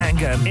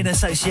Sangam, in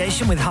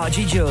association with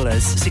Haji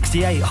Jewellers,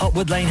 68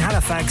 Hotwood Lane,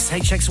 Halifax,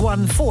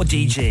 HX1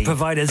 4DG.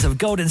 Providers of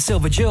gold and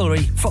silver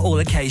jewellery for all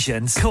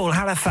occasions. Call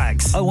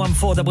Halifax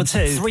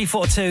 01422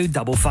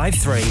 342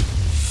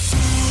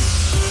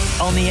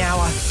 553. On the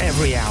hour,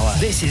 every hour.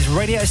 This is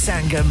Radio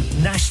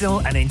Sangam,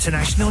 national and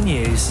international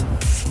news.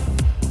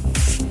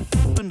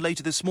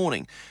 Later this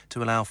morning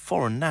to allow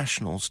foreign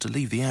nationals to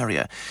leave the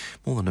area.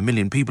 More than 1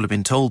 million people have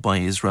been told by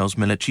Israel's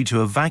military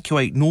to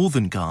evacuate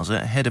northern Gaza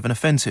ahead of an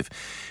offensive.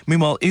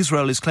 Meanwhile,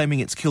 Israel is claiming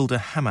it's killed a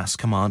Hamas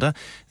commander.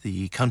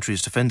 The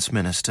country's defence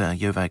minister,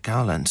 Yoav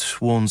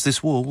Gallant, warns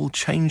this war will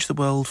change the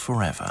world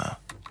forever.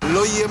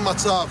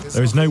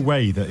 There is no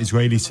way that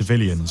Israeli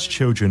civilians,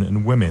 children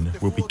and women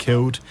will be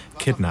killed,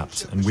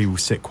 kidnapped, and we will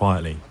sit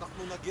quietly.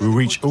 We will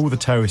reach all the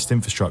terrorist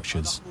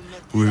infrastructures.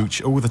 We will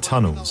reach all the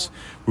tunnels.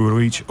 We will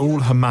reach all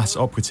Hamas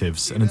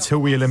operatives, and until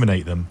we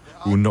eliminate them,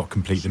 we will not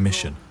complete the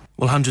mission.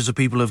 Well, hundreds of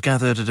people have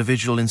gathered at a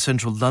vigil in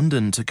central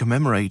London to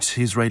commemorate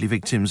Israeli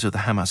victims of the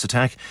Hamas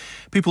attack.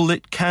 People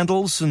lit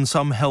candles and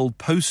some held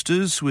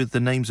posters with the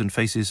names and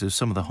faces of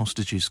some of the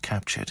hostages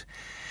captured.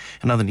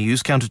 In other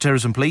news,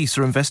 counter-terrorism police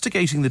are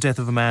investigating the death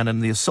of a man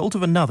and the assault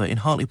of another in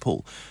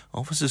Hartlepool.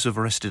 Officers have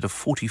arrested a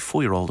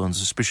 44-year-old on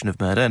suspicion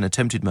of murder and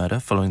attempted murder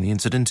following the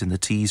incident in the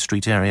Tees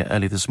Street area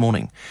early this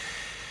morning.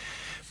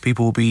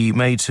 People will be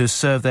made to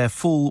serve their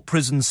full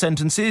prison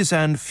sentences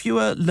and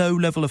fewer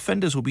low-level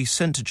offenders will be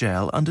sent to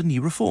jail under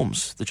new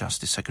reforms. The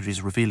Justice Secretary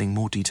is revealing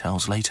more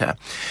details later.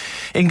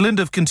 England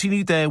have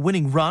continued their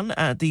winning run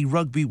at the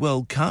Rugby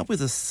World Cup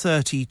with a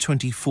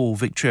 30-24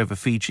 victory over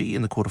Fiji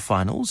in the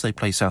quarter-finals. They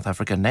play South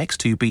Africa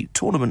next, who beat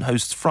tournament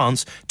hosts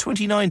France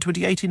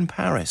 29-28 in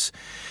Paris.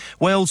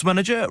 Wales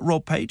manager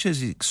Rob Page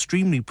says he's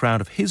extremely proud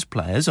of his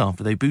players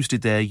after they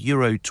boosted their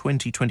Euro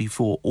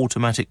 2024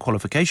 automatic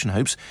qualification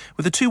hopes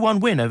with a 2-1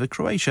 win over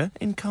Croatia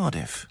in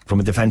Cardiff. From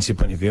a defensive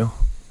point of view,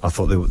 I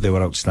thought they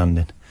were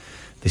outstanding.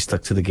 They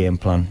stuck to the game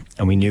plan,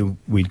 and we knew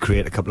we'd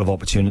create a couple of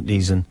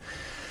opportunities, and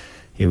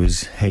it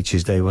was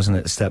H's day, wasn't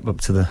it, to step up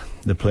to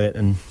the plate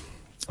and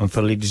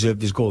thoroughly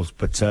deserved his goals.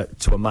 But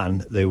to a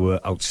man, they were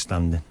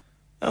outstanding.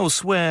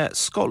 Elsewhere,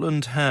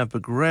 Scotland have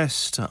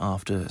progressed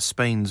after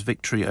Spain's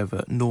victory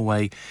over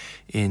Norway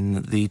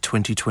in the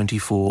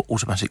 2024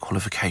 automatic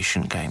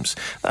qualification games.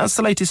 That's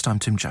the latest. I'm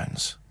Tim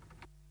Jones.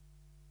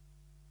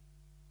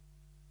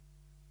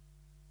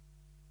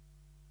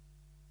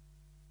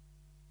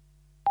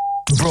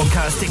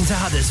 Broadcasting to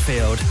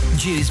Huddersfield,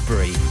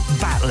 Dewsbury,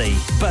 Batley,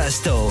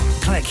 Birstall,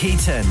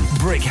 Cleckheaton,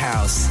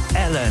 Brickhouse,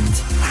 Elland,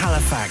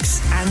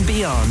 Halifax and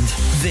beyond.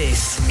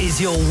 This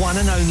is your one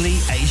and only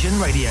Asian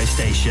radio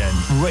station.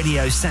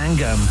 Radio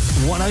Sangam,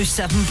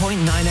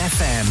 107.9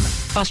 FM.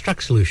 Fast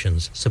Track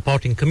Solutions,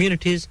 supporting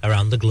communities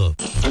around the globe.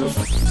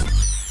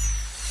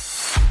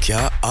 क्या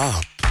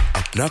आप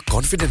अपना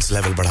confidence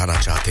level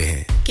बढ़ाना चाहते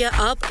हैं? क्या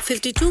आप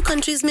 52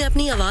 countries में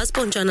अपनी आवाज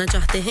पहुंचाना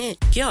चाहते हैं?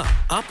 क्या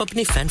आप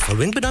अपनी फैन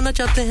फॉलोइंग बनाना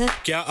चाहते हैं?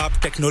 क्या आप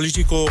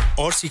टेक्नोलॉजी को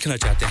और सीखना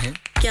चाहते हैं?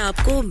 क्या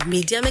आपको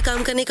मीडिया में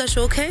काम करने का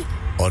शौक है?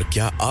 और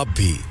क्या आप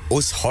भी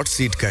उस हॉट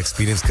सीट का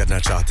एक्सपीरियंस करना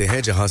चाहते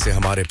हैं जहां से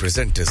हमारे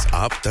प्रेजेंटर्स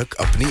आप तक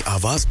अपनी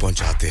आवाज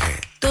पहुंचाते हैं?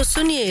 तो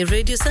सुनिए,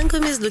 Radio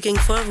Sangam is looking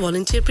for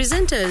volunteer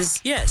presenters.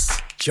 Yes,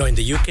 join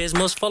the UK's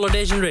most followed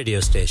Asian radio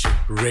station,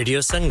 Radio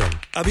Sangam.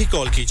 अभी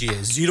कॉल कीजिए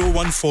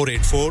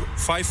 01484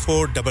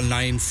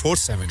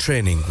 549947.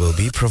 Training will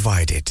be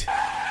provided.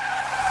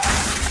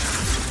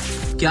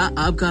 क्या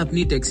आपका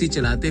अपनी टैक्सी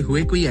चलाते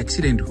हुए कोई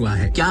एक्सीडेंट हुआ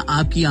है? क्या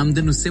आपकी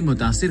आमदन उससे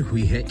मुतासिर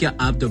हुई है? क्या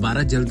आप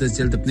दोबारा जल्द से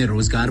जल्द अपने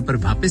रोजगार पर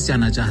वापस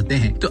जाना चाहते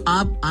हैं? तो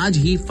आप आज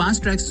ही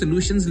फास्ट ट्रैक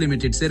सॉल्यूशंस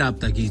लिमिटेड से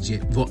राब्ता कीजिए।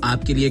 वो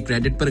आपके लिए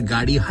क्रेडिट पर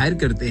गाड़ी हायर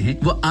करते हैं।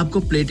 वो आपको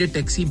प्लेटेड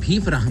टैक्सी भी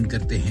फराहम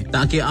करते हैं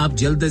ताकि आप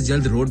जल्द से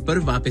जल्द रोड पर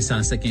वापस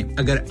आ सकें।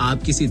 अगर आप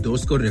किसी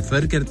दोस्त को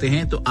रेफर करते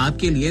हैं तो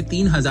आपके लिए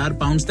 3000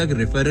 पाउंड तक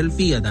रेफरल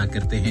फी अदा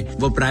करते हैं।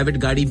 वो प्राइवेट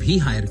गाड़ी भी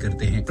हायर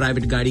करते हैं।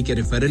 प्राइवेट गाड़ी के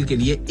रेफरल के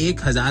लिए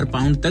 1000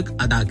 पाउंड तक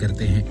अदा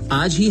करते हैं।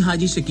 आज ही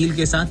हाजी शकील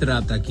के साथ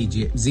राब्ता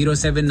कीजिए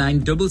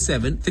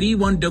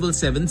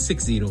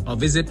 07977317760 और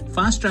visit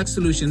fast track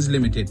solutions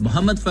limited,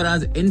 Mohammad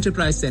Faraz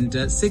enterprise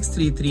centre,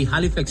 633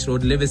 Halifax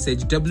road,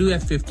 Liversedge,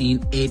 WF15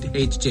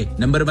 8HJ।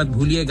 Number मत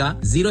भूलिएगा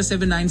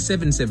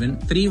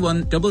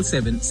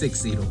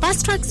 07977317760.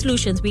 Fast Track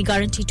Solutions, we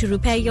guarantee to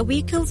repair your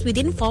vehicles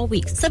within 4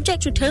 weeks, subject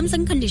to terms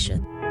and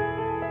conditions.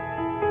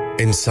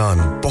 इंसान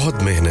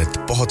बहुत मेहनत,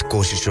 बहुत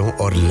कोशिशों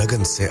और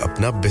लगन से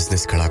अपना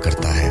बिजनेस खड़ा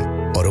करता है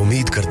और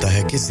उम्मीद करता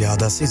है कि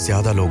ज्यादा से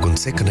ज्यादा लोग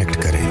उनसे कनेक्ट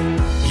करें।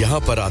 यहाँ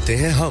पर आते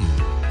हैं हम,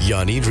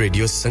 यानी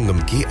रेडियो संगम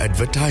की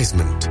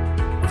एडवर्टाइजमेंट।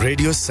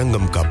 रेडियो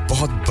संगम का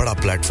बहुत बड़ा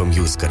प्लेटफॉर्म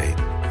यूज करें।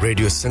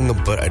 रेडियो संगम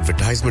पर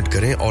एडवर्टाइजमेंट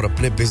करें और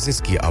अपने बिजनेस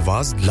की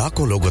आवाज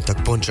लाखों लोगों तक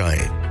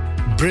पहुंचाएं।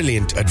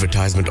 Brilliant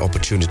advertisement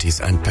opportunities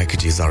and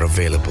packages are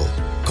available.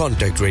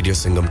 Contact Radio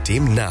Sangam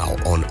team now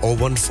on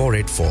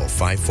 01484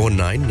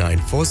 549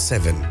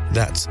 947.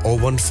 That's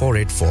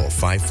 01484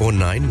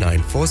 549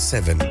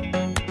 947.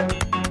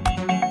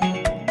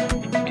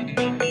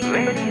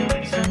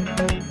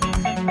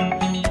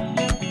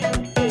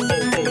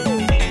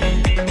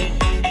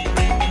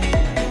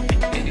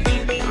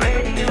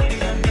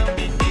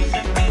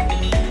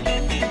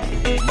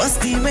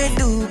 मस्ती में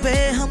डूबे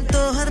हम तो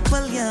हर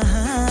पल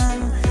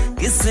यहाँ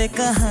किस्से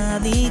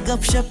कहानी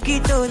गपशप की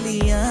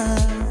टोलियां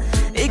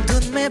एक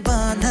धुन में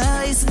बांधा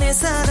इसने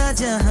सारा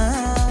जहां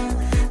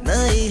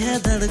नई है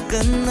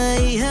धड़कन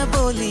नई है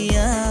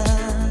बोलियां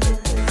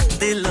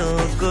दिलों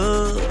को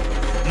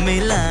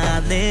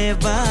मिलाने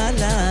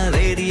वाला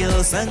रेडियो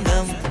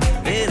संगम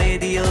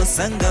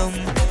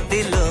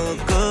दिलों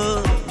को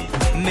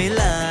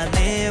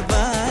मिलाने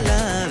वाला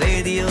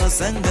रेडियो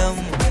संगम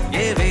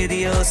ये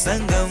रेडियो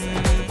संगम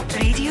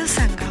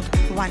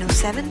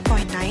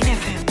 107.9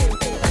 FM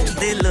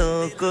दिलों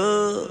को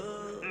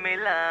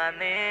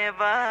मिलाने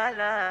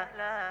वाला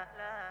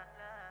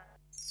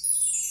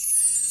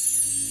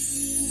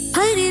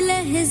हर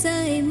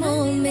लहज़ाए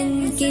मोमिन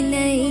की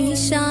नई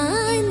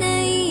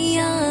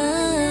शानैया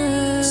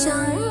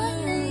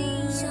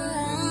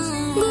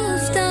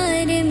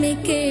गुफ्तार में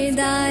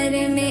किरदार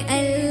में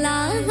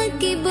अल्लाह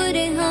की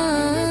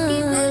बुरहान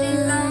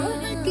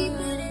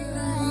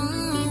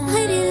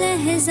हर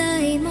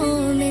लहज़ाए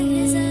मोमिन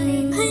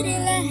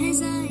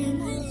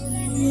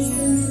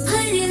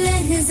हर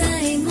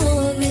लहज़ाए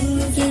मोमिन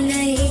की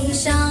नई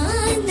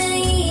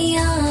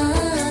शानैया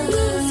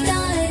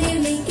गुफ्तार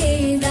में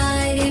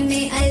किरदार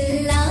में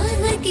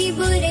अल्लाह की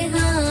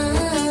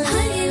बुरहान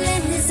हर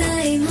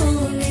लहज़ाए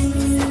मोमिन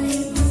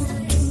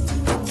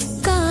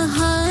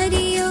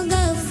कहारियों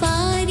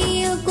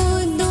गफ़ारियों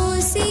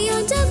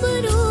कुद्दूसियों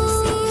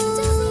जबरूत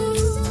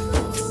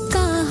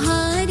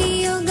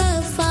कहारियों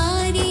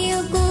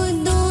गफ़ारियों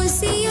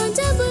कुद्दूसियों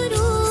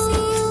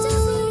जबरूत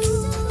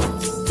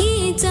ये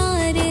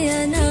चार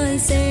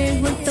अनासर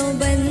हो तो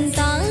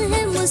बनता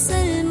है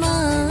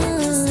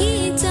मुसलमान ये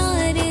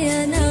चार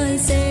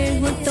अनासर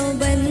हो तो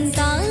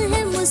बनता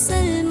है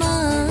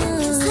मुसलमान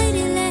हर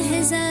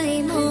लहज़ाए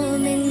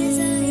मोमिन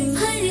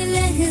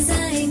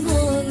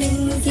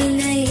की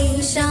नई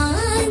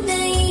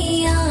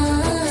शानैया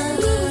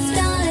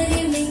गुफ्तार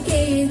में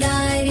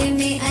किरदार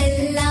में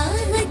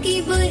अल्लाह की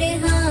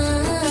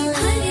बुरहान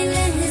हर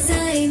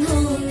लहज़ाए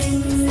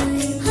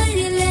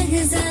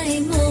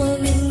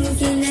मोमिन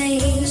की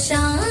नई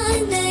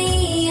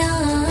शानैया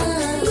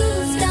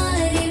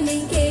गुफ्तार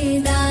में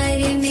किरदार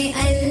में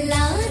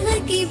अल्लाह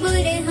की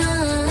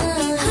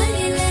बुरहान हर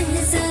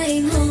लहज़ाए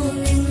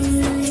मोमिन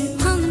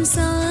हम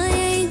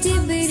साए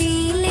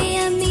जिब्रील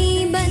अमी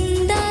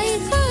बंदाए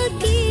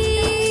खाकी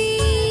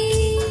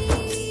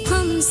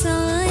हम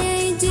साए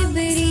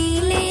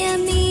जिब्रील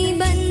अमी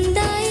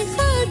बंदाए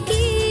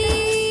खाकी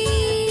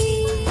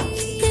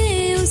है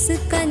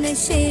उसका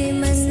नशे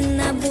मन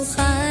न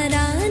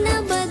बुखारा न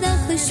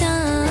बदख्शां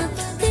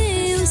है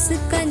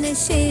उसका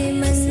नशे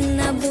मन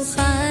न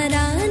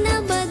बुखारा न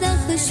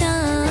बदख्शां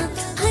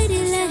हर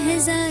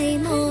लहज़ाए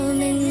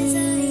मोमिन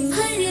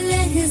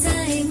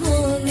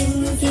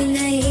की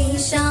नई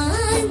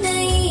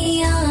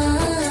शानैया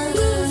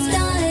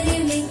गुफ्तार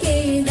में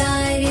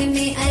किरदार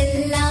में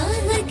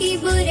अल्लाह की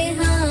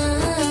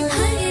बुरहान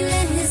हर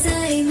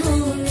लहज़ाए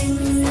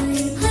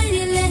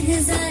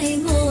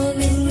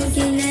मोमिन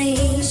की नई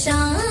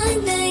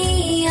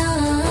शानैया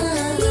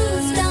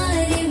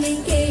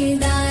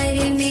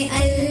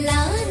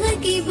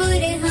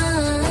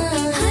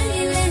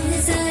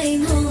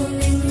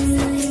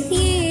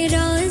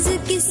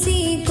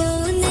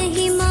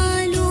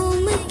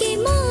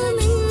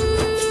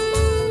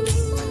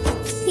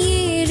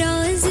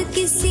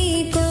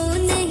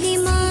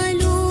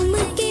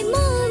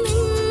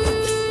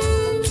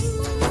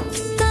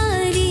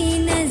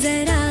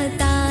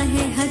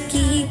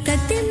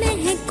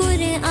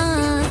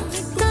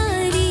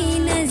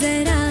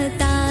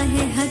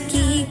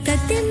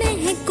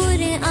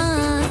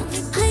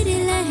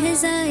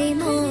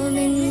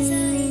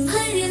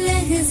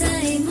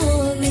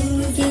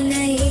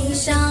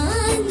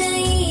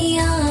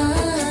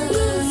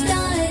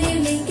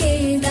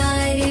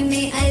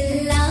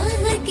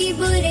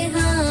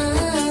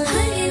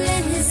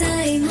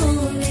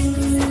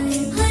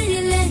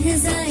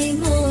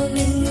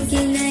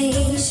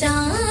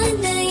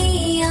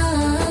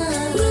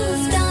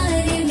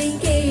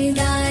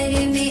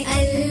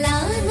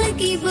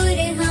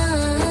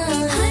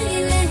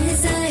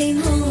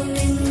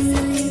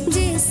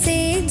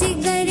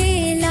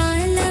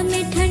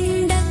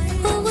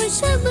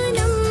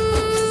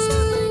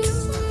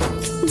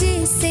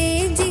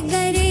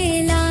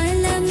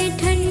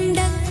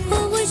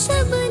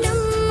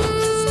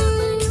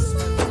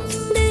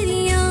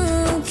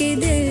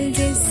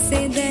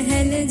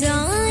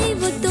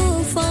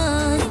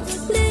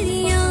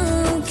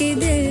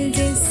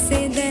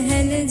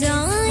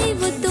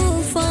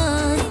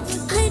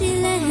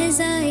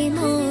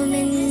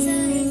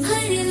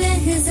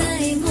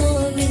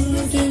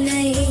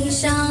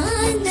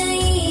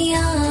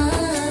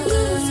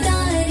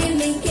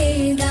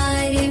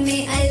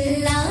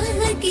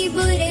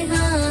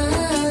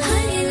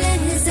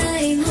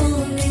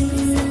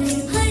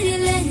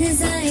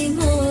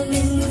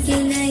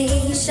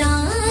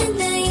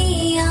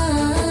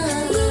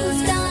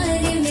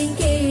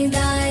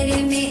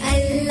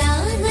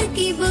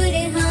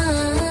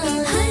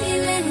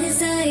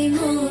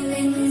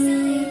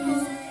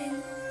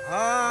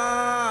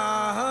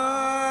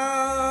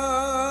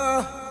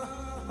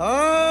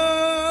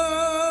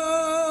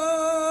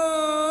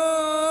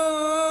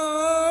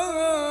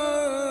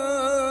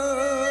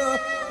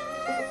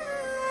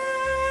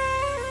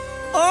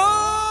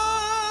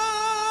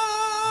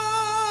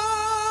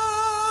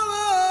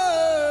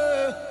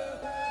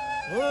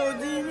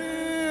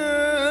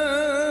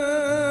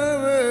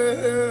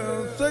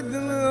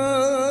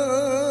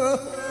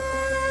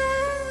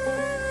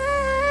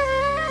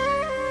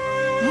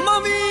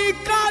मवी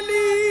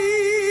काली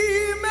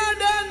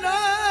मेरे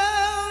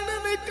नैन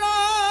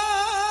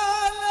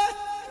निकाल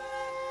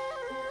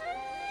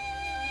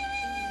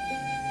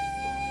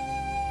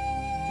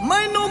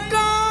मैनू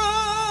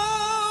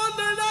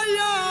कांदड़ा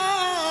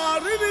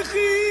यार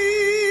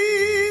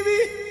विखीवी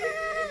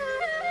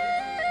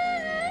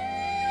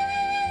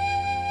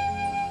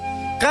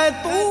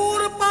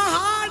कैतूर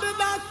पहाड़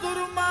दा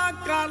सुरमा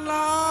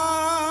काला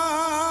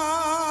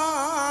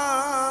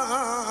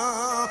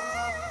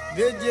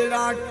वे जेड़ा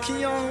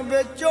अखियां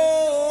विचो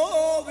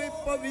वे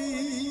पवी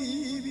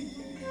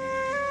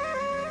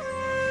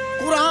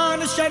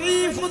कुरान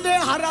शरीफ दे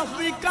हरफ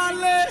भी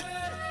काले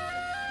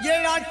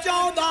जेड़ा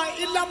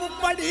 14 इल्म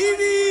पढ़ी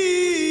वी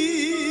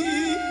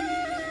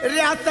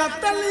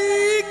रियासत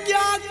अली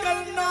क्या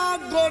करना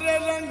गोरे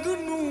रंग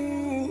नू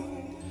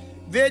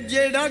वे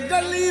जेड़ा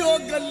गली ओ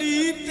गली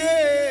ते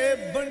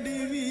बंडी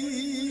वी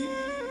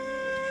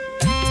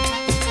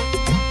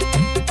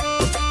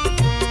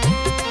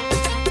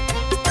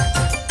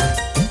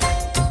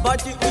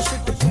बच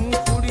इश्क तू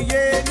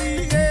कुड़िए नी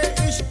ए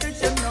इश्क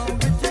जन्ना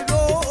विच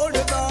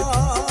रोड़दा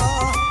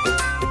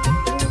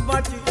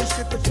बच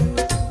इश्क तू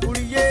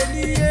कुड़िए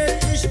नी ए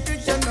इश्क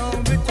जन्ना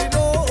विच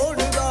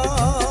रोड़दा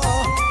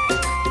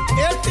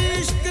एती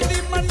इश्क दी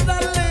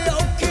मंज़िल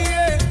औखी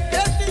ए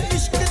एती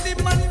इश्क दी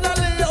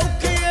मंज़िल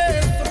औखी ए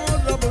तो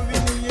रब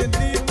भी नी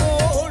दी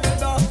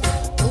मोड़दा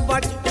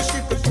बच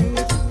इश्क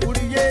तू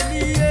कुड़िए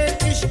नी ए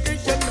इश्क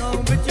जन्ना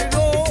विच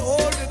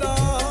रोड़दा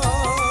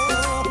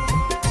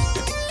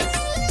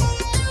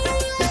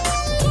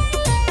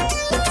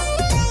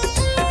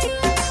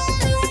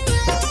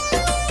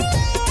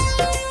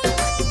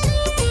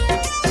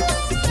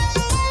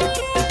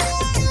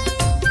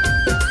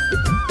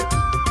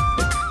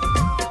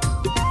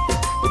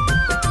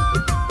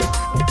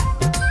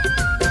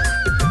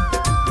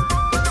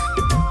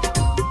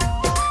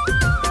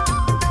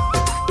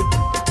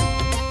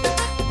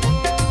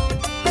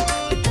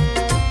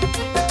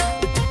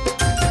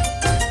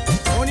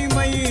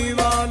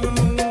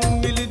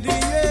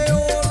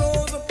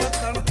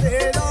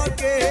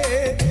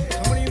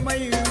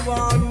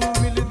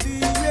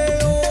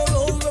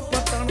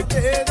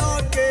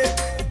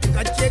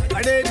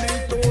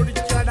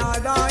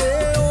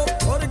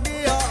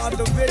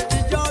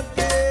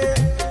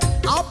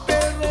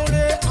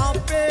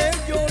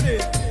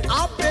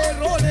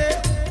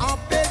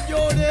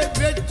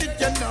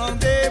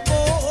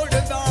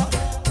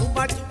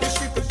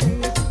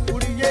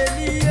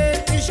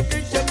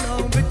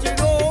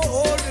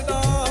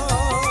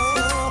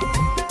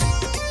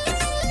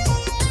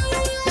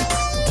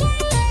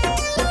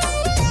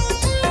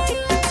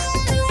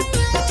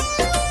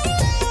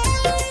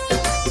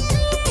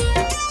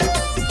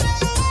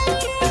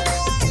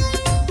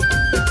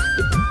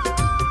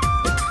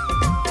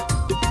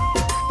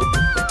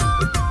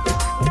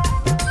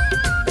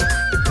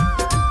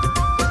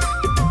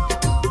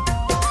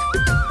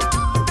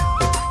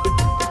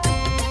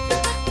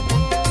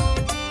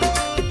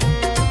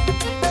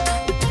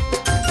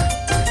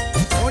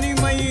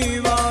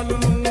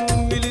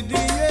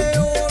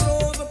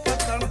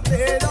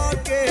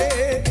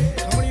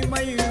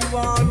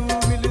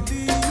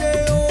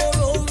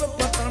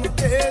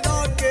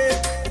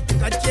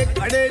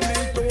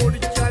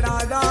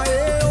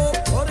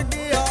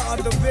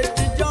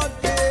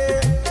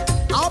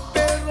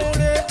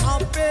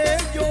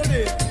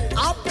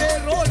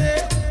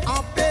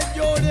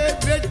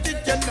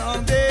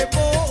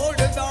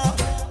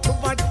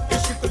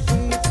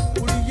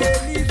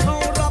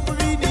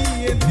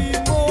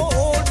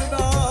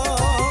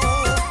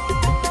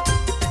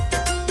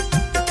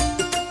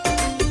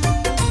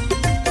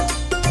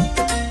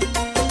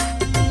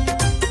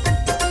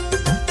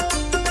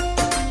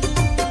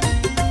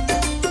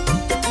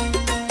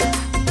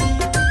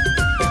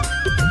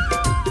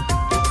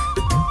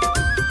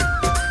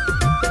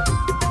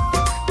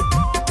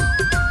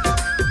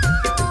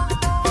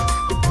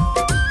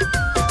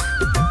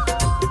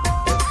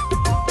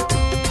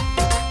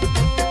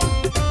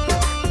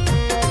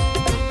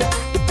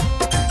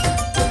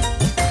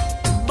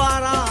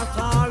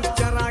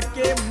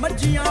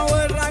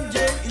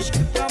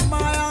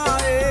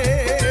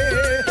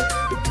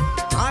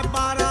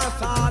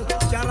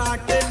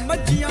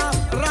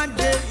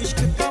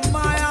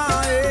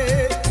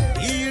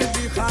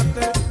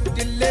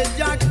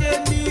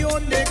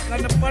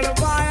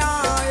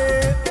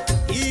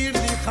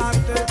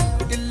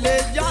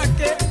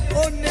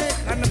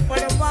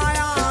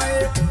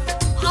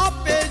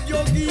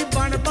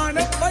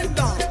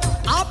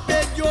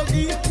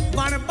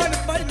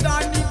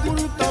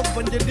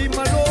पंजडी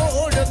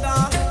मरोड़दा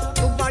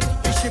तू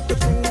बच इश्क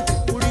तू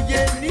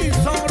कुड़िए नी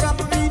सौ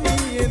रब भी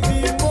नी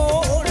दी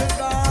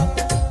मोड़दा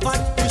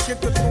बच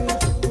इश्क तू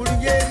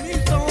कुड़िए नी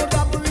सौ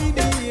रब भी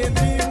नी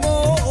दी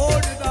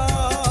मोड़दा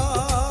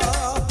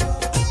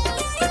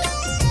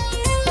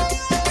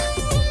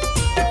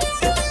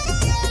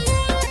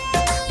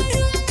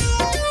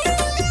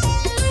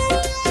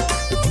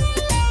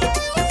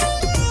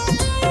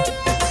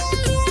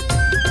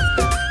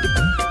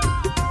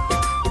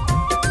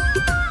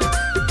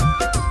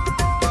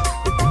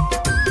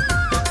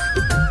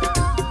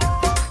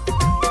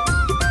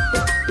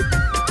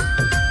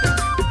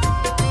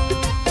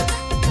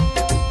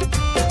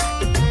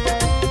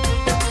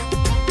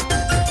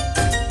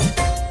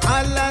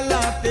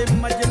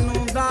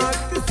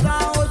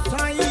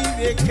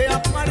ਵੇਖਿਆ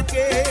ਪੜ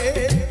ਕੇ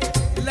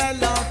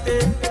ਲੈਲਾ ਤੇ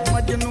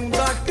ਮਜਨੂ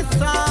ਦਾ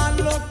ਕਿੱਸਾ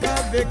ਲੋਕਾਂ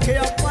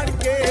ਵੇਖਿਆ ਪੜ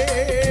ਕੇ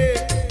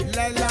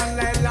ਲੈਲਾ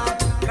ਲੈਲਾ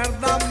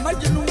ਕਰਦਾ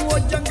ਮਜਨੂ ਉਹ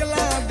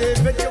ਜੰਗਲਾਂ ਦੇ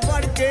ਵਿੱਚ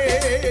ਵੜ ਕੇ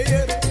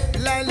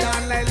ਲੈਲਾ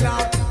ਲੈਲਾ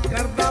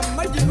ਕਰਦਾ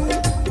ਮਜਨੂ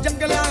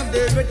ਜੰਗਲਾਂ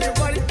ਦੇ ਵਿੱਚ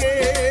ਵੜ ਕੇ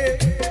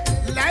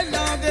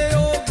ਲੈਲਾ ਦੇ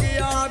ਉਹ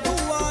ਗਿਆ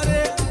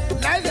ਦੁਆਰੇ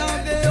ਲੈਲਾ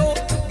ਦੇ ਉਹ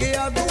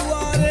ਗਿਆ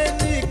ਦੁਆਰੇ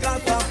ਨੀ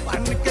ਕਾਸਾ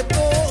ਬਣ ਕੇ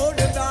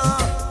ਤੋੜਦਾ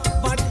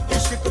ਬੱਟ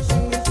ਇਸ਼ਕ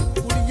ਤੂੰ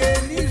ਕੁੜੀਏ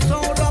ਨੀ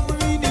ਸੌ ਰੱਬ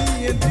ਵੀ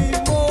ਨੀ ਇੰਦੀ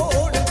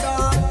ਮੋੜਦਾ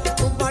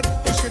ਤੂੰ ਬੱਟ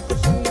ਇਸ਼ਕ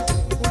ਤੂੰ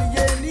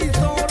ਕੁੜੀਏ ਨੀ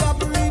ਸੌ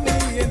ਰੱਬ ਵੀ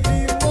ਨੀ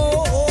ਇੰਦੀ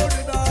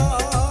ਮੋੜਦਾ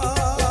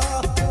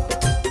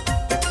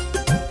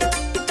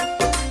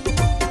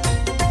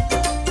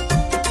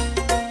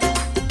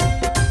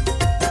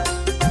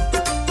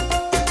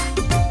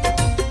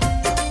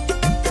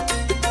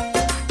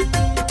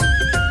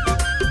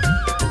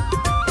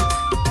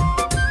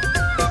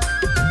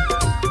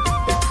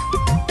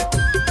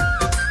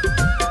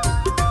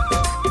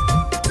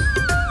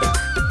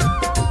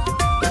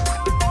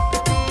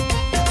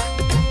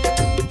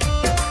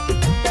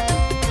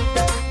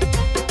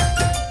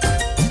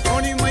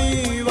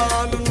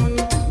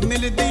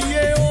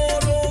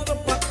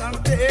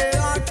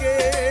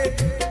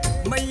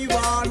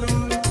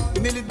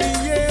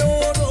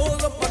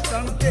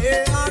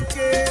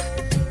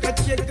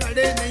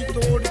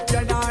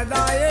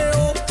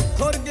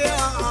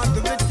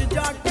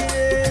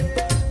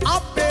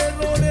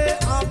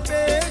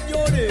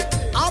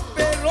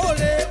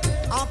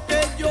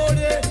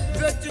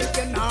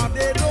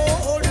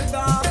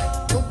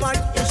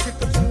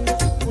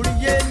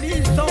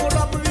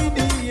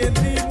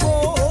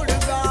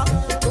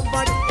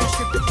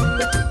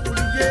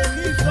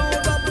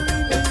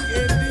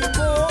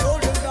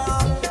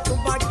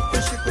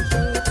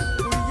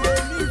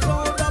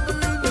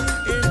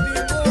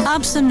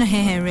आप सुन रहे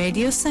हैं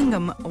रेडियो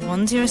संगम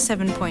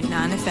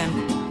 107.9 FM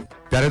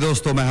प्यारे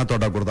दोस्तों मैं हां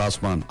ਤੁਹਾਡਾ ਗੁਰਦਾਸ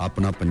ਮਾਨ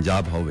ਆਪਣਾ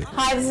ਪੰਜਾਬ ਹੋਵੇ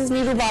hi this is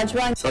Neeru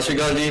Bajwa सत श्री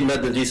अकाल जी मैं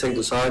दलजीत सिंह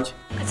दोसांझ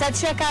सत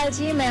श्री अकाल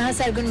जी मैं हां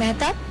सरगुन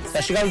मेहता सत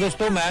श्री अकाल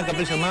दोस्तों मैं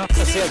कपिल शर्मा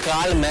सत श्री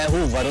अकाल मैं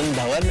हूं वरुण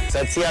धवन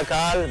सत श्री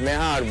अकाल मैं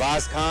हां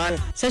अरबाज खान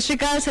सत श्री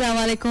अकाल अस्सलाम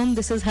वालेकुम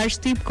this is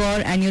Harshdeep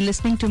Kaur and you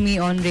listening to me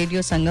on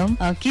radio Sangam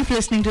keep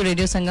listening to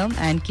radio Sangam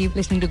and keep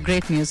listening to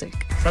great music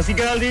सत श्री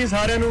अकाल जी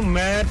साਰਿਆਂ ਨੂੰ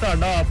ਮੈਂ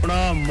ਤੁਹਾਡਾ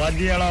ਆਪਣਾ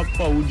ਮਾਝੇ ਵਾਲਾ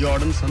ਭਾਊ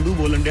ਜਾਰਡਨ ਸੰਧੂ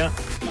ਬੋਲਣ ਡਿਆ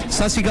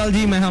सत श्री अकाल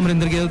जी मैं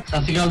अमरिंदर गिल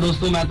सत श्री अकाल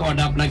दोस्तों मैं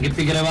ਤੁਹਾਡਾ ਆਪਣਾ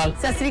ਗਿੱਪੀ ਗਰੇਵਾਲ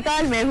सत श्री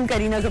अकाल मैं हूं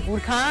Kareena Kapoor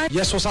Khan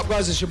Yes what's up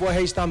guys it's your boy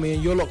Hayes Tammy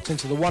and you're locked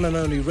into the one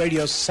and only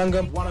Radio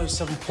Sangam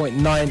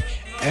 107.9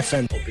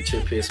 FM पीछे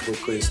Facebook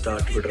को Insta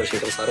Twitter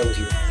शेयर सारा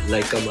कुछ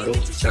लाइक का मारो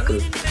चक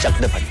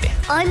दे फटते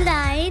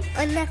online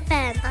on the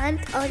fan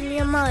and on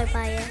your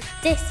mobile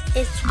this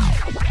is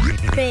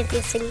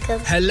Radio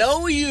Sangam Hello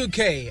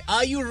UK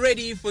are you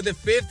ready for the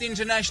 5th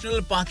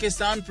International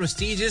Pakistan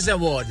Prestigious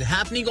Award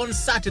happening on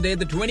Saturday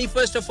the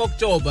 21st of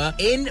October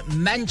in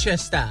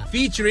Manchester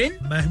featuring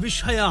Mehwish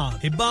Hayat,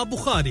 Hibba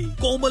Bukhari,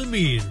 Komal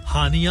Mir,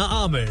 Hania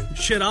Amir,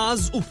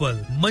 Shiraz Upal,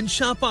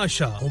 Mansha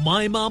Pasha,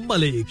 Humayma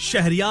Malik,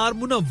 Shahriyar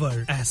Munawwar,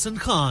 Ahsan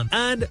Khan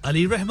and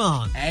Ali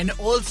Rahman and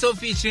also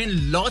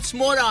featuring lots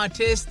more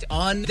artists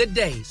on the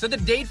day. So the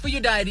date for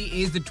your diary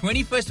is the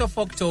 21st of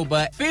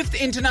October 5th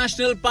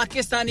International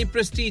Pakistani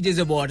Prestigious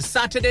Award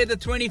Saturday the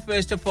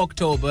 21st of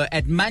October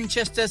at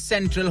Manchester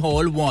Central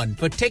Hall 1.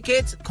 For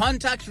tickets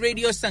contact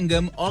Radio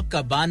Sangam or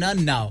Cabana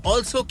now.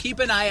 Also keep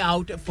an eye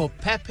out for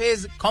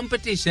Pepe's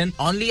competition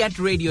only at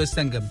Radio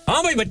Sangam.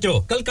 हाँ भाई बच्चों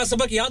कल का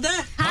सबक याद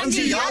है हाँ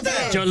जी याद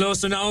है चलो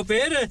सुनाओ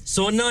फिर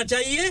सोना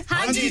चाहिए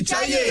हाँ जी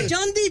चाहिए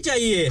चांदी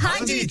चाहिए हाँ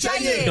जी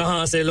चाहिए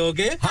कहाँ से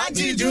लोगे हाँ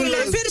जी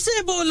जूलर्स फिर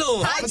से बोलो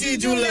हाँ जी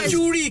जूलर्स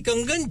चूड़ी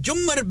कंगन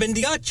झुमर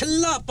बिंदिया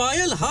छल्ला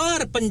पायल हार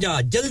पंजा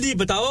जल्दी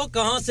बताओ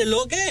कहाँ से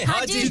लोगे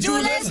हाँ जी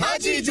जूलर्स हाँ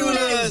जी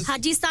जूलर्स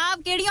हाजी साहब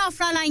केड़ी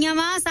ऑफर लाईया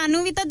वा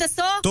सानू भी तो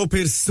दसो तो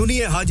फिर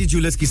सुनिए हाजी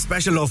जूलर्स की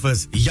स्पेशल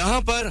ऑफर्स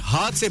यहाँ पर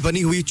हाथ से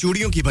बनी हुई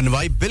चूड़ियों की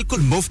बनवाई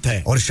बिल्कुल मुफ्त है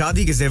और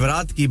शादी के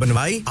जेवरात की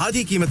बनवाई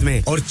आधी कीमत में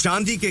और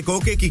चांदी के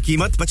कोके की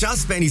कीमत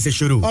 50 पैसे से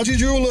शुरू Haji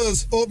Jewellers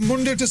open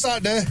Monday to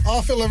Saturday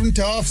half 11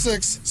 to half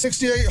 6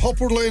 68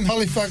 Hopwood Lane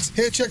Halifax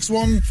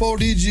HX1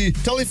 4DG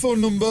telephone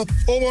number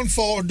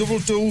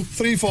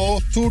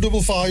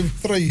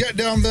 01422342553 get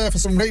down there for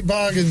some great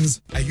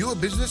bargains. Are you a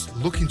business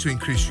looking to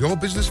increase your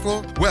business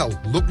flow? Well,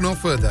 look no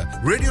further.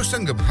 Radio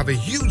Sangam have a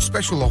huge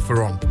special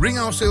offer on. Ring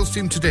our sales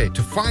team today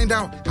to find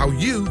out how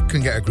you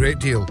can get a great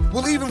deal.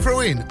 We'll even throw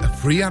in a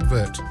free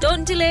advert.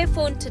 Don't delay,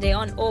 phone today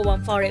on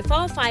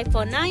 01484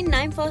 549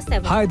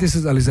 947. Hi, this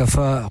is Ali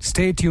Zafar.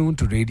 Stay tuned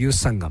to Radio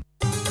Sangam.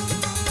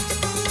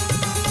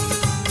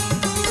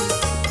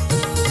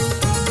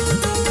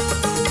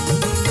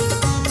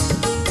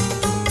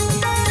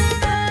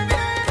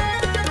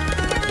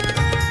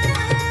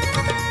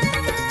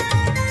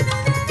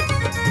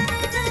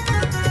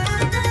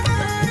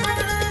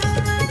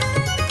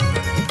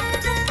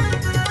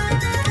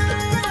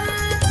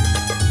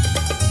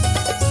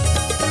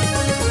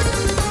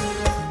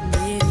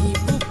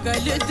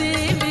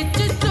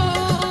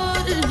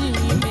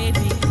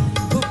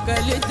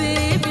 ਦੇ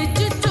ਵਿੱਚ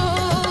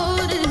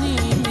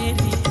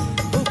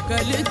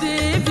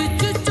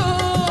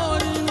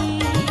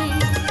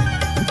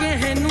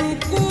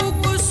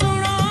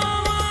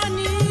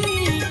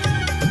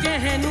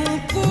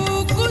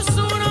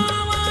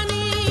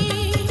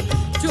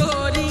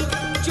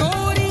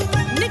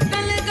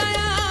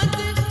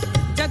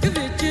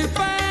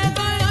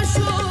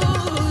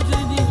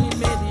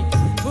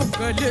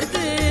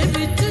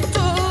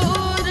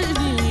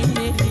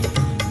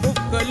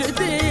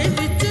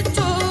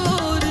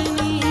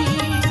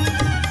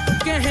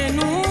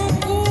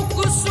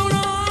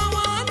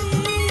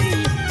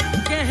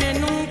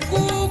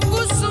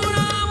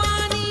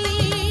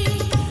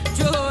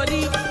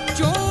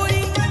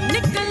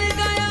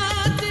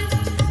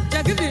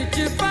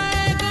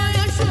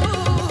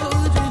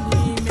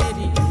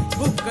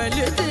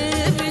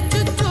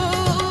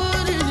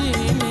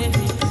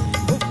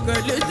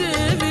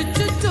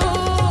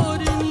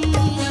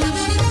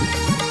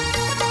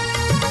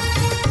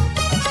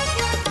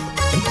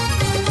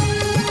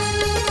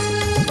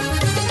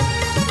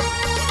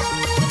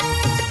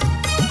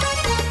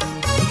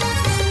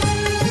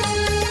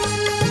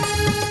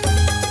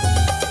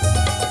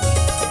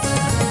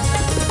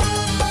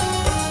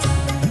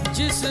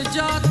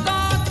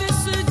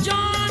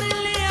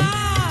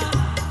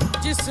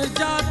जिस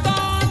जाता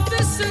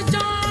तिस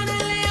जान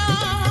लिया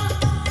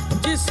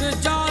जिस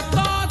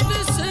जाता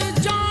तिस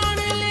जान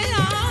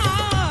लिया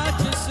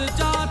जिस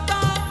जाता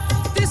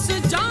तिस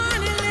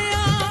जान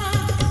लिया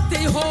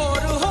ते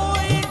होर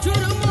होए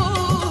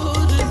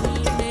जुर्मोर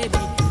नी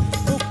मेरी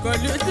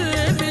बुकल दे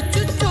विच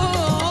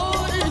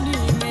चोर नी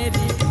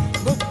मेरी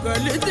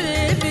बुकल दे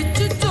विच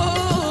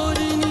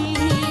चोर नी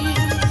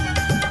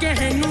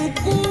कहनू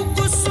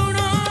कूक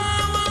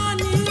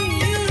सुनावानी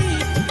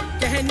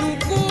कहनू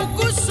कूक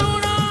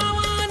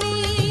सुनावानी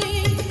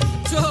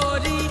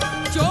चोरी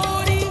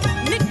चोरी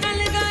निकल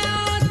गया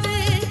ते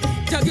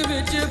जग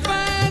विच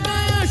पै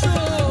गया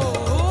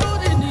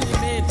शोर नी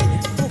मेरी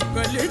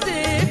बुकल दे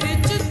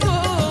विच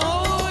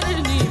चोर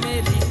नी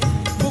मेरी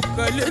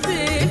बुकल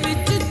दे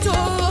विच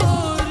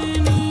चोर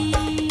नी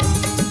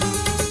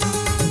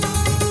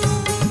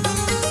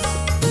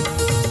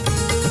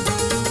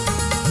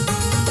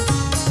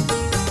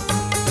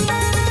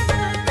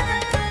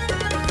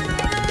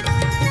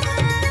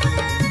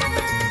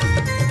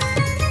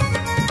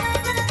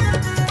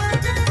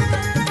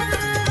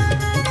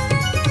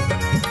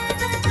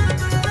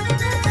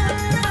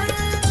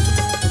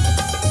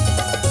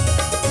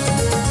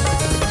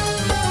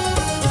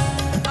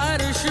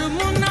अर्श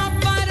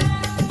मुनव्वर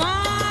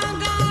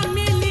बागा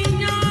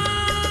मिलियां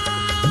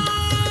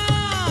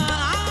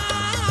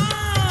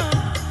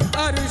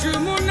अर्श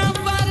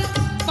मुनव्वर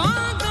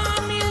बागा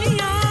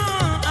मिलियां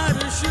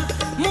अर्श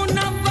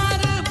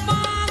मुनव्वर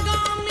बागा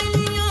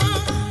मिलियां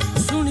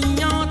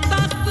सुनियां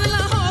तख्त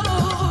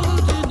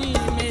लाहौर नी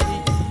मेरी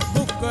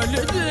बुकल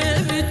दे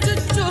विच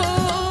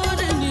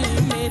चोर नी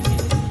मेरी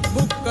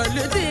बुकल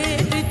दे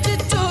विच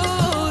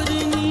चोर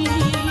नी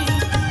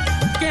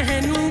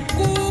कहनू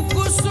कूक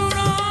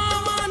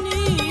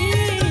सुनावानी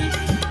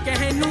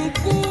कहनू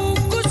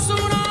कूक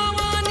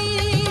सुनावानी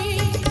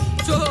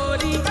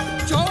चोरी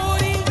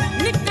चोरी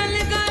निकल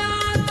गया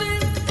ते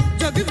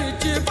जग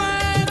विच पै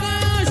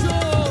गया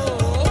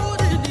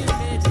शोर नी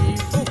मेरी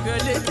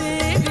बुकल दे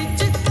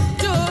विच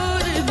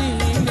चोर नी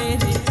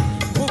मेरी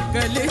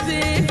बुकल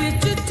दे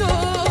विच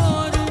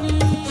चोर नी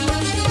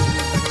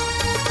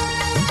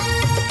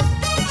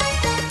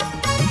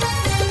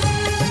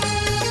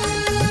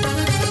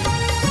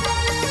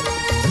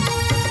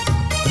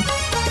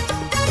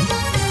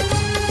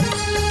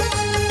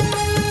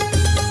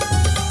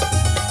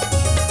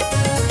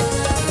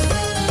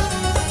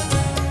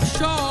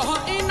शाह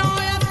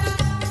इनायत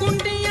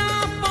कुंडियां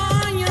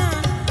पाया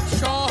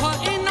शाह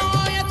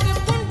इनायत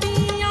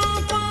कुंडियां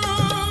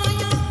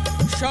पाया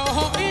शाह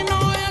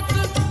इनायत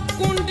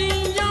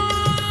कुंडियां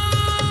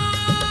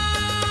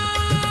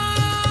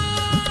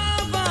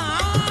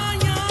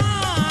पाया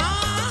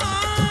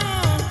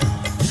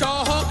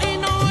शाह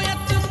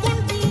इनायत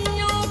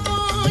कुंडियां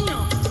पाया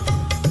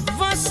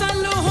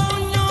वसल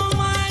होइयां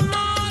मैं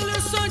नाल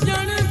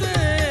सजण दे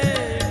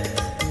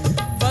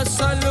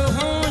वसल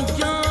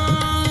होइयां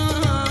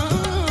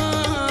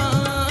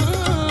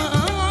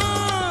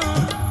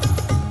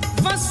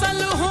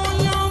वसल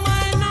होइयां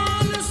मैं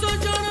नाल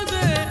सजण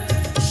दे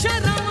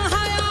शर्म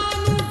हया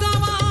नू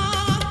गवा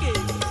के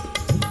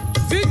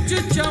विच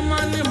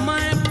चमन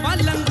मैं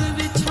पलंग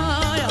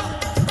विछाया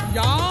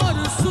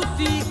यार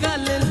सुती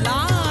गल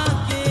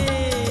लाके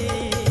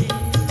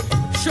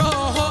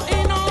शाह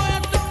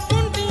इनायत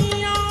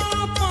कुंडियां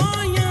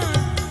पाया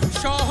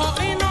शाह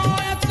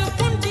इनायत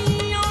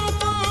कुंडियां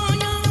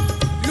पाया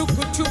लुक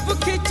छुप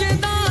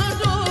खिचदा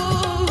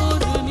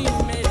डोर नी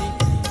मेरी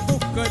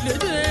बुकल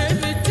दे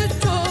विच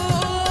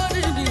चोर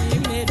नी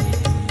मेरी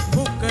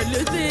बुकल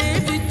दे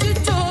विच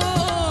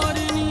चोर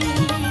नी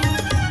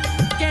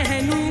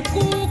कहनू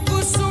कूक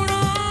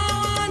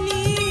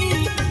सुनावानी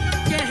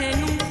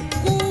कहनू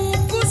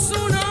कूक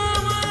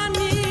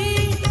सुनावानी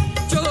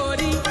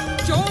चोरी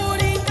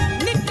चोरी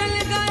निकल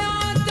गया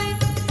ते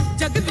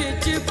जग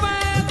विच पै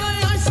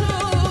गया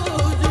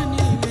शोर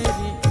नी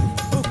मेरी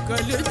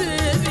बुकल दे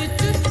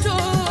विच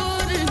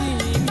चोर नी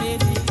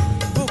मेरी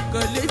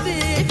बुकल दे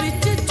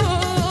विच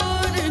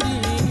चोर नी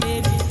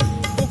मेरी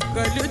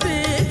बुकल दे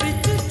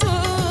विच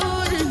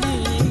चोर नी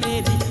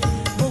मेरी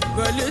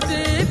बुकल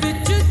दे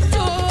विच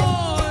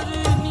चोर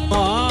नी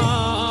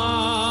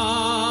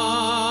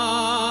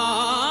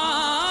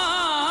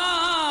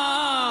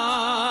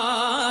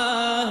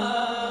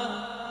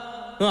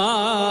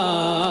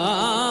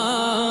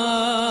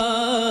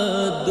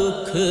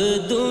दुख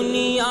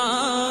दुनिया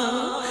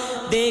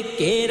दे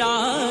केरा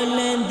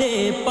लेंदे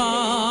पा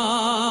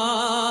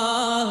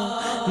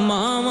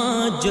मावा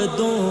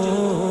जदों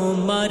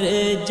मर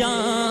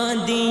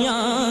जांदियां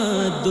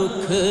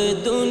दुख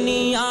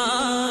दुनिया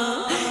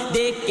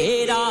दे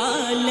केरा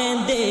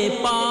लेंदे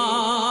पा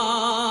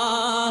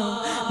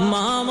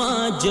मावा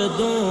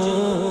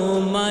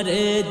जदों मर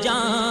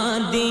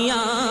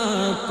जांदियां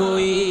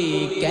कोई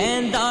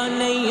कहंदा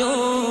नहीं ओ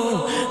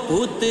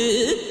पुत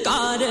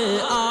कर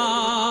आ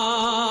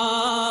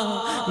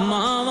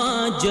मावा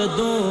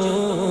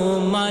जदों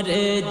मर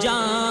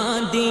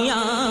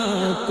जांदियां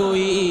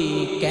कोई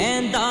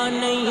कहंदा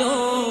नहीं ओ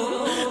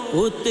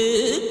पुत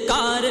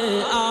कर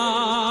आ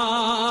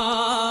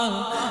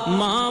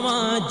मावा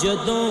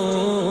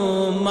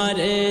ਜਦੋਂ ਮਰ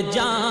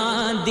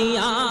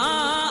ਜਾਂਦੀਆਂ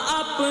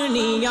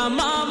ਆਪਣੀਆਂ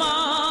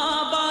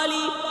ਮਾਵਾਂ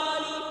ਵਾਲੀ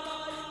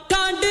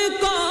ਠੰਡ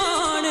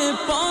ਕੌਣ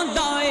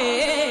ਪਾਉਂਦਾ ਏ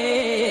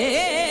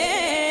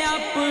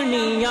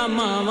ਆਪਣੀਆਂ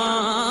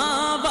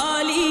ਮਾਵਾਂ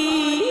ਵਾਲੀ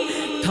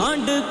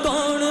ਠੰਡ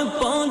ਕੌਣ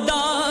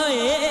ਪਾਉਂਦਾ ਏ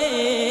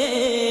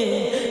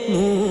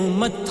ਮੂੰਹ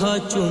ਮੱਥਾ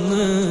ਚੁੰਮ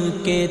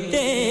ਕੇ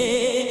ਤੇ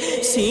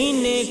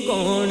सीने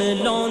कौन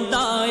लौंदा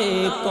ए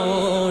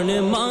कौन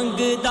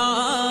मंगदा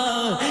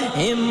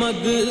ए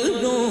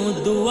मगरों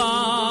दुआ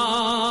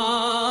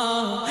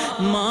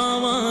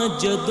मावां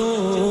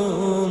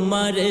जदों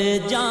मर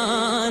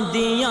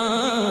जांदियां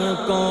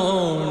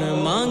कौन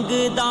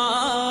मंगदा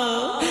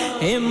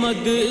ए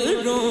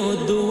मगरों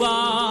दुआ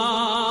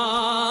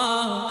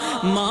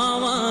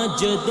मावां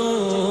जदों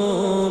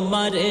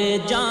मर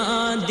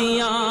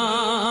जांदियां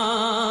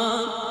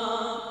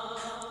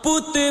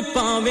पुत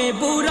पावे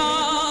बुरा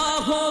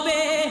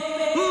होवे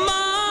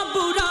मां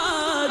बुरा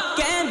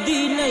कहंदी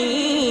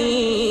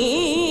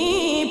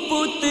नहीं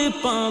पुत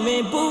पावे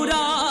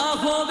बुरा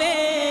होवे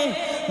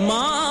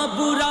मां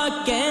बुरा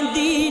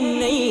कहंदी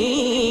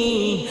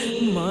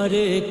नहीं मर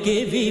के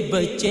भी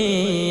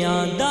बच्चेआं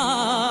दा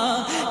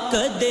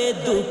कदे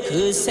दुख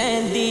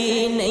सहंदी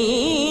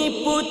नहीं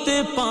पुत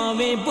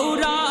पावे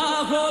बुरा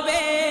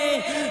होवे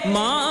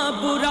मां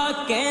बुरा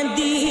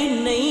कहंदी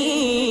नहीं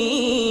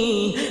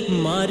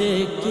मर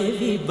के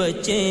भी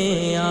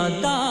बच्चेआं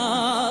दा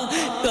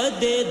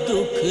कदे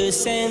दुख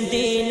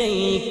सहंदी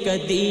नहीं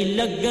कदी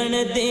लगन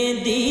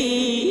देंदी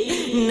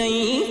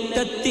नहीं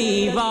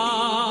तत्तीवा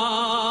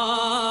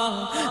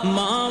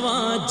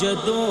मावां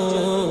जदों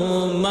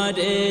मर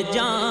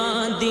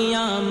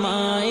जांदियां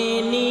माए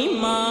नी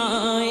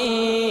माए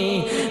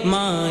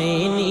माए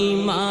नी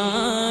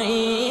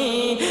माए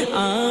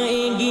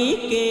आएगी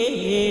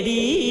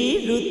केड़ी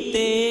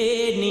रुते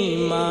नी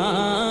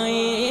माए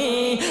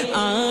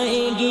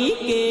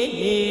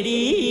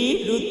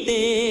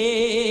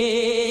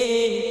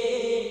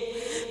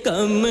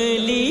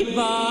कमली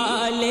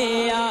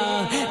वालिया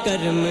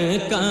कर्म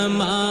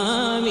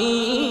कमावी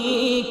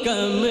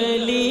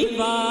कमली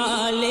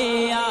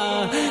वालिया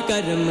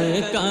कर्म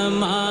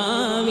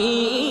कमावी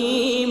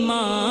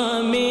मां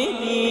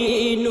मेरी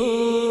नू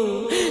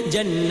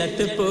जन्नत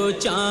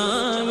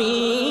पहुंचावी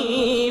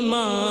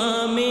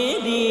मां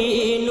मेरी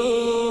नू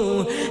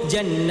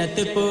जन्नत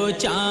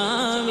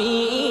पहुंचावी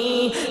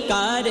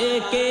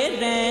करके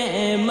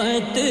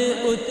रहमत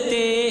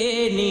उते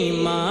नी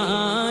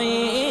माए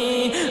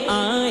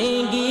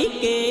आएगी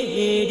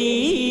केड़ी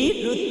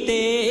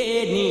रुते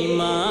नी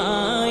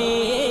माए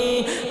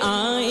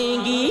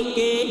आएगी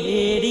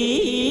केड़ी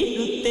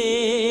रुते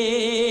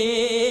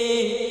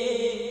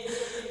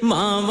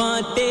मावां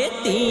ते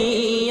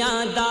तियां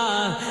दा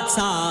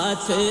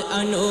साथ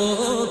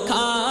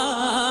अनोखा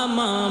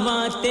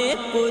मावां ते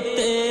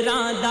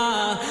पुत्रां दा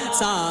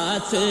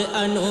साथ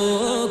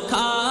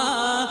अनोखा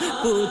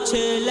पूछ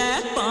ले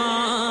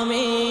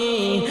पावें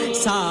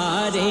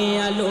सारे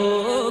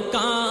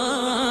लोकां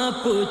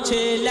पूछ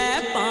ले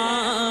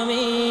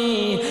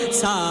पावें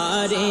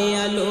सारे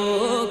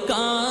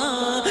लोकां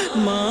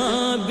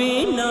मां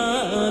बिना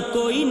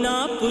कोई ना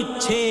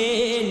पूछे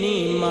नी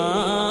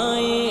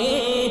माए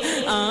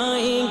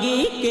आएगी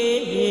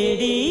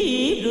केड़ी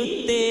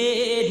रुते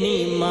नी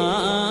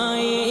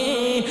माए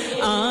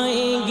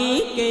आएगी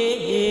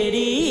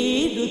केड़ी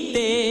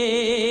रुते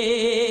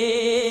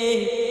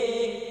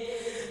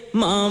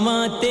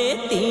मावां ते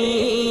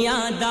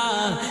तियां दा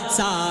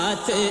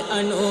साथ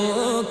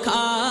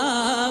अनोखा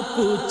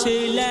पूछ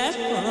ले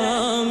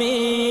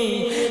पावें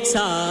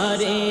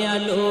सारे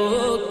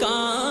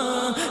लोकां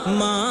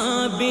मां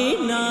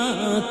बिना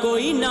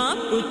कोई ना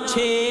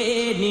पूछे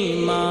नी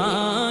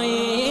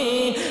माए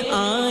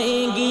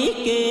आएगी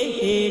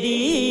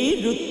केड़ी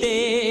रुते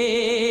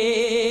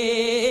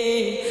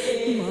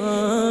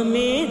मां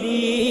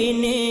मेरी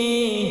ने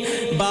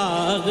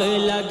बाग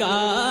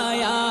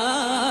लगाया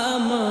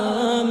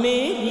मां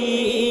मेरी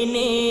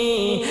ने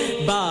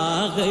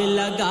बाग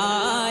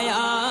लगाया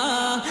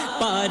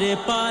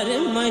पर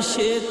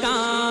मशकां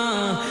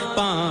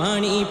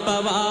पानी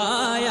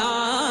पवाया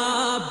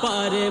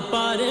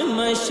पर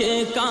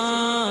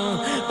मशकां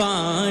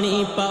पानी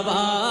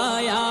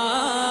पवाया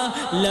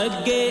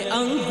लगे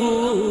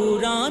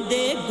अंगूरां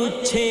दे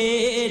गुच्छे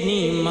नी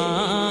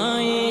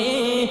माए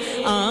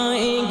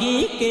आएगी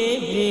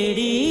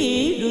केड़ी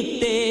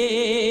रुते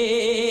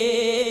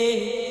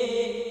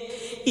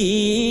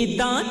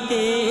ईदां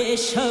ते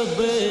शब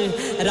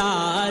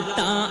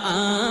रातां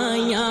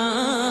आईयां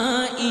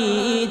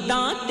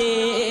ईदां ते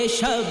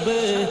शब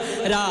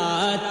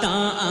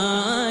रातां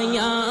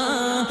आईयां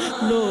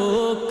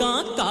लोकां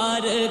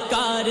कर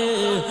कर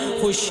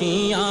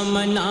खुशियां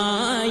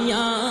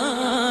मनाईयां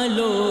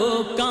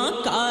लोकां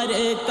कर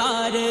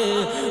कर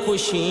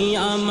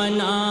खुशियां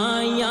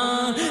मनाईयां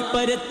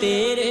पर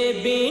तेरे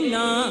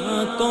बिना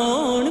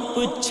कौन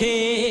पूछे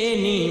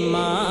नी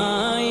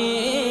माए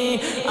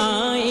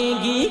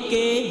आएगी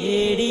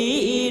केड़ी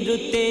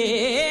रुते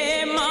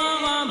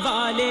मावां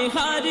वाले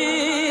हर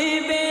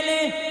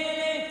वेले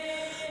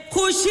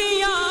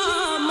खुशियां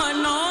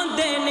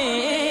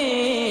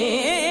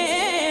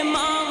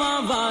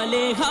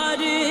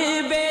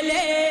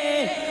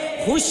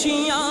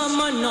खुशियां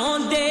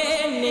मनाਉਂਦੇ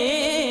ਨੇ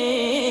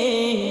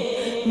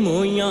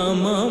ਮੋਇਆਂ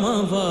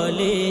ਮਾਵਾਂ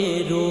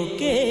ਵਾਲੇ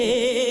ਰੋਕੇ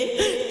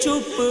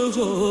ਚੁੱਪ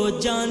ਹੋ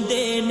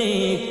ਜਾਂਦੇ ਨੇ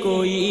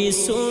ਕੋਈ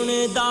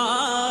ਸੁਣਦਾ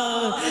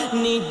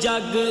ਨੀ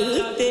ਜਗ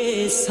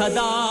ਤੇ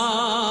ਸਦਾ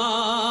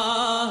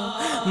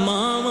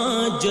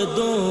ਮਾਵਾਂ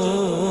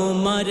ਜਦੋਂ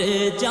ਮਰ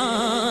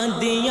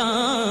ਜਾਂਦੀਆਂ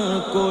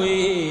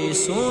ਕੋਈ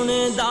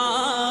ਸੁਣਦਾ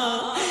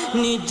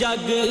ਨੀ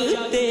ਜਗ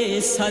ਤੇ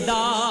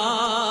ਸਦਾ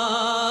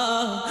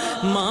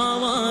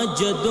ਮਾਵਾਂ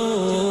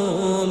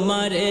ਜਦੋਂ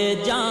ਮਰ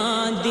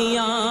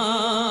ਜਾਂਦੀਆਂ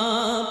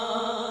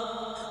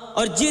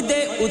ਔਰ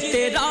ਜਿਹਦੇ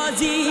ਉੱਤੇ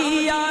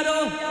ਰਾਜ਼ੀ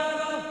ਯਾਰੋ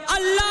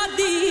ਅੱਲਾ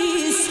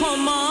ਦੀ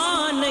ਸੋਮਾ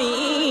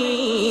ਨਹੀਂ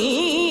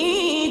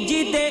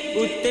ਜਿਹਦੇ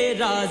ਉੱਤੇ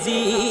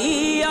ਰਾਜ਼ੀ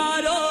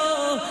ਯਾਰੋ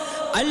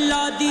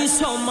ਅੱਲਾ ਦੀ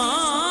ਸੋਮਾ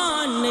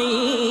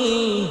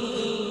ਨਹੀਂ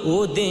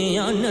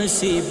ਉਹਦਿਆਂ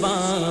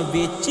ਨਸੀਬਾਂ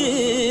ਵਿੱਚ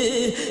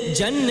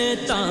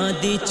ਜੰਨਤਾਂ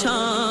ਦੀ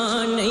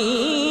ਛਾਂ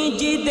ਨਹੀਂ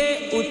ਜਿਹਦੇ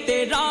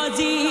ਉੱਤੇ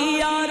ਰਾਜ਼ੀ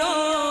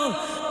ਯਾਰੋ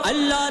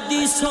ਅੱਲਾ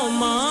ਦੀ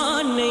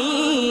ਸੋਮਾ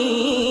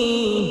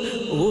ਨਹੀਂ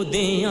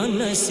ਉਹਦਿਆਂ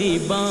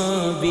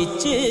ਨਸੀਬਾਂ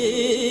ਵਿੱਚ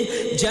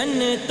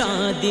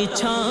ਜੰਨਤਾਂ ਦੀ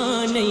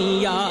ਛਾਂ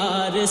ਨਹੀਂ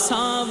ਯਾਰ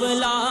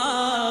ਸਾਵਲਾ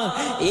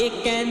ਇਹ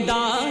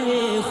ਕਹਿੰਦਾ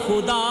ਏ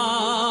ਖੁਦਾ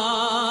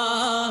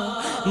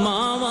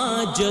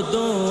ਮਾਵਾਂ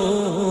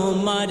ਜਦੋਂ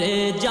ਮਰ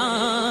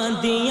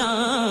ਜਾਂਦੀਆਂ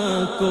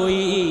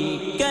ਕੋਈ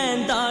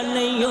ਕਹਿੰਦਾ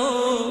ਨਹੀਂ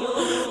ਓ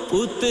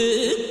ਪੁੱਤ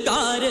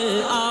ਘਰ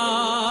ਆ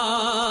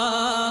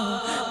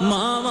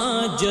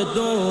ਮਾਵਾਂ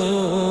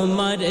ਜਦੋਂ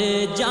ਮਰ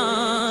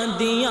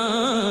ਜਾਂਦੀਆਂ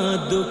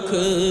ਦੁੱਖ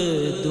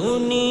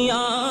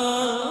ਦੁਨੀਆ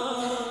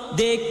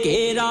ਦੇ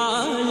ਘੇਰਾ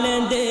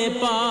ਲੈਂਦੇ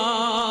ਪਾ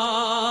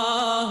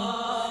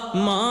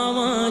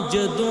ਮਾਵਾਂ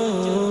ਜਦੋਂ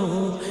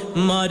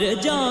ਮਰ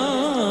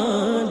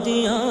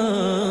ਜਾਂਦੀਆਂ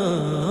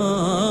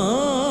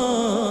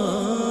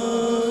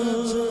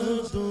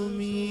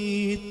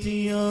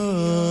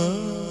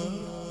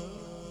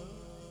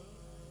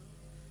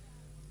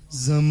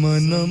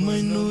ज़माना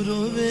मैनू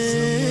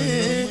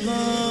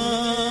रोवेगा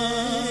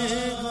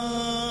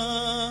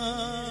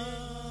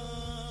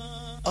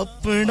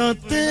अपना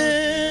ते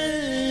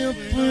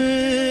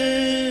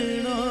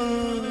अपना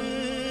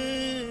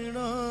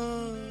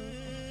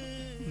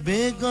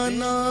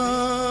बेगाना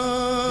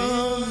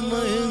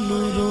मैनू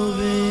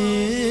रोवेगा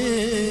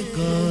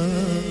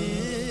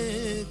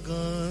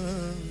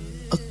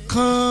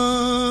अखां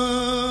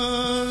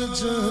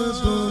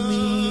जदों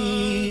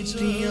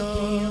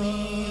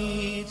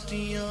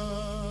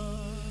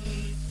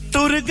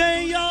टुर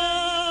गए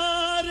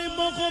यार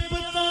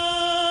मोहब्बतां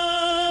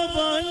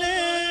वाले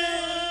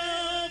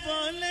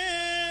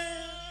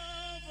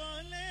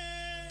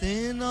ते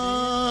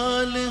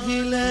नाल ही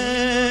ले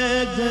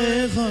गए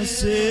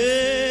हंसे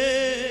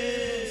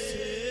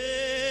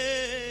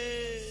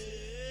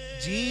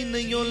जी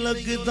नहीं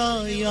लगदा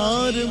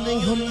यार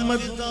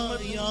मोहम्मद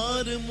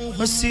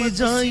हंसी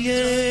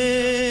जाए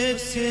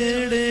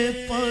केड़े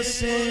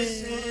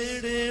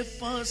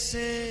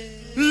पासे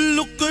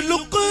लुक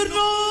लुक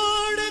रोड़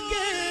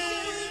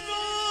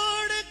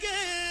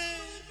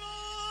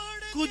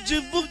कुछ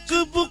बुक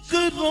बुक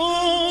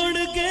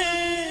रोड़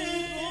गए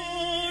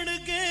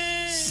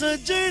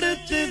सजड़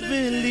ते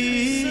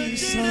बेली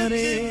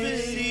सारे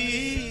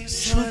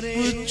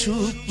छुप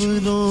छुप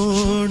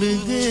रोड़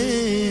गए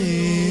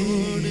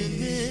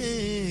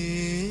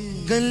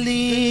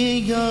गली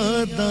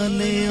याद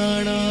आने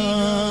आना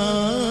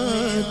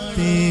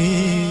ते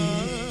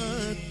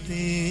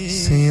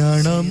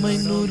सियाना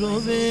मैनू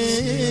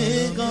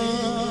रोवेगा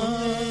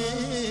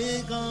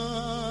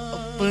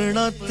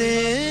अपना ते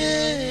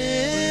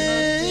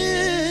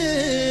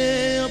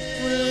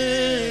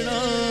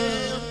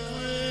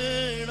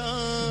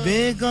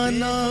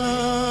बेगाना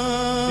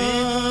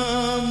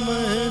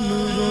मैनू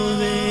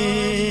रोवेगा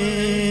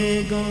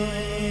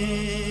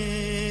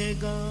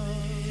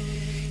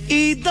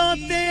ईदा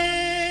ते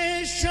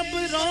शब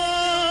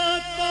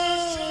रात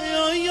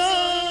आया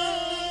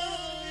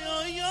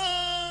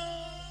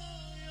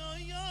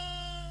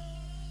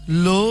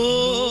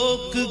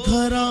लोक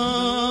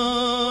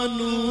घरां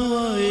नू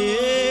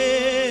आए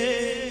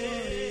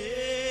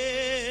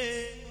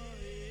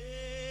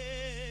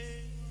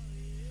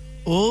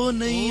ओ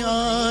नहीं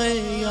आए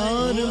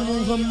यार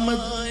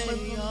मोहम्मद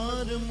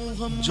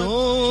जो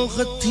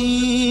हथी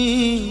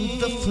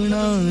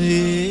दफनाए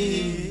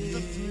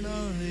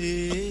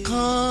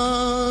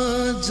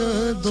अखां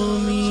जदों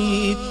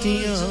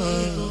मीतियां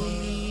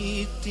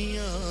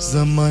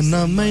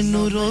ज़माना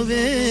मैनू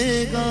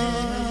रोवेगा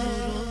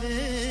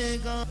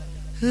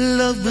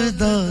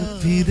लबदा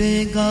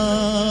फिरेगा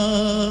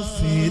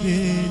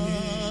फिरे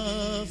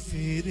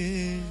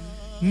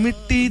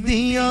मिट्टी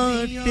दियां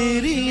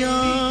टेरियां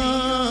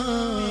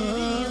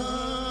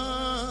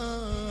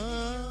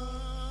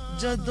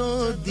जदों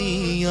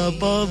दियां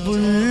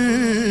बाबुल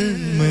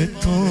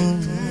मैथों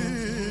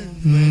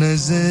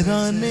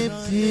नजराने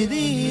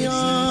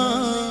फिरियां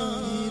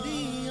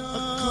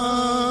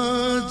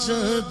अखां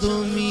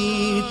जदों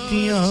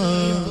मीतियां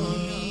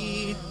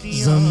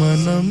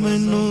ज़माना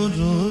मैनू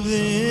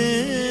रोवे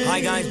Hi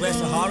guys, we're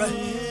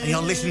Sahara. and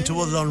you're listening to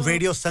us on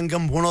Radio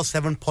Sangam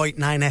 107.9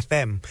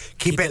 FM.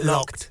 Keep it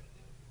locked.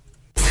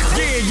 Yeah.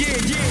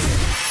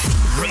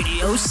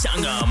 Radio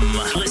Sangam.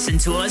 Listen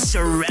to us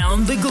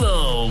around the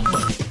globe.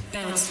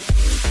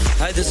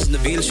 Hi, this is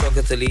Nabil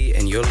Shaukat Ali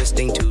and you're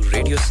listening to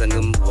Radio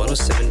Sangam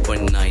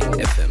 107.9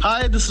 FM.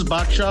 Hi, this is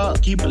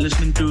Baksha. Keep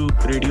listening to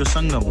Radio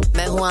Sangam.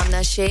 मैं हूँ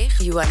आमना Sheikh.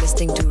 You are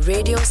listening to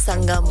Radio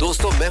Sangam.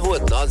 दोस्तों मैं हूँ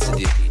अदनान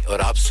सिद्दीकी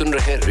और आप सुन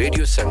रहे हैं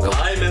radio संगम.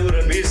 Hi, मैं हूँ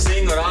रणवीर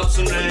सिंह और आप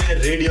सुन रहे हैं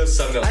रेडियो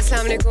संगम.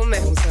 अस्सलाम वालेकुम, मैं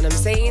हूँ सनम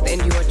Saeed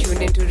and you are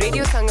tuned into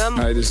Radio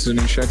Sangam. Hi, this is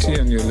Zunin Shakti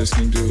and you're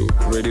listening to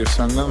Radio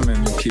Sangam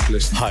and keep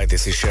listening. Hi,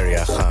 this is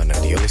Sharia Khan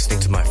and you're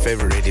listening to my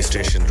favorite radio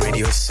station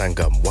Radio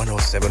Sangam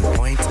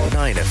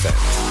 107.9 FM.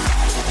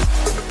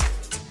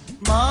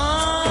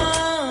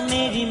 माँ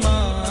मेरी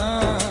माँ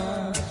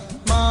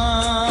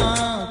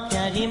माँ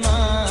प्यारी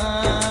माँ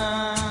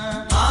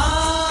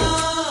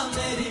माँ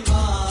मेरी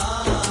माँ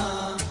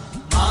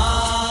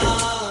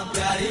माँ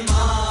प्यारी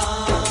माँ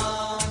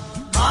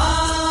माँ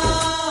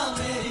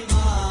मेरी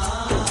माँ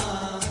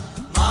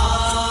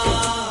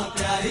माँ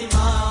प्यारी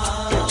माँ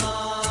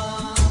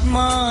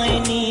माँ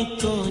नी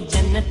तू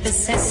जन्नत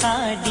से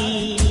साड़ी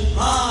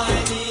माँ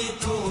नी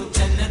तू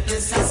जन्नत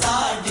से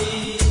साड़ी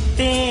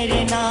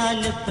तेरे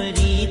नाल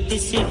प्रीत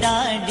सी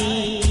डाडी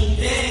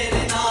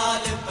तेरे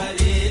नाल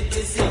प्रीत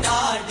सी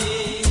डाडी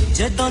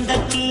जदों दा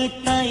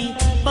कीताई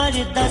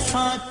परदा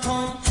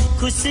साथों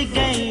खुस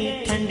गई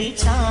ठंडी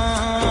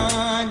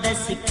छां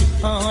दस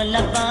किथों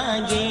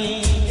लबांगे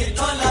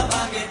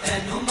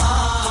तैनू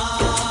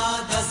मां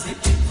दस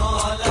किथों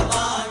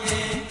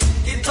लबांगे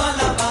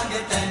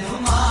तैनू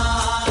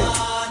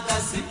मां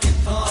दस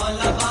किथों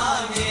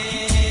लबांगे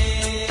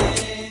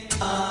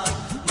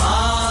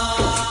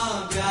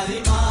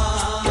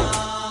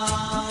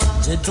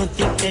जदों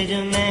तिकर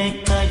मैं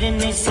कर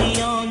नहीं सी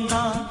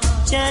आंदा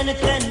चैन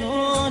तैनू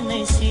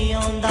नहीं सी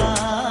आंदा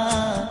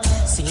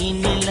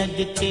सीने लग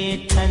के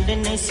ठंड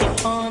नहीं सी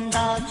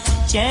पांदा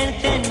चैन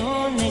तैनू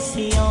नहीं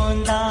सी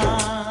आंदा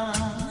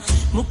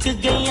मुक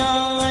गईया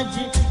अज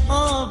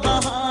ओ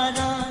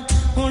बहारां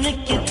हुण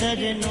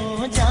किधर नु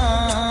जा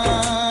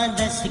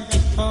दस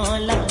किथों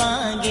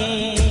लबांगे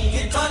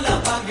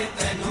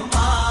तैनू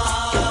मां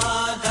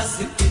दस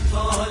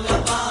किथों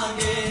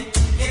लबांगे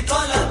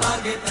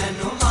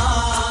तैनू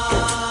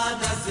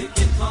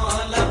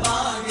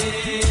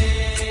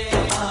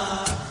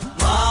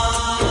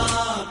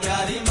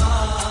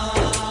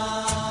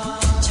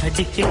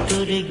के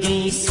टुर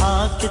गई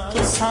साथ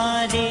तो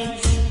सारे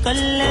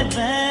कल्ले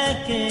बैठ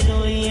के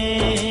रोए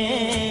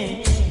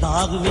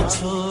बाग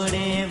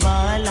विछोड़े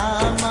वाला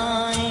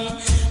माए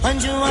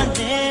अंजुआ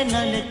दे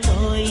नल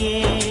तोए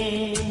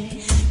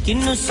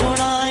किन्नु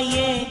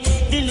सुनाए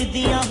दिल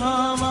दिया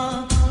हावा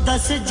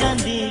दस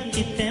जांदी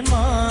किते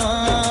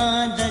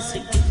मां दस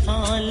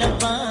किथों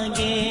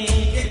लबांगे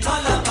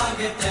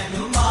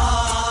तैनू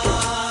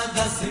मां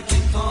दस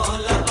किथों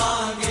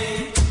लबांगे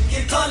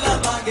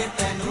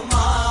तैनू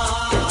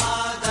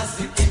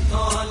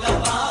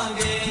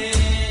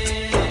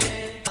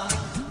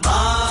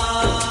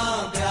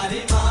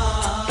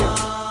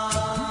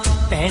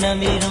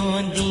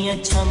मेरों दियां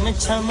छम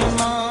छम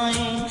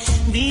माए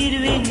वीर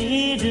वी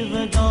नीर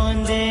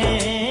वगांदे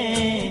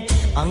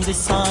अंग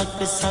साक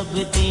सब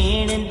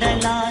देन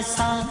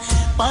दलासा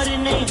पर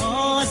नहीं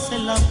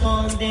हौसला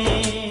पांदे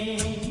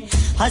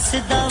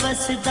हसदा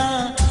वसदा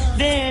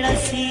बेड़ा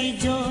सी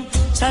जो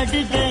छड़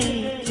गई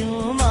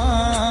क्यों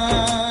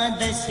मां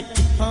दस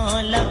किथों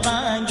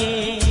लबांगे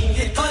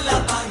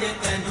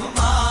तैनू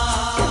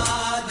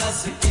मां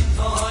दस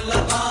किथों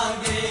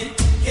लबांगे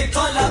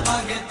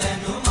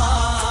तैनू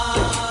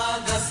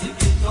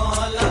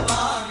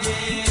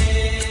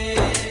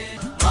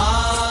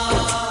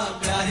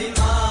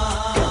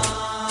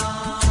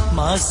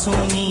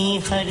मासूमी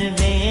हर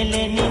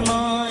वेले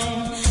निमाए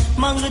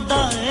मंगदा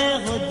है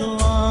हो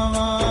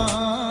दुआवां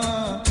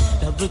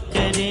रब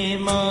करे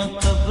मां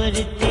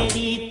कब्र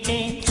तेरी ते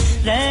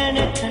रहन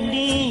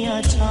ठंडियां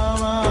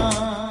छावां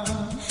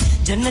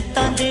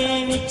जन्नतां दे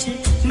विच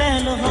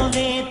महल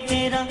होवे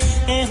तेरा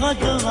एहो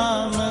दुआ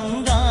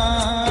मंगा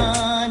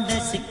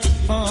दस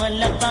किथों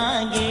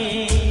लबांगे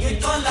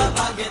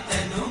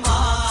तैनू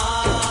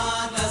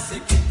मां दस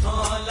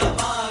किथों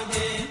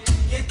लबांगे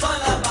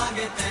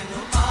तैनू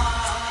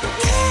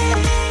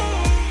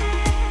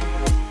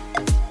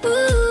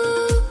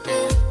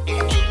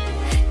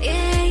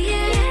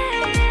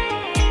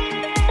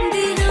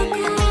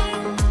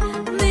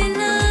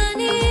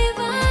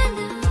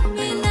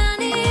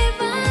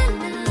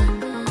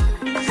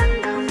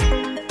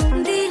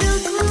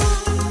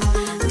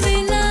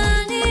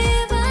मिलाने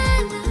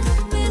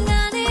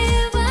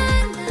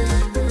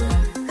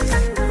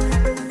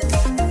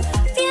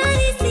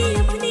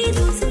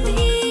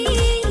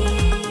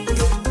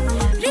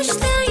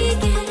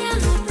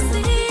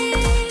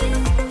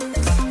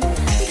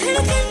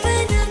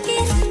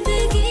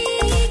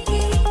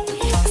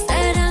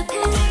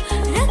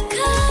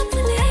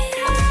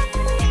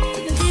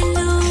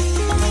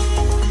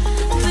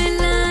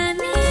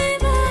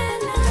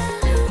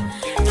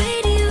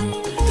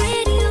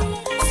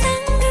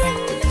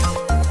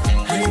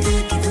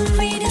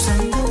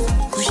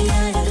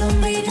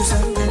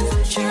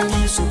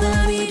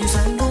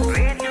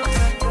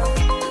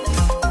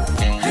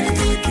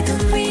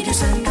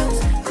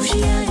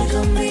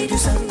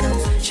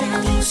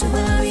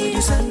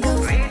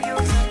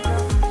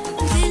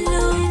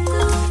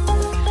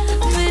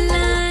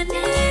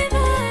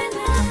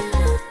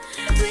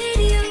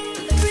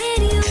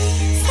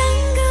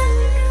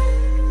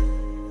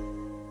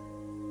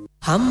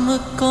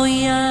हमको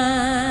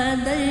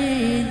याद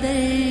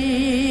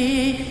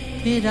दर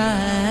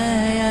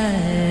फिराया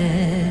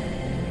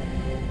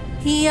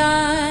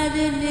यार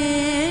ने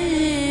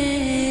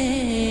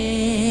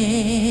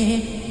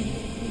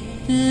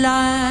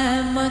ला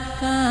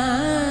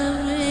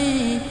मकान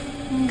में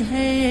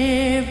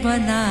घर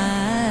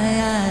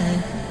बनाया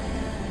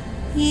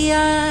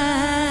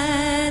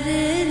यार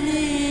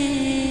ने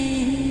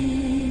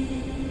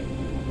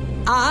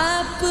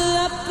आप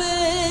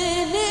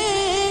अपने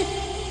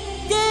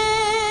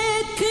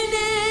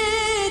देखने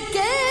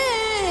के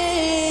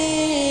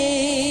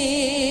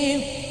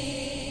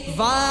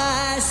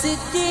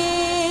वास्ते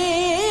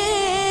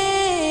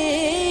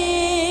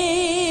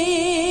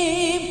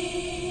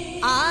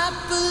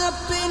आप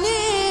अपने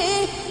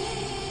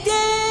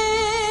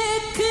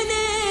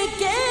देखने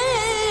के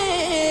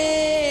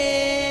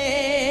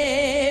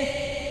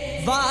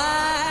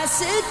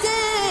वास्ते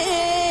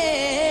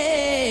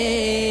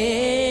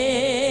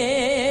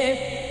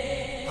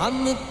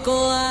हमको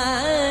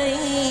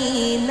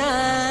आईना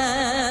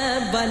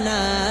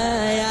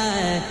बनाया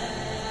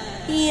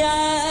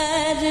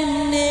यार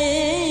ने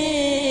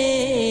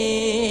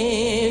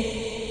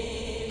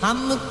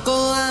हमको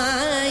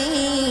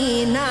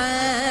आईना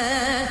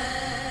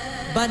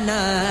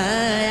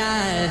बनाया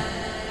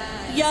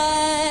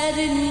यार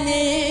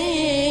ने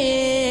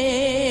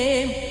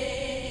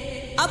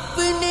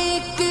अपने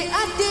के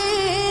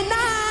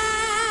अदेना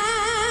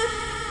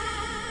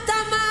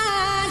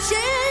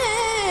तमाशे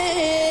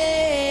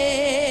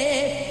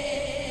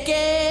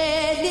के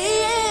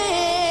लिए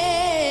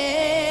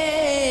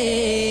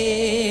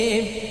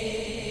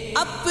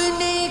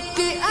अपने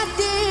के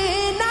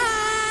अदेना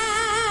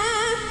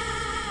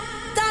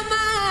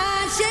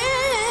तमाशे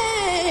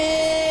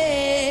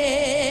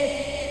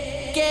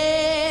के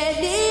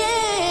लिए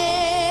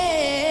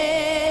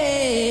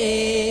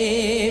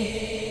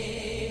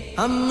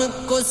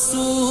हमको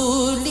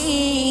सूली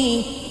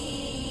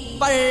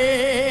पर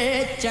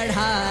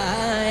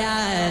चढ़ाया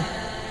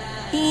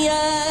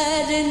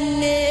यार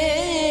ने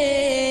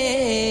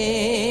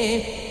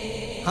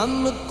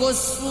हमको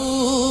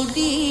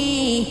सूली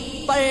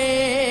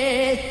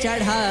पर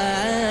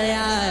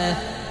चढ़ाया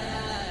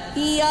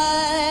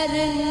यार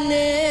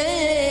ने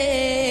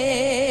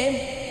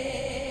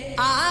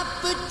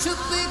आप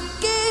छुप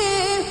के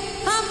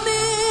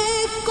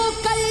हमें को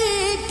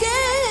करके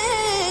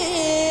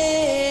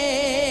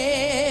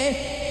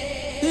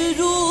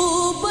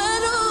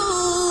रूबरू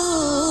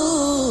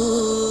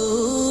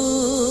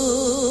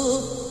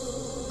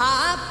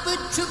आप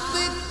छुप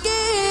के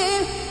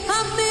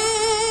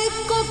हमें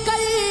को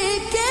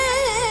करके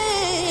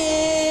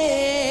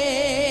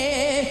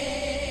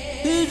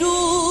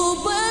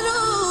रूबरू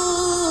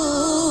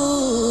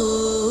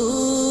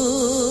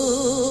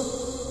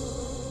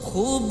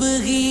खूब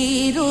ही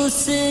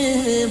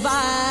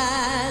रुसवा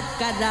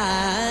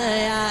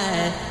कराया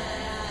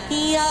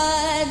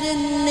यार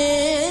ने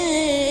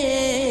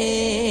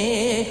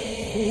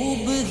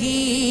खूब ही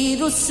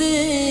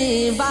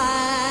रुसवा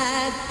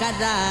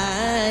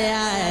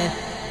कराया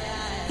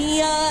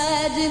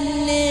यार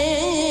ने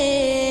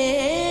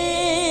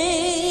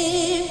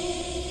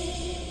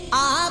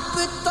आप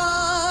तो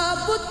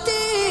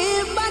बुते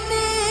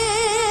बने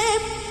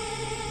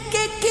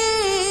के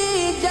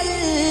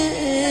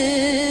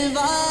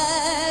जलवा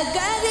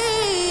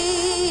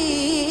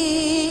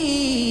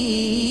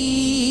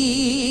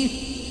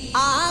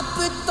आप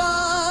तो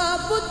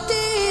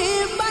बुते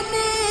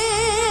बने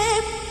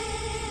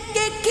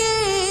के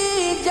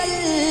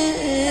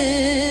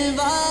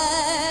जलवा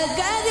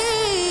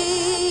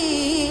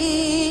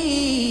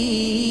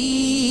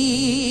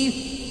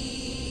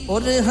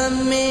और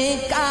हमें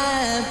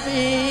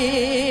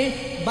काफिर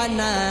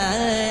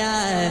बनाया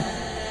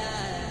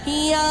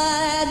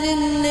यार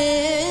ने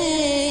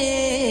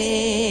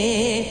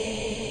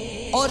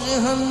और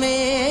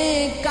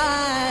हमें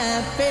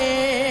काफिर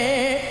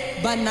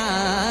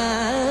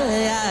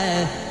बनाया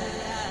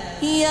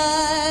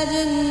यार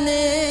ने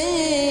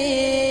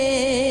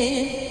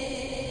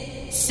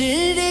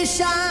सिर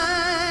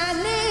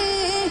शाने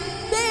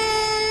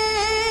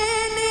बेनियाज़ी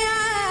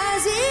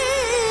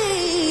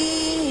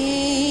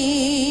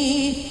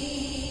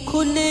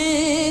खुल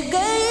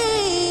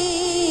गई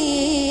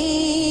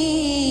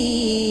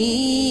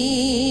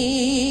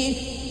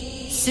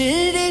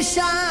सिर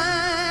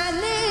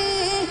शाने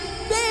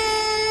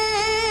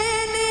बेनियाज़ी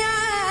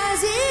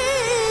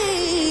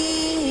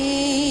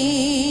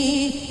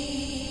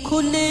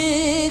खुल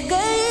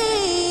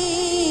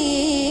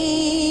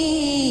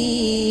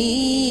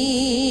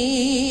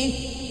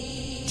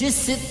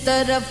जिस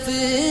तरफ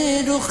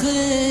रुख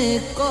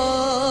को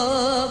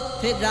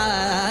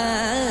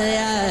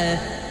फिराया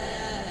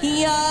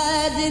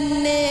यार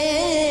ने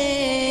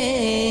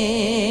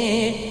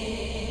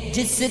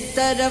जिस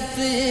तरफ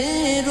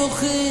रुख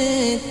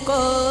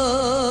को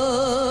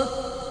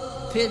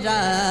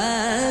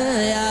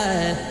फिराया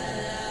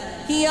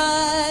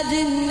यार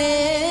ने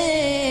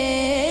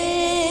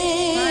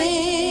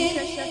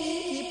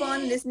Keep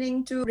on listening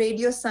listening to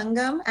Radio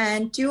Sangam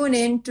and tune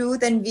in to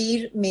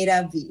Tanveer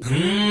Mera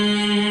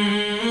Veer.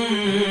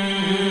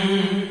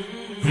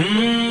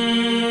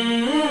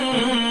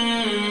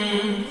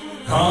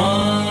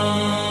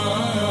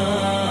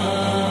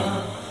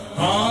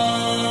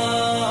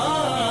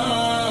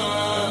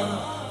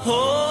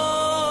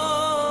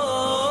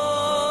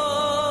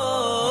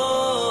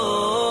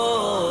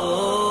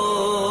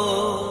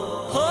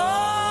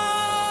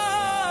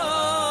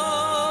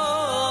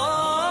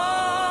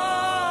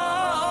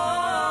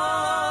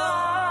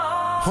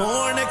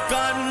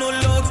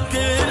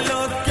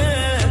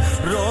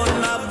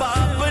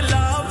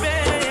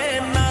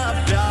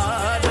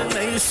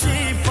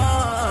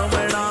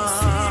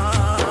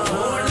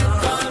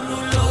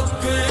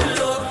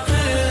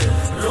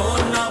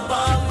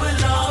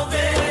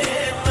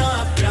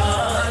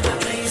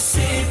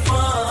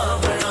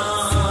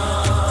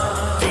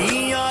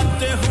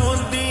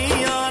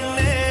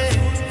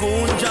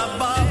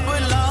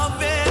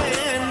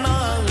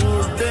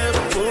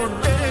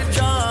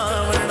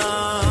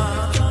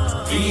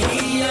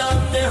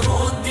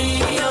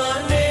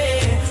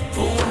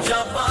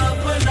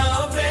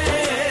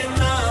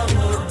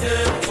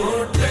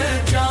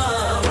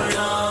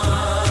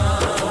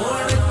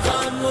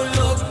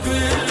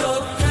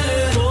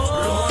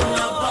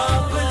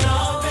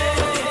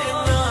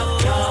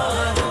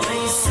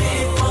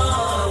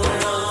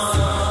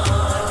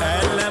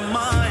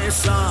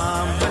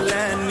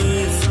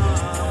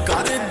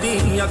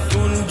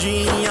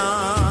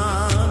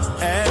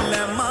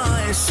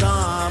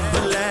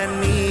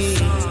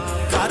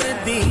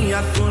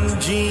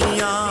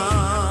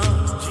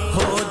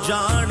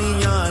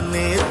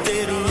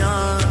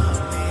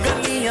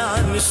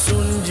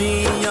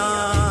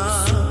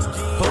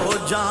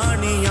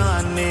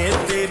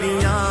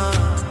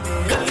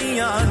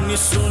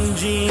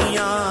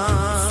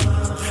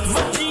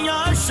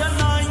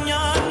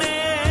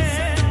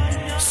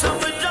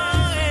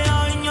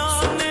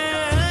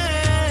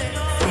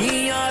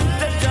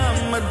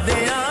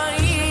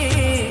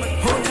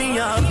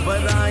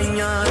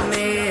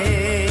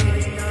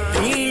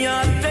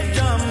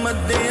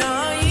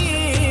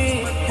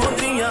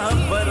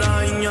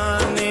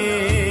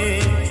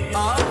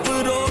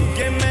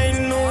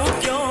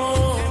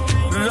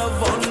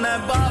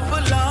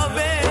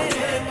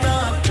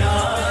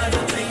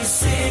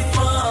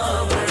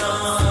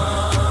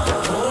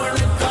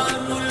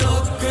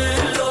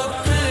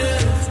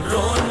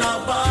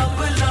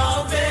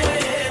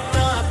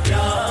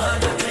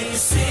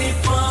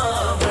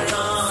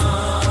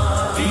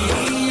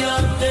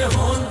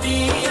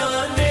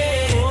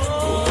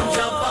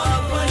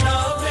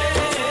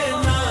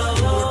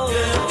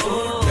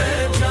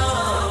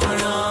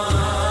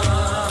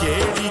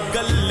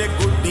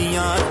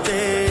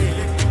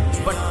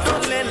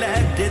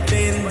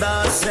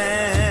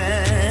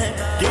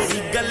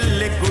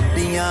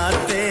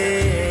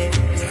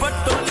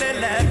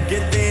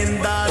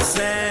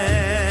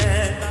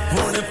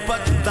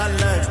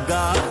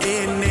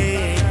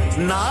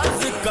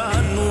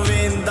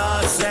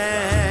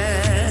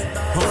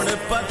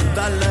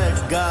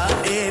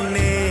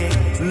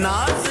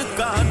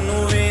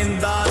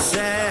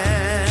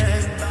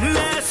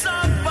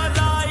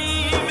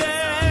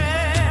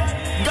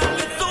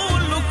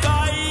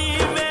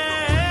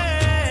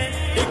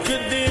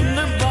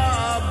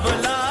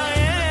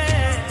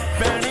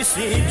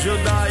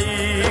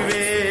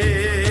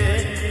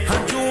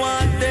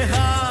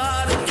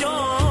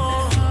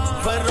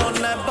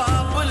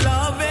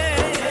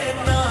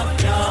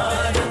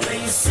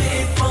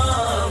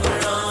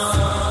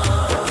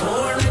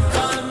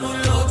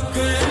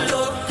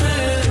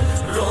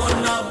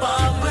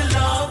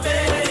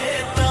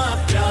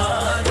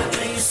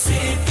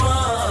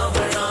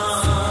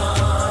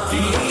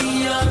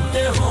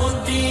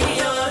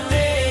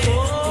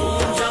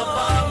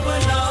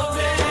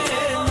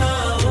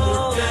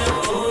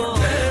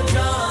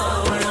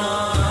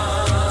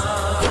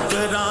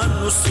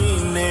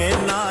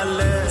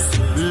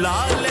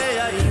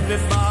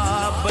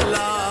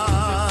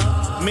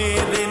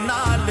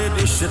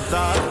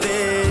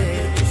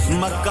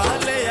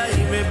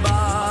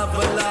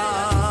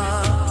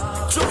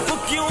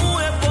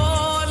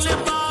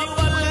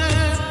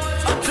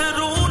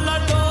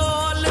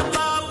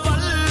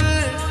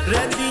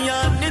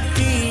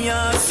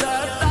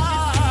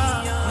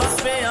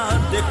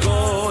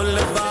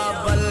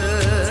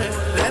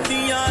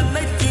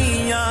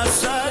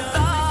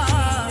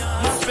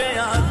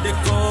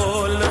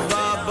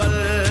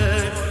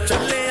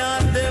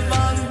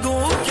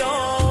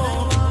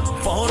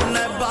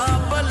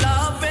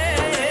 Love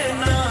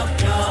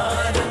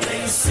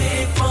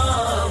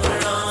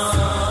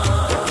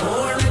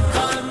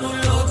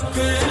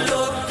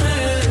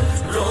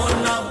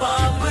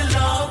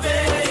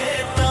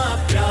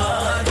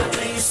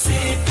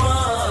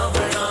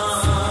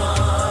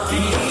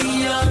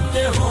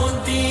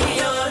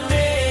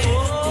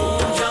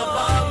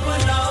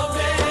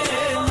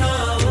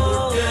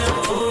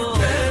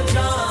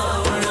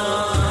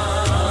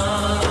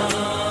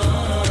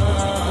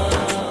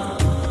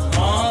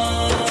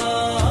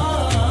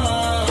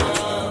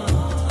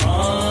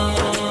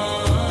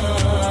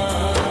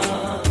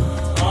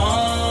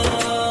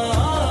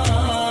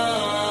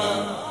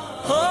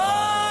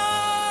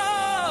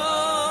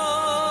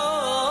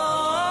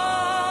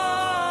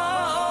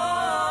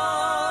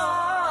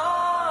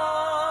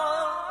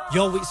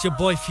Yo, it's your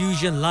boy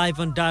Fusion live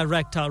and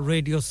direct at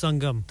Radio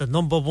Sangam, the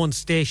 #1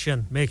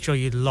 station. Make sure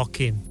you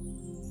lock in.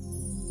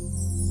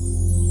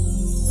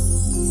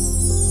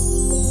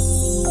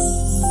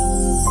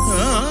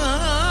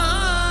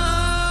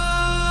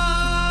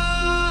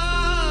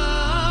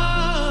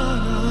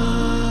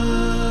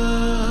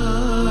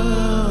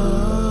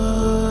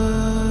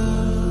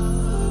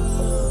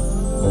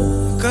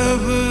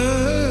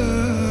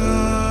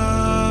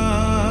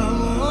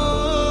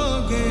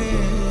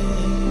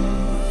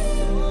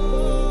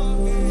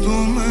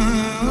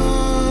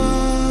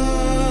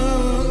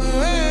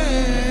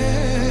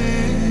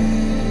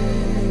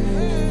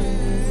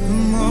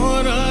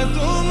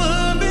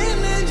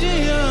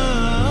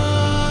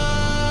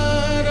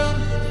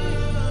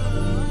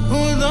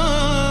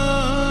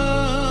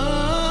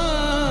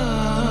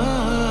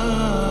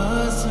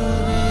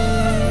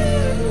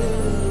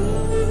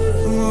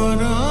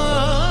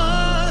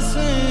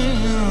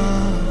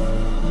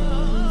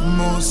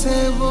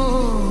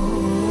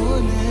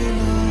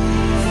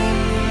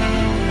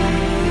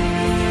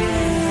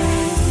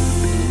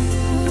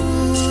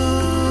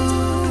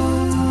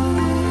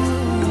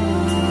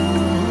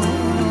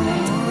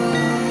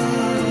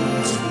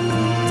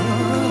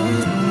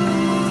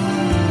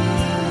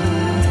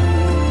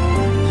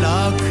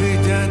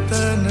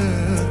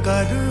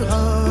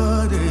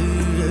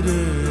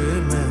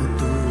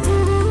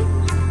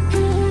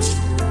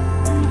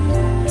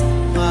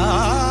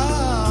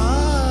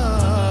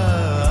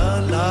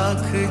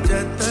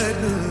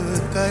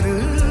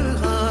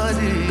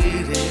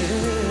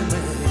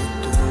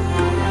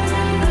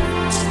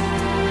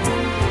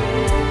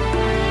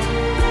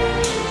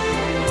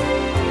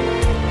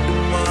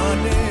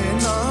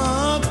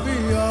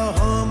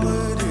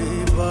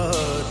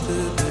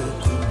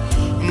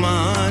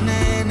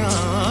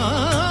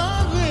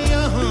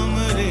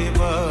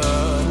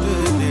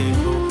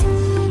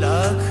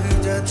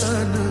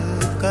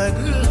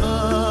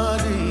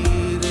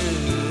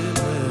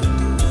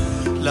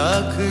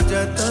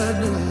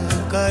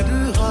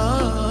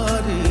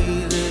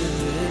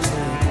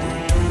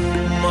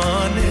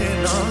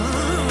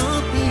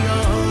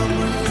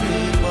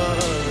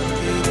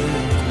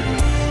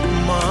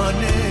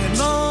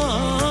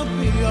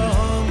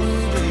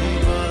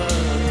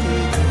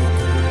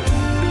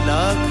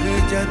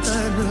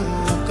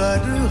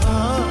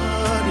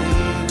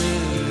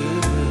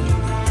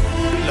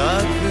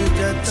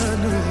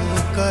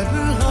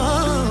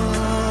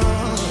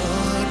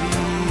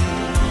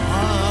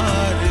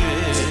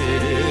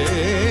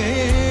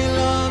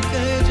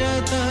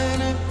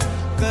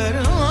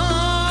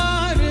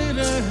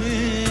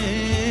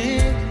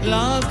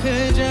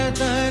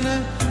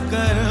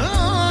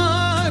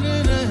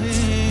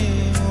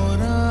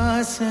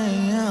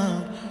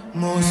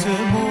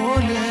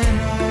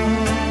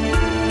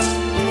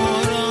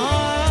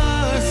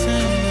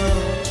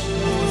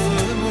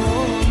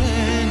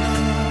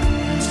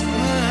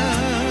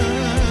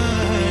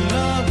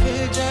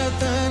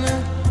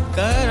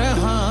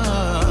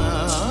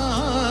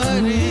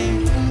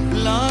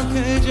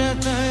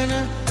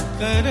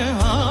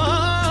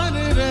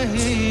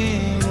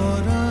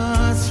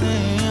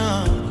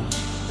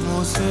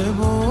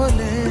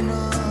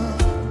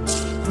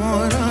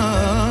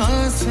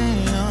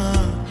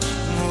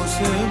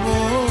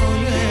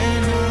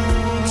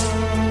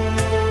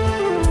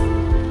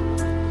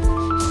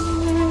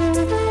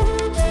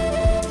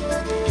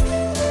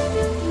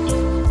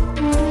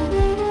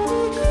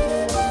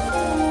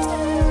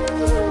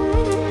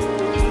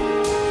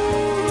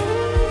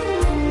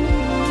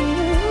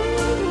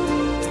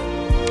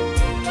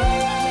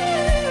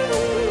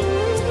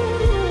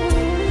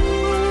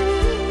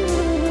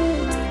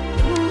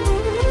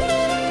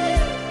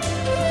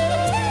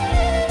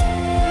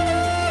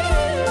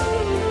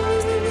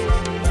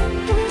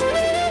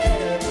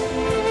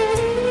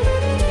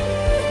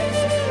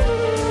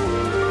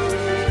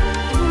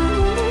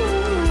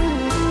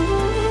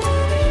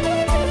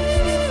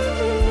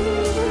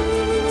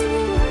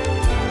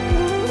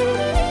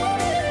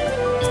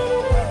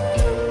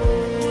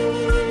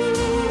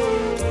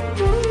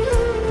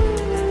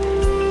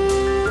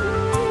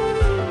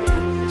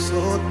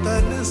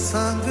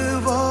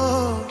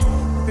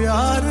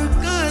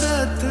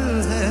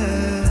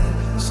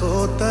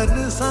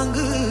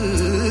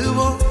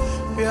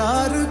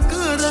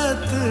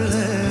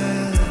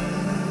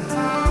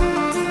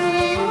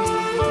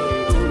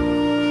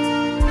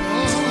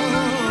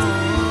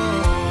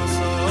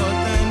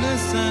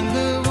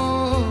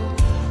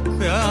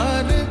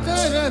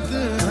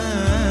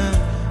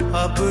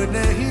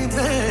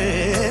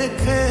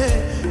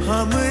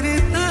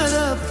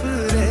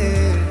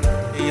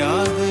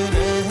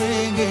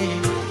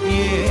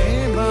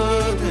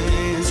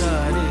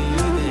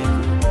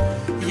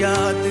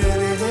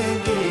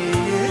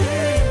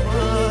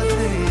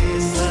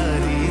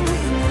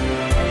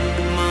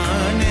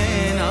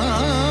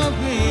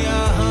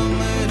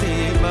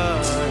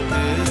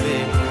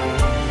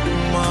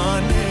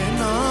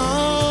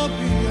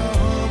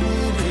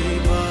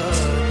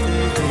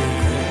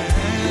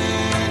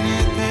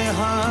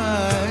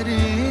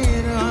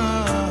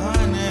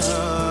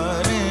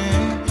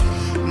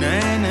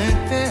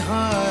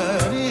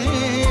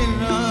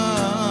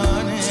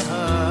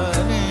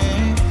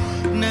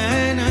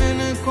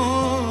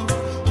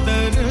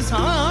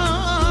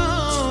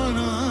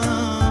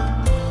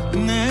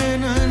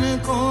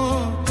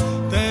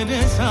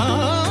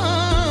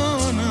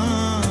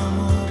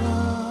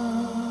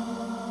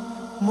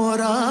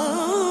 मोरा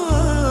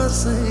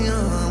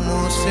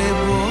सयामों से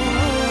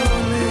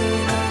बोले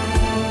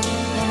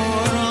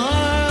मोरा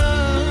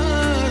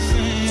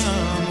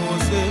सयामों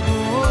से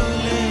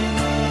बोले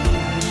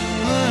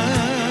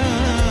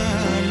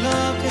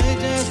लाख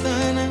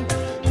जतन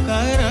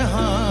कर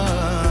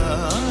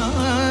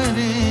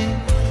हारे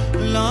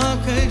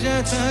लाख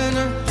जतन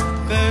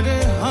कर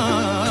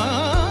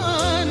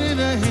हार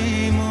रहे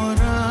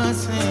मोरा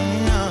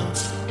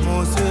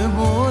सयामों से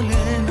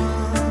बोले ना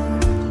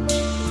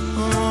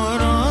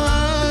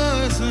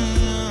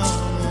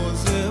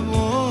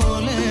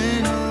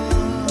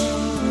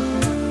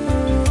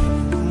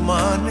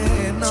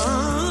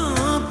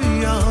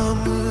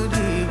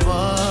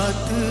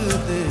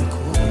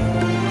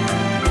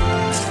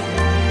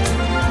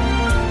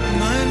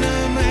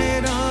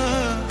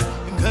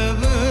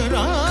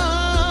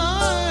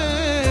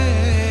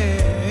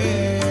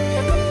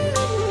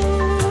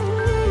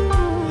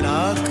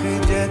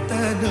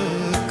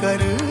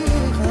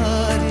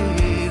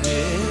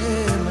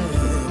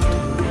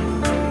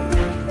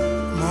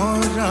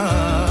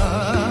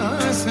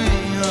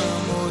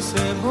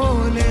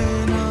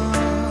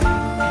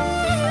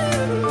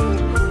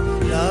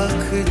लाख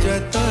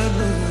जतन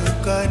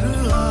कर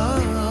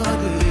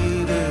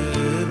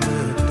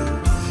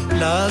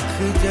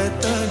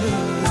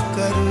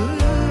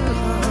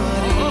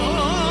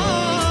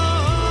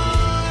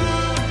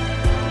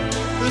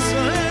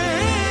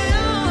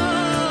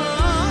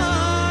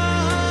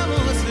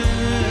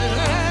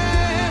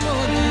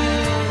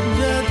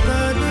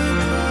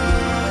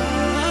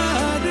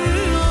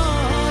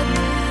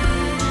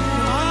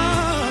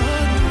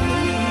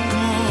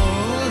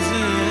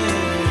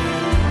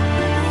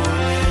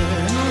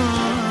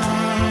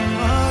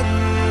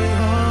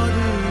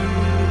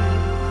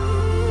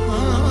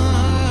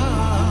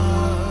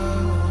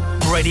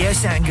Radio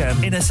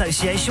Sangam, in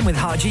association with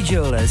Haji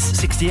Jewellers,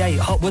 68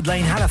 Hotwood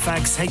Lane,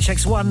 Halifax,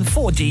 HX1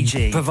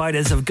 4DG.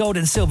 Providers of gold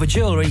and silver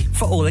jewellery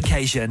for all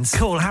occasions.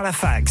 Call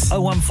Halifax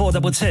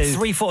 01422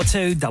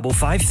 342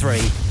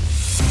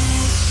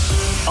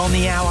 553. On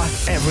the hour,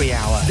 every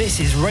hour. This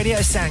is Radio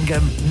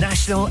Sangam,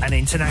 national and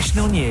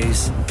international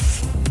news.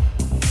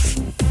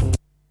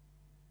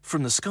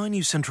 From the Sky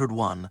News Centre at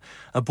 1,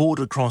 a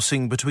border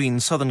crossing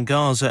between southern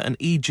Gaza and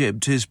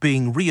Egypt is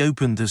being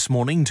reopened this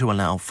morning to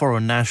allow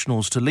foreign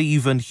nationals to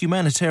leave and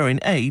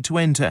humanitarian aid to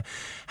enter.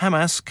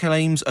 Hamas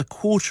claims a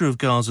quarter of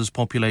Gaza's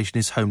population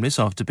is homeless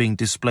after being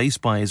displaced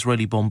by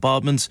Israeli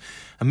bombardments,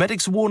 and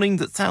medics are warning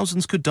that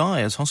thousands could die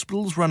as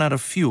hospitals run out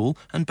of fuel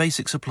and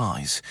basic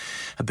supplies.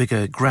 A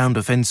bigger ground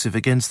offensive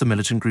against the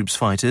militant group's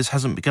fighters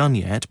hasn't begun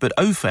yet, but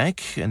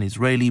Ofek, an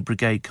Israeli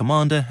brigade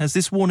commander, has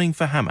this warning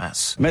for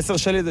Hamas.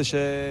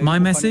 My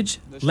message,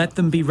 let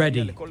them be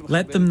ready.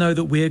 Let them know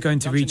that we are going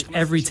to reach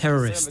every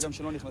terrorist.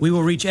 We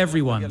will reach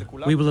everyone.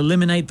 We will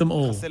eliminate them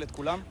all.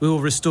 We will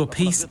restore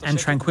peace and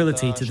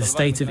tranquility to the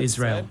state of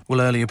Israel.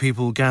 Well, earlier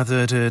people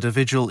gathered at a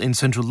vigil in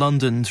central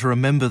London to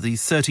remember the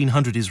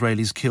 1,300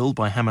 Israelis killed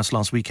by Hamas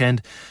last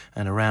weekend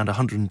and around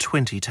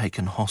 120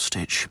 taken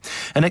hostage.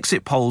 An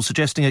exit poll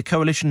suggesting a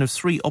coalition of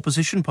 3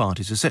 opposition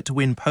parties is set to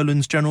win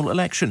Poland's general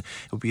election.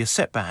 It would be a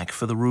setback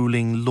for the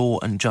ruling Law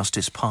and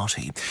Justice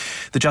Party.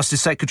 The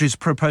Justice Secretary's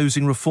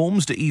proposing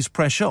reforms to ease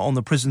pressure on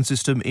the prison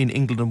system in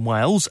England and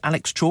Wales.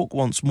 Alex Chalk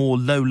wants more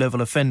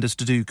low-level offenders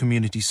to do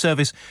community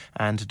service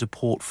and to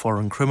deport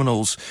foreign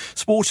criminals.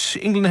 Sport,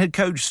 England head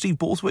coach Steve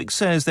Borthwick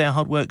says their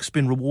hard work's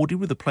been rewarded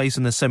with a place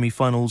in the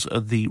semi-finals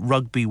of the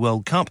Rugby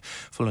World Cup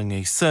following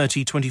a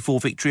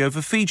 30-24 victory over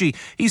Fiji.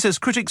 He says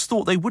critics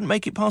thought they wouldn't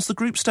make it past the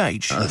group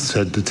stage. I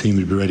said the team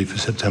would be ready for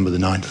September the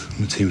 9th,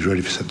 and the team's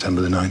ready for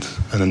September the 9th,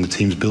 and then the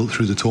team's built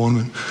through the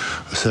tournament.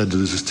 I said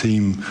there's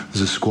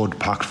a squad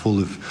packed full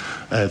of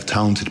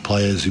talented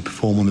players who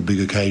perform on the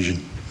big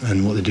occasion,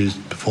 and what they do is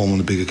perform on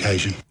the big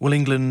occasion. Well,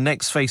 England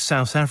next face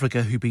South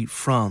Africa, who beat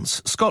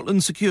France.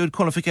 Scotland secured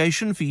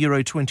qualification for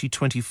Euro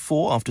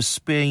 2024 after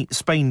Spain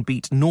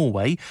beat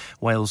Norway.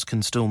 Wales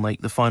can still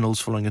make the finals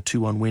following a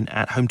 2-1 win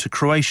at home to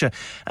Croatia.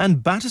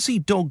 And Battersea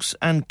Dogs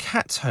and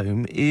Cats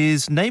Home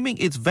is naming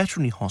its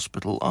veterinary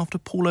hospital after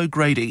Paul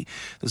O'Grady.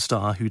 The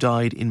star, who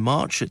died in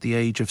March at the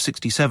age of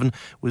 67,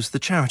 was the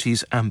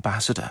charity's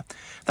ambassador.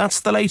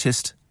 That's the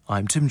latest.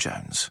 I'm Tim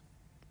Jones.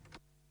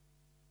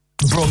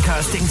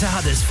 Broadcasting to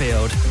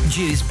Huddersfield,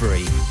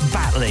 Dewsbury,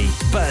 Batley,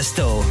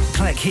 Birstall,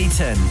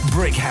 Cleckheaton,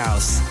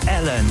 Brickhouse,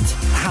 Elland,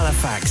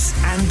 Halifax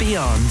and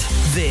beyond.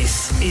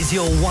 This is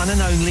your one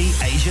and only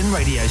Asian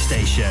radio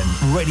station.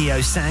 Radio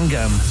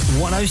Sangam,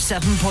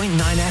 107.9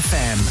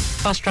 FM.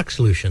 Fast Track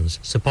Solutions,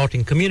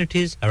 supporting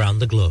communities around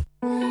the globe.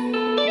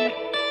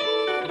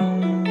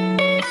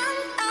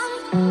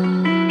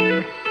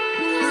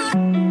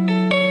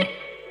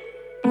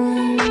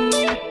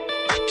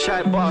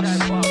 Shy Boss.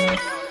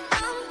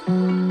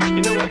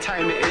 You know what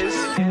time it is?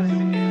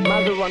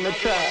 Mother on the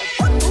track.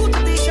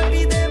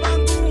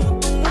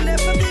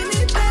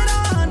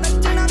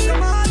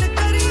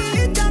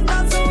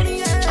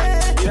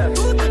 Yeah.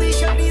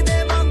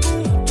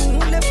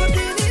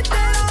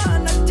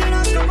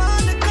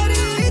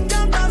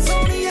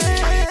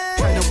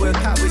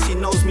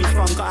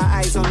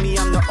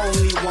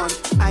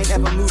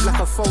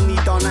 a phony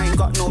don. I ain't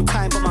got no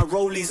time, but my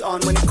rollies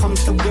on. When it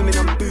comes to women,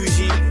 I'm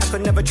bougie. I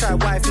could never try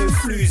wife, no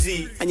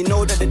floozy. And you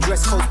know that the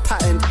dress code's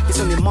patterned. It's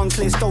only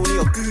Moncler, Stoney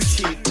or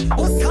Gucci.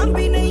 Oh,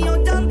 sambi nahi ho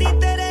jandi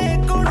tere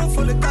kono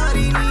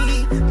fulkari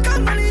ni.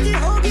 Kamali ji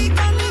hogi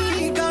kani,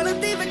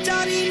 galati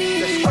bechari ni.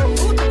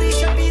 Utdi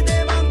shabi de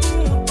vangu,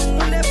 tu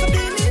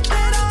lefdi ni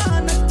tera.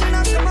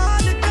 Nachna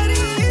kamal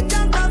kari,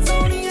 janta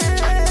soni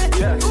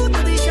hai.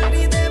 Utdi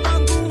shabi de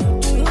vangu,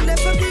 tu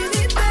lefdi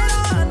ni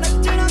tera.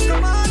 Nachna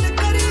kamal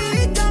kari,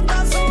 janta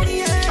soni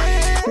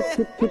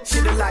hai. She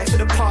the life of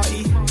the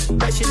party.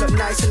 Bet she look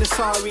nice in the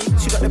sari.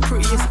 She got the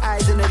prettiest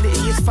eyes and the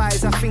littiest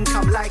thighs. I think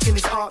I'm liking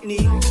this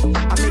Arkney.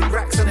 I make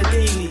racks on a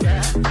daily.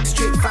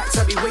 Straight facts,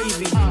 I be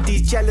wavy.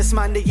 These jealous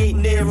man, they ain't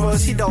near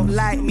us. He don't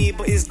like me,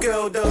 but his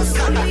girl does.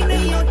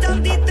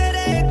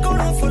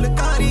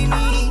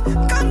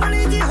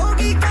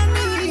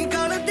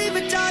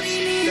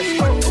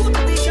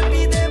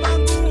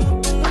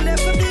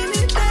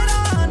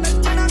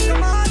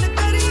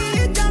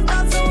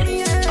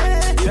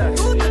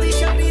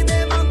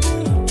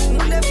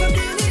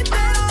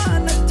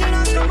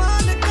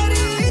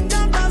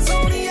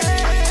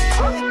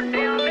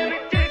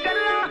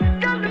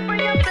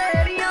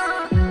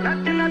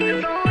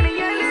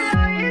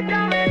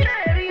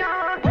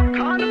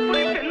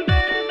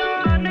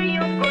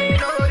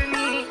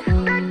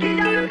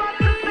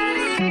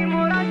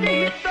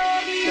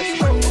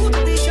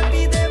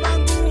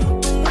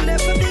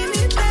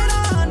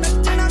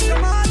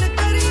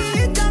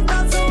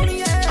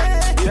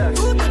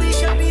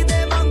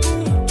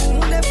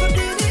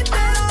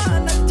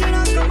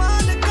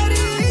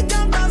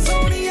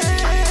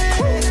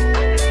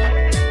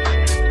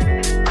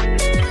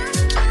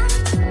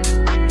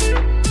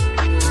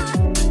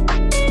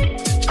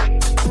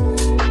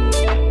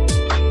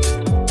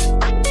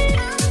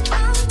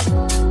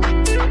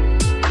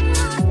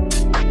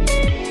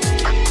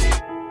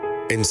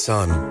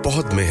 इंसान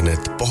बहुत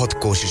मेहनत, बहुत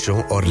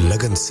कोशिशों और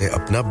लगन से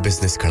अपना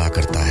business खड़ा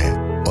करता है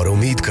और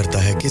उम्मीद करता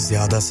है कि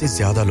ज्यादा से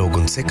ज्यादा लोग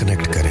उनसे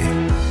कनेक्ट करें।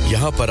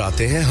 यहाँ पर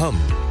आते हैं हम,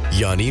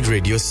 यानी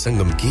रेडियो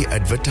संगम की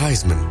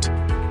एडवर्टाइजमेंट।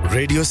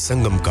 रेडियो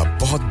संगम का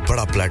बहुत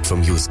बड़ा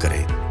प्लेटफॉर्म यूज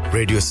करें।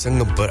 रेडियो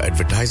संगम पर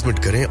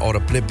एडवर्टाइजमेंट करें और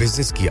अपने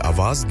बिजनेस की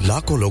आवाज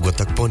लाखों लोगों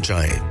तक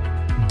पहुंचाएं।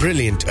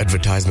 Brilliant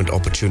advertisement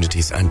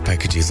opportunities and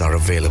packages are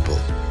available.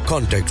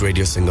 Contact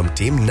Radio Sangam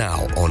team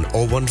now on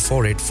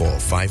 01484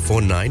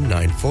 549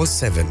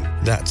 947.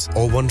 That's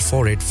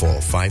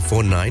 01484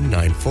 549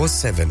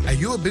 947. Are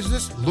you a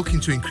business looking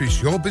to increase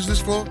your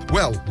business flow?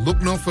 Well,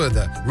 look no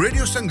further.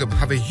 Radio Sangam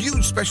have a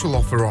huge special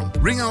offer on.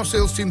 Ring our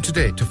sales team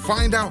today to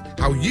find out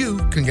how you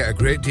can get a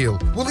great deal.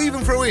 We'll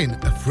even throw in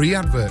a free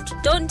advert.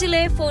 Don't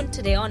delay, phone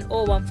today on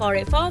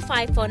 01484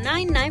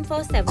 549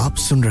 947. आप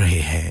सुन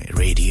रहे हैं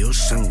radio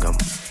संगम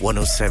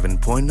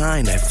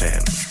 107.9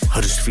 FM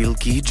Huddersfield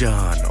की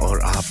जान और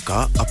आपका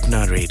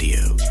अपना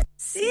radio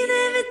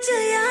सीने विच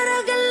यारा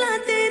गल्ला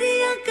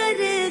तेरियां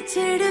करे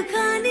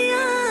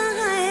छेड़खानियां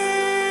है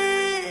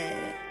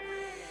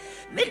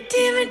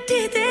मिठी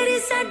मिठी तेरी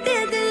साडे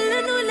दिल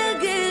नु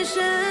लगे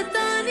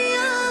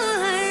शैतानियां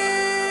है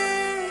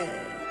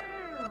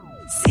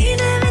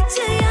सीने विच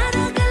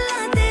यारा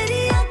गल्ला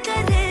तेरियां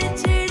करे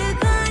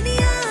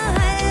छेड़खानियां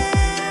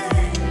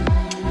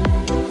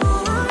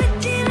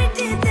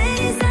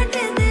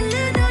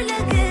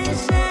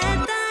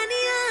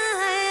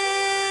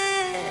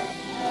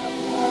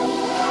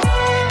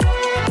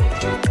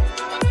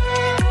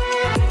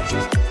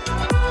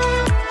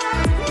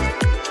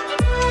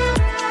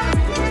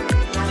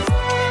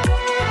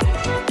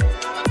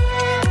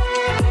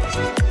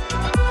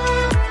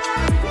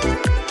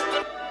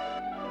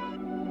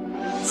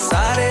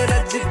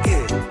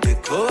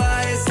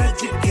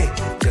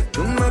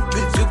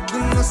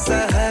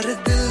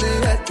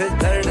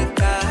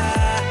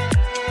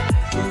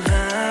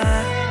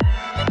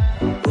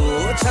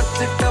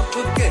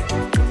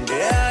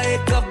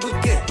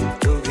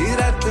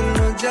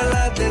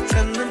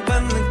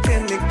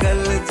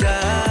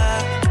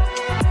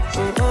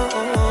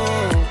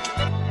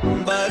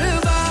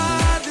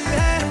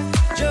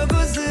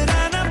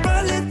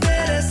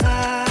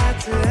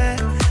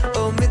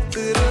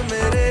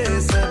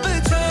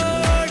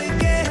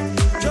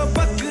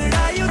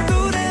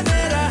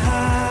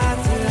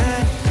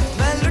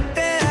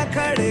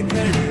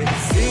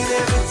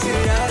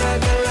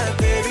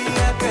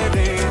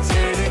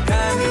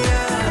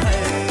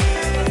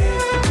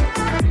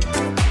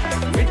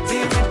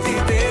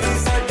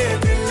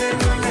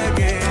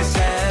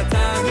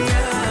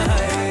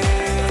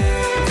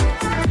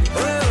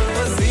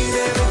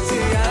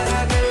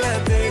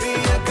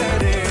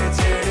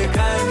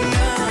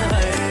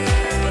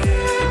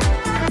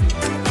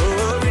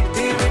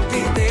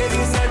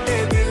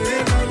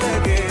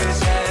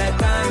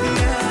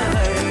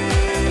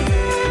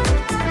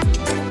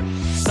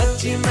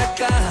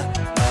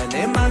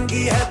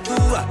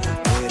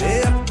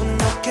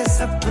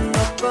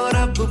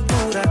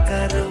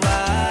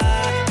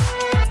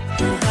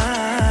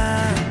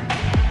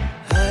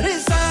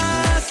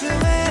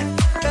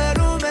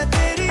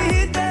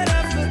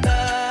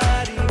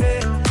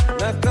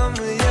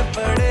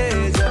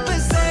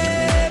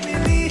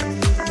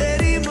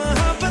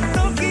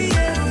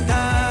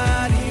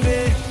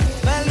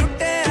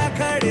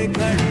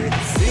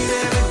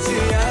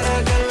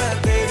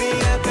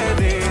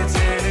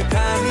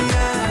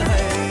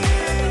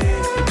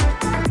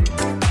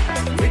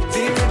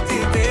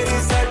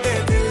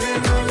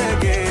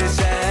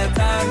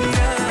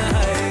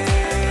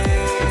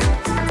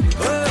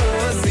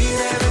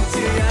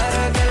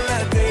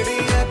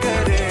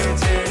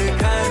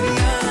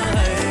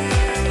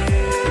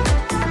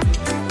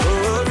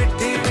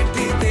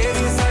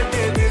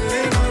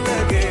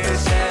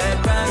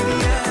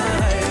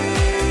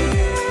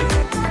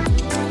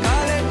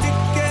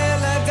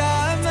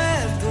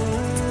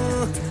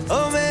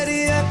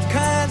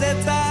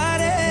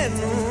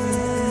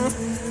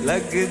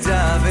लग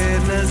जावे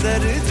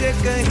नजर जे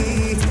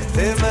कहीं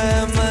ते मैं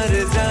मर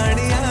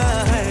जानिया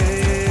है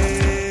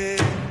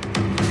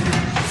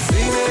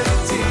सीने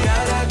विच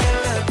यारा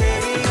गल्लां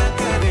तेरियां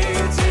करे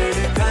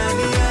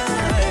छेड़खानियां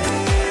है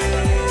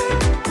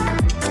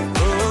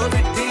ओ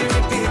मिट्टी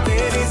मिट्टी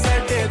तेरी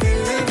साडे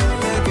दिल नूं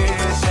लगे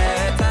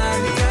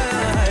शैतानियां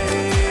है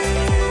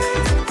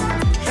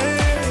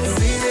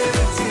सीने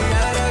विच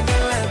यारा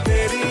गल्लां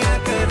तेरियां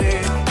करे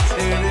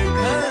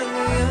छेड़खानियां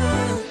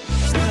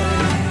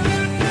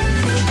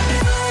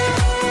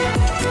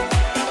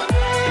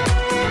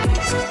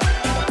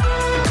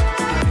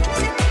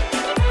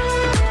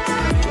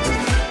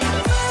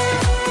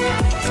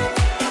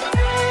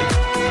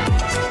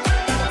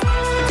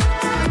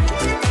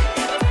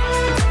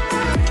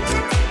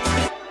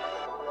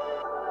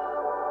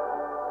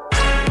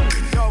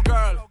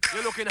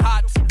looking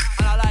hot,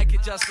 and I like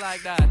it just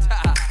like that.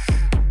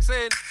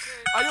 Saying,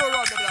 are you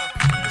around the block?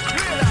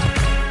 You hear that?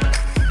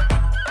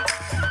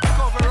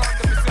 Come around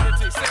the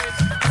vicinity. Saying,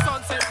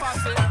 sunset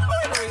passing,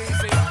 you know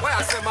easy. Where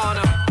I say, man?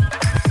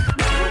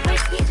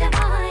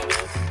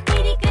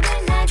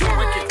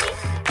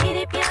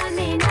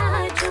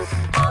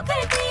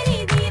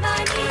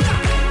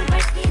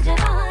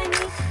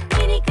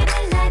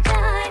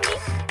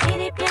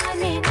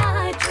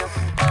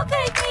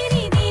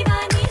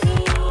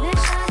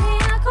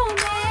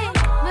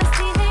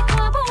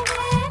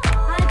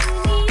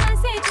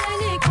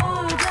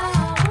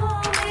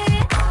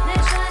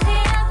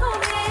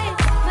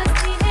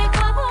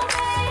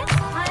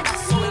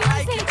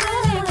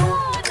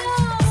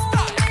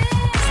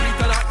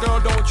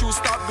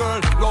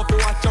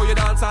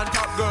 And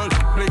top girl,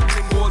 bling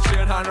bling gold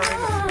chain and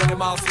ring. When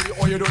them all see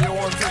how you do your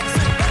own thing.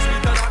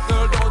 Sweet and hot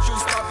girl, don't you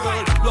stop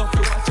girl. Love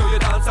to watch how you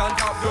dance and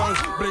top girl,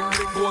 bling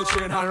bling gold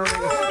chain and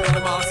ring. When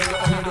them all see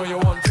how you do your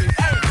own thing.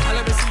 Hey, and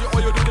let me see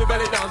how you do the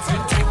belly dancing.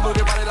 Think move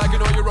your body like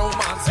you know you're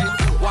romancing.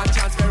 One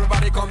chance for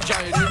everybody come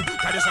join in.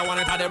 Cause this I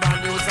want it at the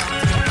brand new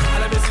something. And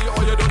let me see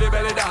how you do the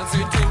belly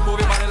dancing. Think move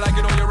your body like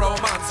you know you're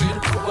romancing.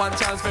 One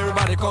chance for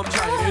everybody come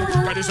join in.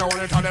 Cause this I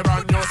want it at the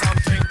brand new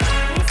something.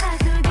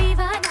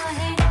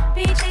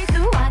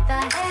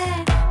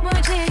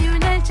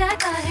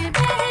 जाता है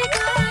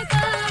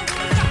बहकाता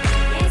है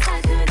ऐसा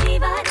तू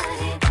दीवाना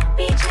है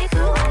पीछे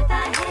तू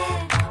आता है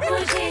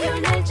मुझे यूं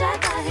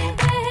ललचाता है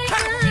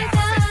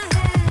बहकाता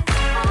है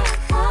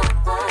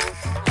हो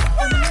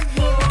तुमने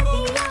हिला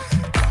दिया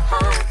हो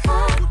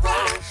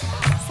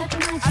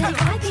सपना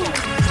जगा दिया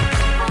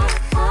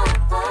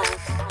हो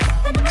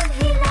तुमने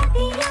हिला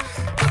दिया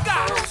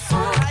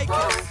हो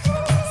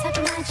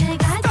सपना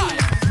जगा दिया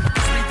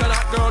Sweet and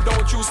hot girl,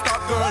 don't you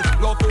stop girl.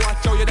 Love to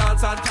watch how you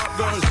dance and top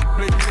girl.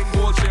 Bling bling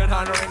gold chain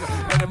and ring.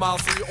 When them all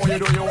see how you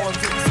do your own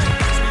thing.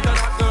 Sweet and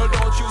hot girl,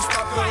 don't you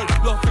stop girl.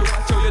 Love to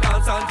watch how you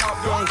dance and top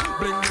girl.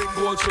 Bling bling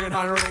gold chain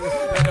and ring.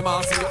 When them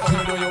all see how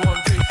you do your own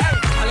thing. Hey,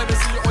 and let me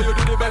see how you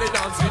do the belly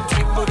dancing.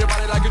 Think move your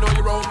body like you know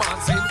you're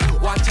romancing.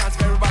 One chance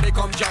for everybody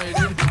come join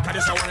in. Cause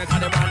this I want it at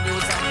the brand new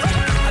something.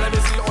 And let me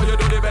see how you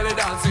do the belly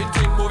dancing.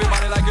 Think move your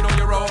body like you know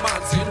you're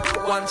romancing.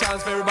 One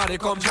chance for everybody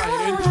come join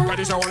in. Cause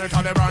this I want it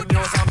at the brand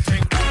new something.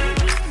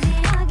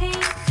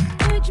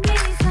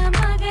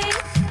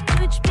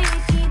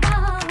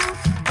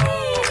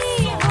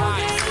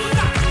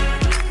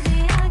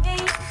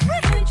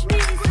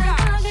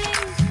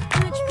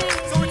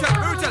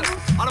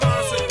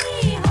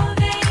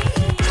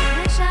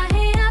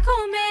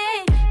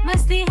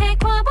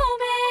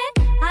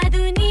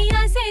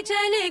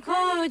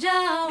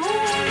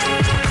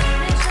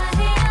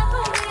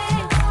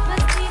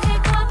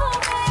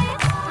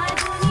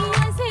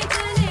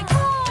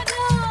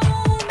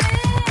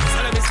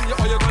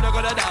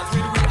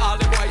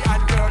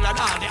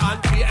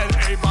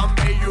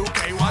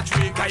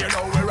 You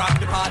know we rock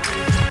the party.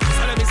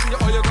 So let me see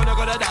how you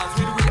gonna dance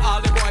with we all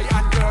the boy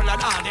and girl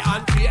and all the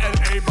auntie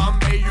LA,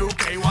 Bombay,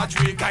 UK. Watch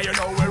we, cause you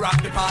know we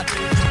rock the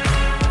party.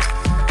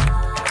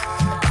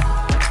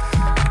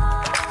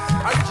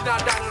 Original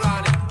Dan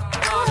Rani.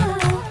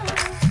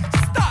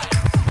 Style.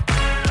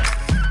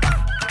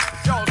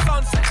 Yo,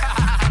 sunset.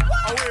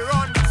 And we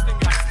run this thing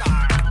like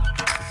star.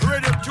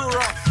 Rhythm too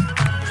rough.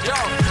 Yo,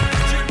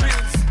 Jim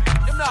Beans.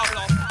 Him now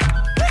bluff.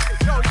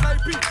 Yo, it's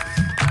IP.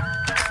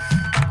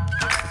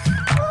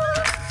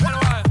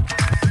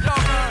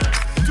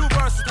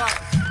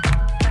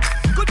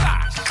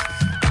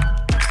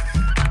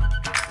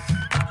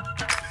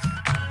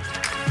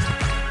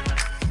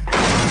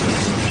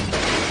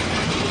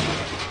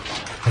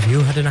 You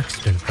had an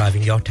accident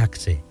driving your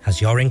taxi. Has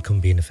your income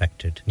been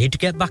affected? Need to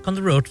get back on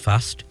the road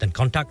fast? Then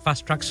contact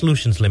Fast Track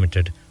Solutions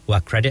Limited, who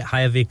are credit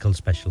hire vehicle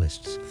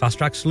specialists. Fast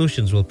Track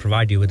Solutions will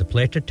provide you with a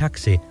plated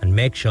taxi and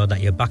make sure that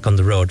you're back on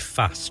the road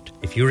fast.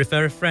 If you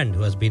refer a friend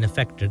who has been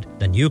affected,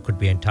 then you could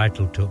be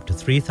entitled to up to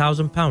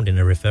 £3,000 in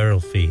a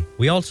referral fee.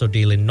 We also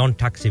deal in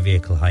non-taxi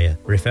vehicle hire.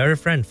 Refer a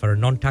friend for a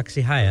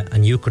non-taxi hire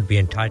and you could be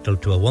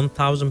entitled to a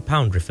 £1,000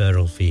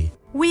 referral fee.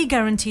 We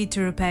guarantee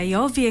to repair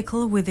your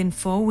vehicle within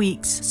 4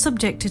 weeks,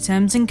 subject to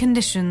terms and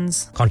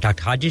conditions. Contact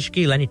Haji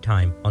Shakil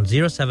anytime on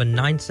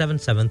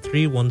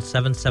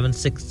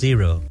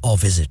 07977317760 or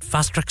visit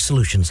Fast Track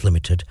Solutions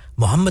Limited,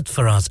 Mohammed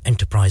Faraz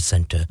Enterprise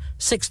Centre,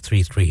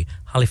 633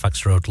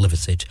 Halifax Road,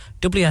 Liversedge,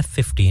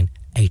 WF15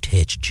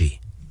 8HG.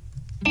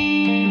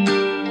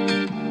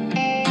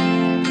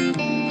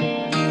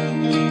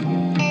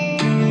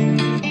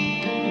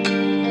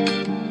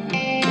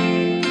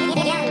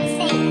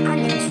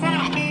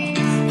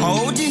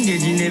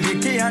 जिने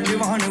वेखे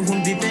जवान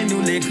हुंदी तैनू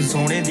लेख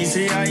सोने दी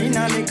से आई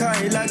ना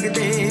लिखाए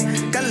लगदे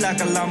कल्ला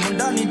कल्ला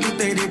मुंडा नी तू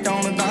तेरे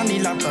टाउन दा नी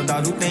लाता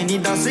दारू तैनी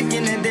दस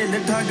किने दिल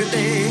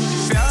ठगदे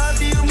प्यार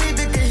दी उम्मीद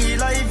कही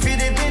लाई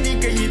फिरे तेनी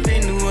कही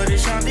तैनू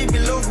अरशां दी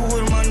बिलो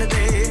हूर मन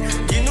दे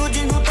जिनू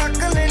जिनू तक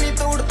लेनी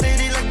तोड़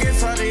तेरी लगे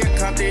सारे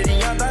अखां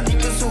तेरियां दा नी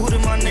कसूर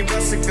मन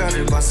बस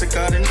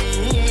कर नी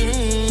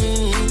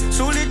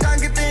सूली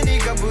टंग तेरी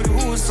गबरू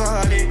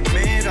सारे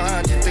मेरा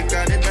जित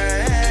कर दे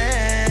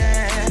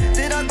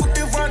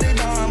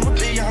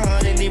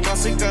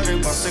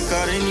बस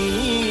करनी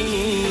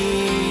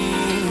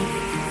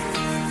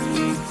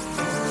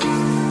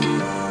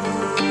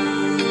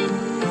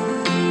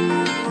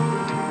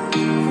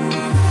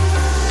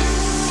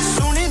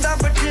सुनी दा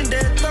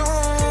बठिंडे तो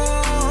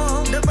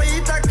दुबई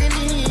तक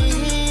नी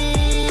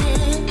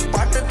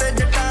पट ते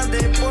जटा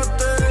दे पुੱਤ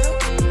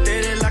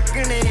तेरे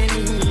लकने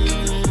नी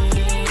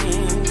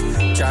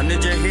चन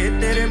जहे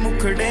तेरे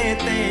मुखड़े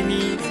ते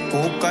नी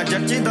कोका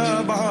जचदा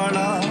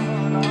बाला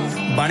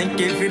बन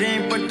के फिरे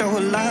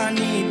पटोला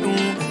नी तू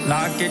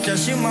लाके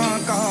चश्मा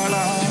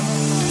काला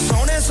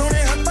सोने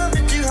सोने हत्था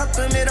विच हत्थ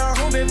मेरा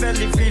होवे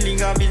पहली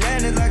फीलिंगा भी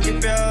लैन लग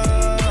पिया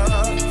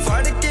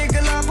फड़ के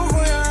गलाब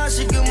होया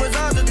आशिक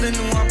मजाद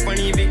तैनू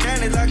अपनी भी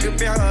कहने लग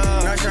पिया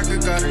ना शक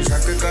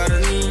कर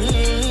नी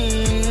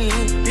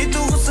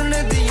तू हुस्न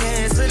दिए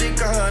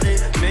सरकार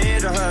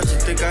मेरा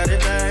जित कर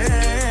दे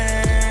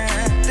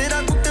तेरा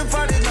गुट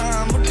फड़दा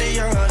मुट्टे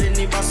यार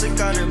नी बस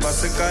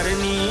कर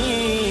नी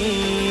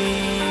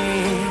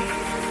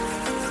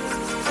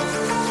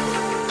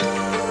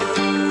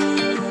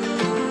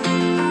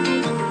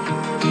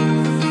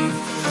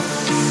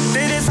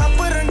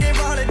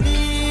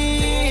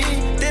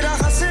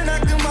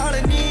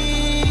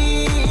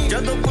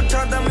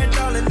दम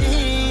डालनी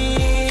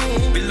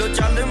बिल्लो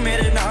चल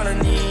मेरे नाल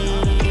नी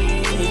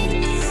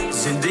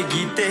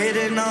जिंदगी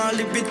तेरे नाल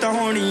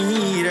बिताउणी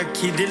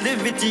रखी दिल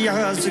विच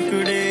आस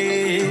कुड़े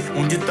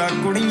उंज ता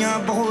कुड़ियां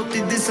बहुत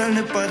दिसन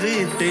पर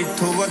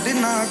तेथों वध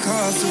ना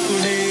खास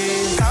कुड़े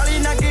काली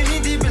नगनी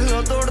दी बिल्लो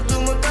तोड़ तू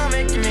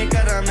मुकावे किवें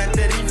करा मैं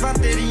तारीफां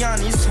तेरियां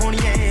नी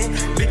सोहणिए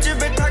विच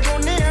बैठा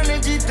कोने ने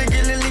जीत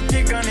गिल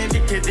लिखे गाने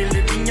लिखे दिल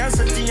दियां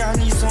सच्चियां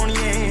नी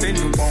सोहणिए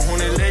तैनू पाउण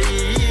लई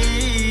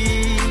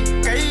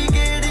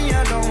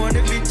डोन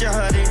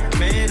विचारे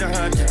मेरा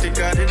जित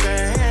कर दे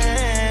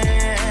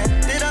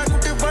तेरा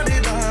गुट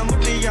फड़दा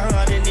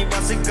मुटियारे नी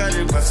बस कर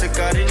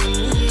नी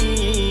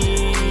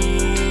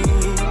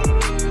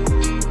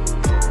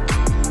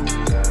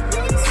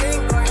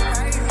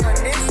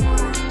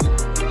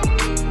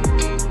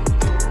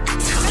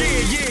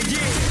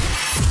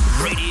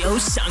Radio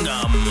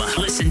Sangam.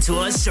 Listen to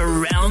us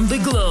around the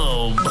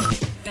globe.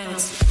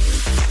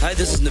 Hi,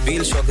 this is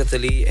Nabil Shaukat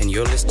Ali and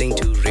you're listening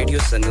to Radio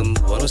Sangam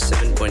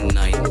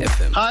 107.9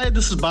 FM. Hi,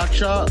 this is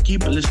Baksha.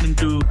 Keep listening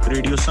to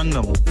Radio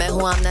Sangam. मैं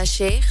हूँ आमना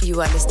Sheikh.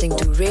 You are listening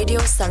to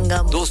Radio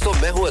Sangam. दोस्तों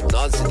मैं हूँ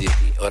अदनान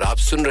सिद्दीकी और आप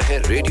सुन रहे हैं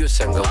radio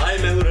संगम. Hi,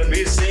 मैं हूँ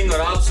रणवीर सिंह और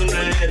आप सुन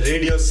रहे हैं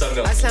रेडियो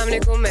संगम. अस्सलाम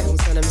वालेकुम, मैं हूँ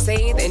सनम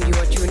Saeed and you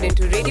are tuned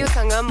into Radio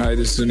Sangam. Hi,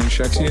 this is Sunil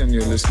Shetty and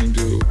you're listening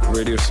to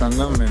Radio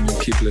Sangam and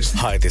keep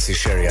listening. Hi, this is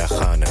Sharia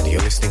Khan and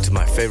you're listening to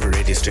my favorite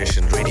radio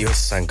station Radio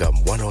Sangam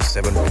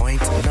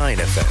 107.9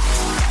 FM.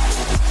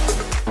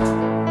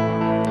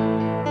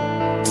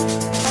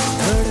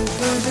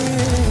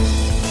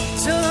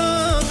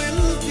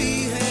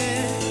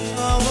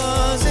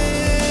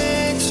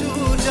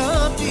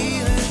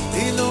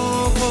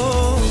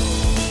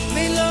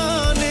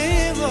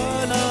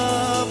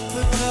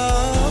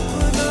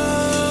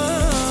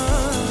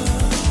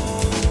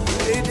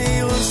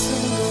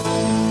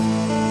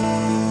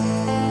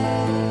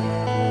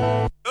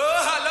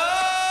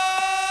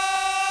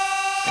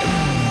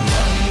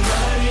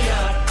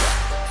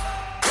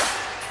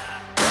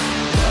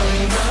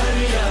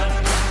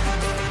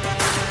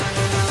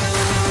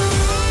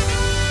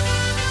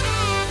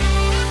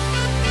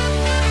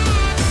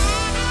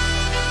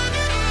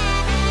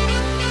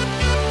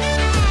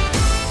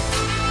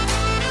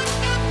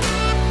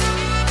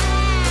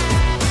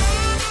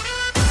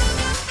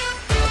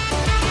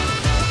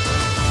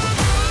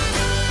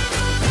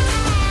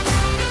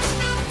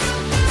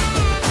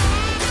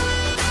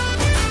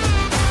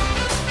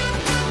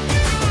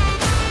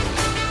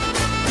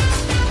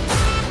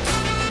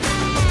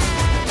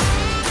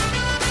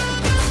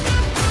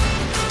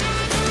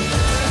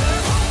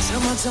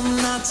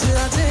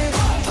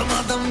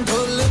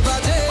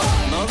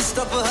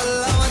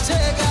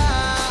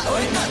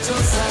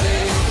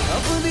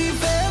 अपनी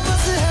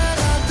famous है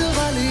रात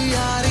वाली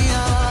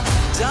यारियां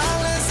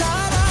जाले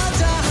सारा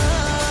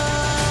जहां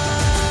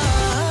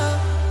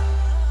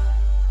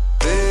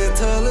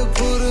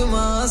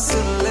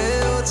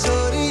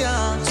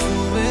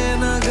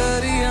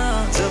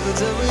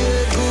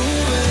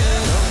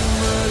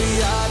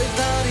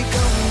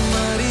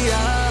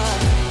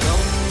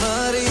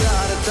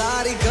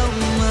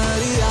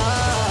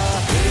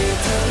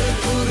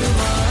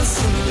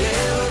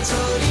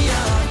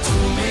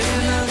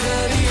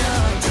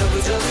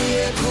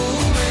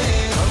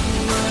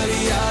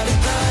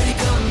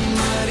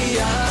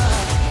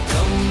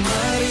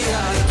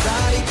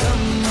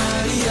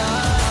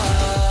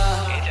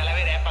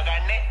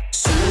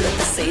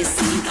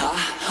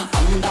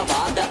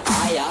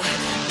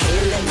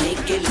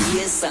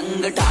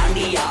संग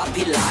dandiya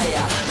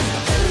भिलाया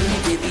Tell me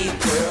baby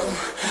girl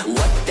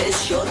what is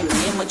your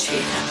name छे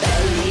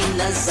पहली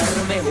नजर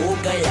में हो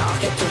गया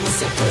है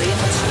तुमसे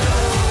प्रेम छे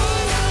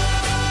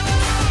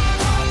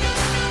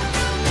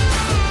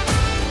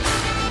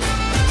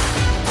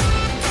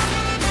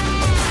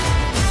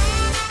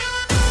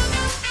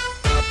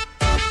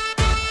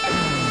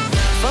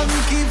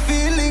फंकी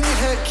फीलिंग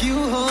है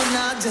क्यों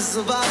होना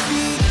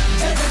जज्बाती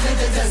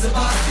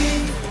जज्बाती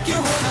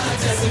क्यों होना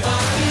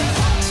जज्बाती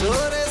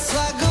छोरे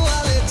स्वाग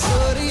वाले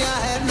छोरियां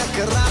है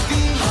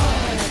नखराती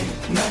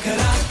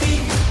नखराती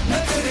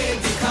नखरे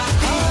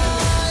दिखाती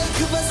एक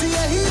बस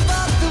यही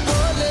बात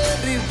बोले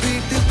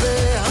रिपीट पे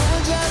हम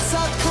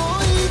जैसा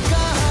कोई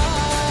कहा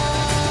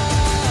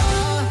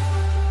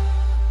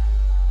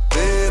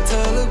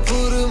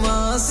बेथलपुर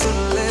मां सुन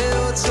ले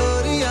ओ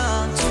छोरियां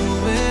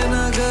झूमे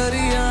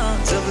नगरिया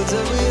जब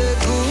जब ये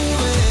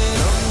घूमे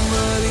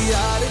कमर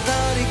यार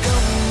तारी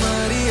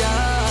कमरिया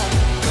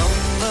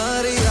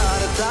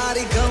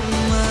तारी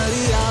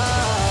कमरिया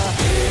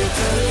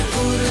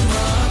बेथलपुर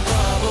मां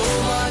पावो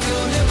वाजो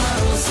ने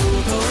मारो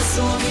सूतो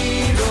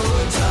सोनीडो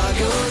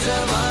जागो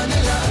जवान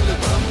लाल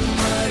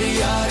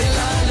कमरिया रे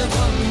लाल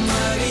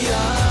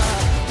कमरिया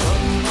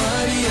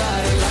कमरिया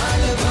रे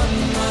लाल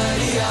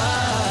कमरिया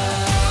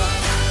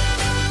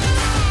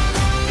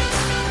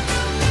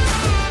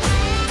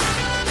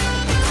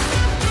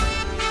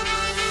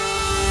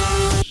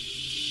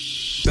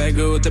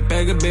Pega o te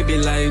pega baby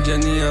like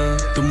janiya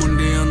tu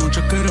mundiyan nu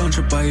chakkaran ch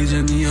pai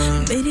janiya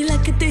मेरी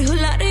लक ते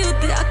हुलारे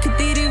उते अख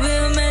तेरी वे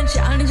मैं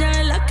जान जान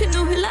लक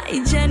नु हिलाई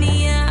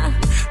जनिया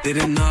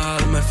tere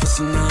naal main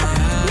fasna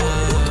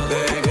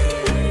baby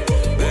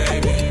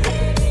baby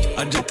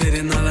aj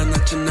tere naal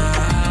nachna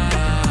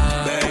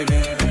baby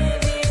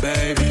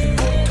baby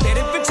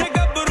tere piche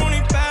gabru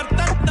ni pair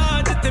tatta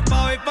jitte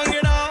pawe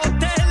pangda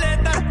utte le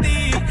tarti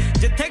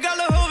jitte gal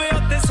hove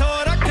utte so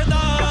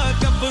rakhda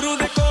gabru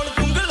de kol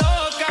tunglo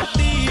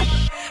kardi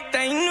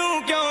tainu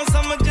kyon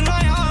samajh na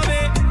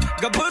aave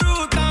gabru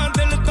ta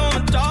dil to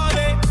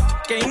chaale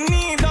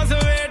kaini das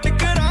wait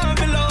kara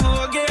bilo ho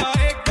gaya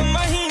ek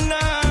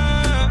mahina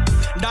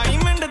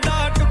diamond da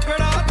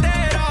tukda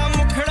tera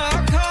mukhda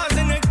khas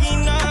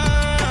nagina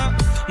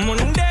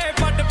munde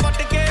pat pat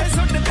ke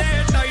sutte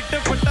tight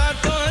fata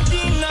to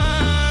jeena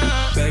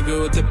pega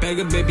o te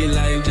pega baby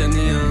like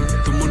janiya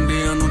tu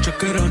mundiyan nu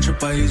chakkaran ch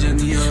pai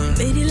janiya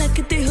मेरी लक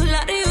ते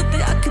हुलारे उते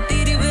अख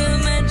तेरी वे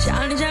मैं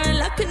जान जान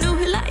लक नु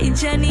हिलाई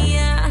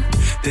जनिया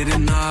tere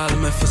naal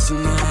main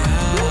fasna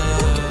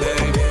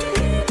baby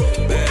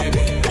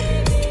baby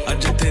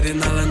aj tere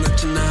naal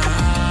nachna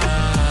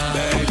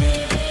baby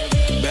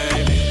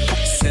baby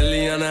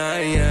seliana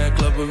ya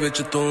club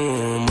vich tu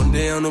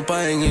mundiyan nu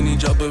paenge ni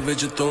job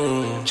vich tu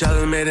chal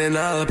mere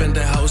naal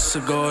pente house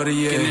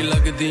goriye kini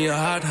lagdiyan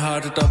hot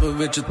hot tub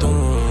vich tu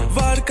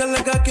vodka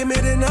laga ke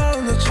mere naal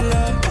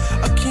nachla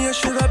akhiyan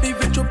sharabi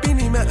vichon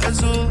pini main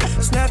azul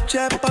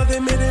snapchat pa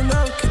de mere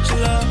naal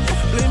khichla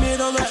blame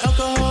it on the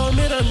alcohol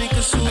mera nahi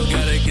kasoor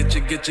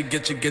I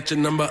gotta get your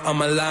number on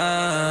my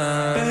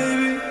line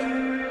baby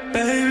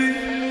baby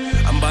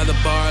I'm by the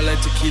bar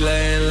like tequila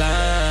and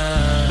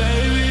lime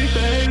baby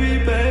baby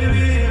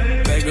baby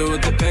pega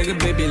with the pega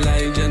baby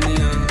like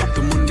janiya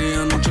tu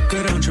mundiyan nu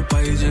chakkaran ch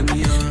pai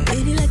janiya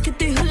मेरी लक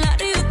ते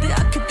हुलारे उते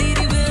अख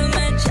तेरी वे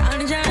मैं जान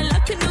जान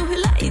लक नु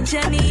हिलाई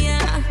जनिया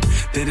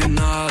tere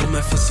naal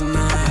main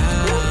fasna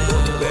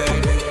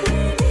baby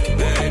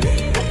baby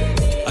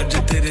aj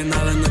tere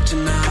naal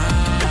nachna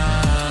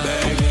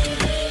baby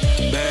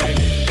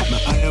baby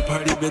main aaya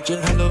party bitch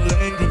hello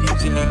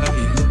ladies yeah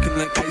looking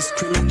like ice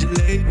cream and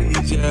jalebi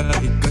yeah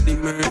gadi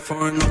mere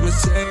foreign no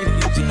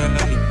Mercedes yeah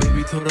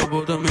baby thoda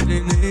bahut mere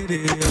need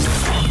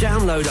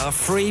Download our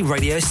free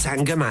Radio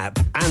Sangam app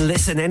and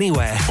listen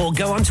anywhere or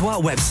go onto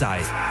our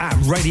website at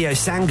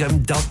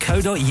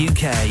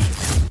radiosangam.co.uk.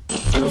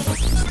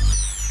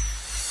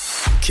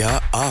 क्या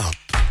आप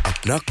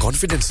अपना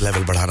confidence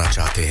level बढ़ाना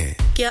चाहते हैं?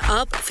 क्या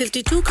आप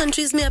 52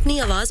 countries में अपनी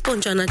आवाज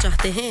पहुंचाना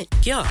चाहते हैं?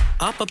 क्या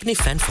आप अपनी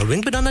फैन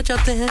फॉलोइंग बनाना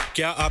चाहते हैं?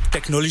 क्या आप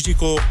टेक्नोलॉजी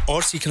को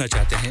और सीखना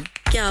चाहते हैं?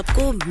 क्या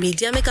आपको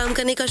मीडिया में काम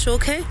करने का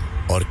शौक है?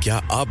 और क्या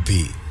आप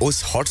भी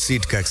उस हॉट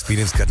सीट का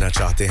एक्सपीरियंस करना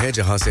चाहते हैं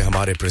जहां से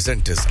हमारे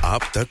प्रेजेंटर्स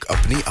आप तक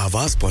अपनी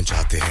आवाज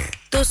पहुंचाते हैं?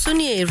 तो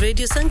सुनिए,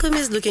 Radio Sangam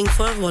is looking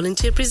for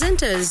volunteer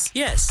presenters.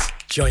 Yes,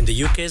 join the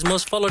UK's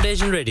most followed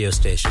Asian radio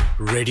station,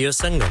 Radio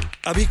Sangam.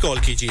 अभी कॉल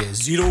कीजिए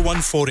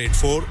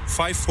 01484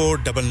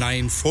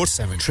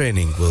 549947.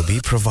 Training will be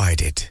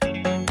provided.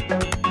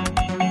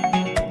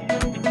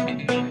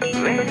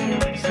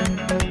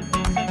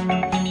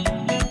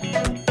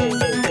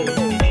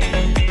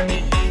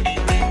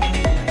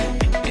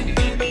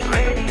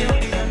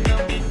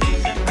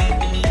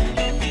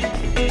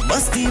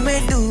 मस्ती में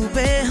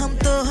डूबे हम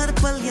तो हर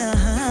पल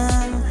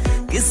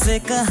यहाँ किस्से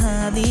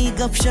कहानी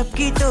गपशप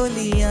की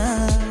टोलियाँ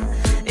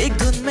एक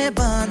धुन में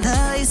बांधा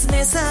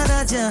इसने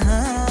सारा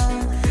जहां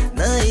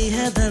नई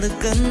है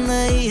धड़कन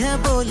नई है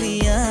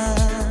बोलियाँ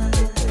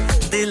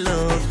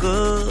दिलों को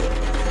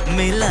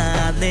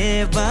मिलाने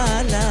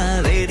वाला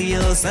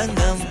रेडियो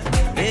संगम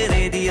ये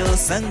रेडियो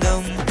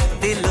संगम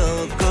दिलों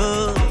को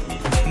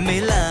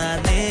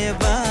मिलाने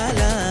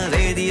वाला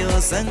रेडियो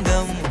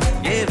संगम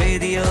ये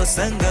रेडियो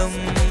संगम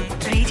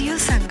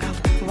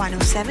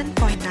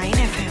 107.9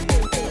 FM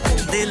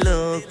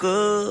दिलों को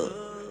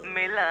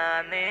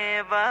मिलाने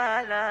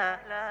वाला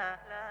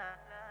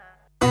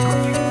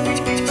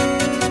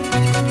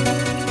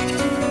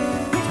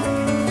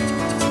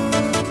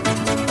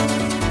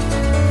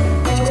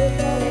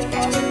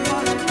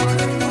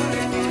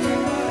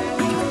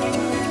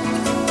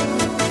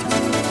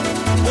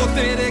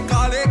तेरे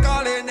काले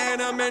काले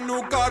नैन मैनू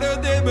कर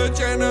दे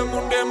बेचैन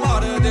मुंडे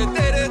मार दे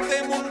तेरे ते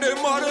मुंडे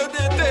मार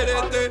दे तेरे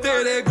ते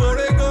तेरे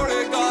गोरे गोरे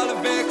गाल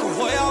वेख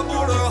होया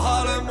बुरा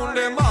हाल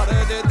मुंडे मार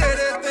दे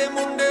तेरे ते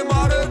मुंडे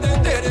मार दे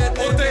तेरे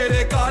ते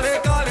तेरे काले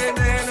काले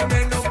नैन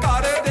मैनू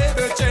कर दे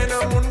बेचैन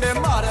मुंडे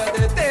मार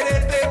दे तेरे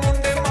ते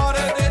मुंडे मार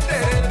दे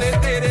तेरे ते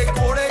तेरे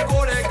गोरे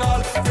गोरे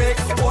गाल वेख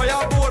होया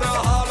बुरा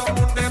हाल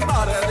मुंडे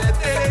मार दे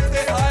तेरे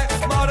ते हाय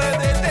मार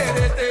दे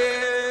तेरे ते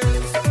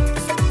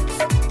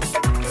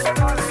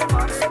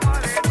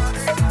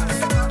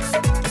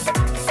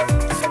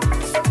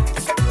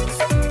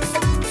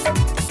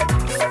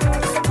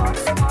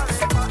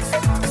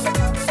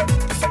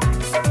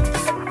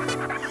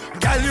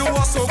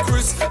so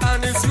crisp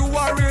and if you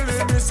are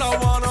really miss I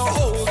wanna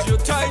hold you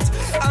tight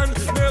and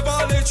never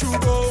let you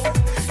go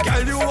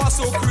girl you are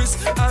so crisp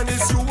and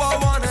if you are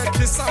wanna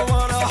kiss I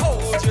wanna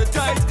hold you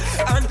tight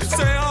and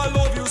say I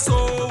love you so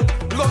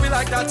love you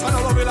like that and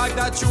I love you like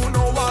that you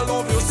know I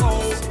love you so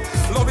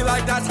love you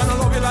like that and I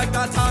love you like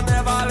that I'll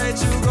never let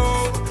you go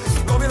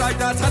love you like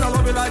that and I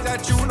love you like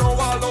that you know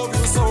I love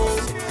you so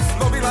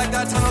love you like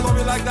that and I love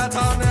you like that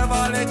I'll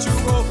never let you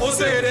go oh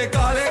say de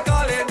kale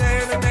kale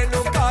name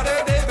menu kar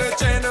de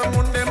bechen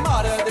munde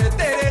mar de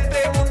tere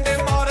te munde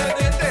mar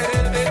de tere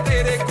te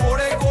tere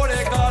gore gore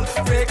gal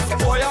fek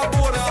hoya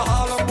bura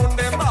hal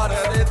munde mar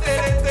de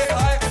tere te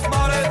ay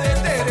mar de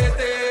tere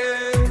te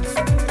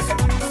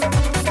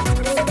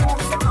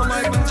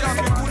amay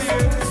punjabi kuriye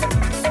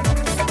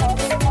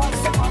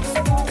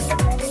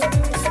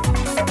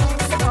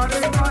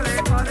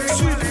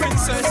sweet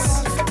princess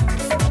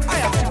I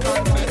have to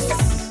confess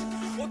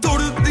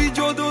turdi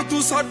jodo tu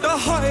sada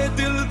haye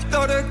dil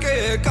tarke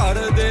kar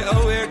de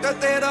await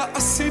tera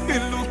 80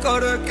 billu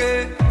karke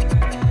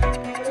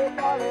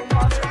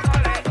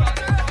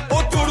o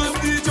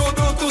turdi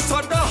jodo tu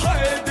sada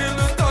haye dil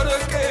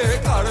tarke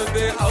kar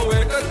de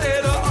await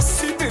tera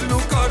 80 billu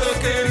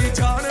karke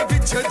jaan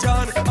vich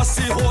jaan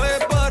assi hoye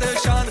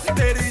pareshan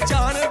teri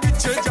jaan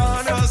vich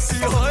jaan assi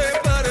hoye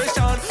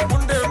pareshan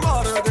munde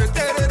mar de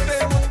tere te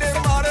munde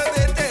mar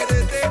de tere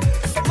te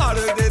mar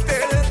de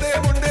tere te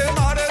munde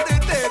mar de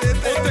tere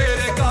te o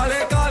tere kale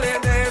kale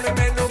neen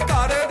menu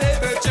kar de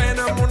bechen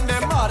munde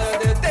mar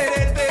de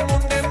tere te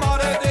munde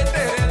mar de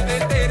tere te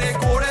tere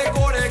gore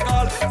gore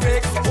gal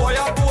fek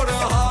hoya bura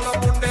hal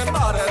munde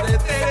mar de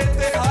tere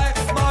te ay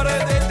mar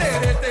de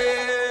tere te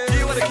he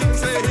what the king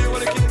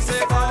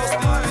say boss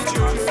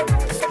do you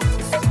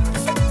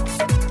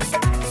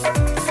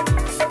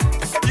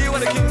he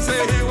what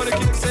the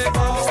king say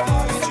boss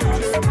do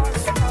you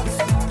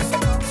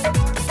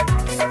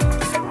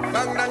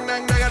bang bang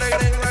bang dang dang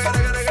dang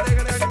dang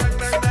dang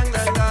dang dang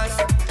dang dang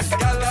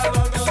girl I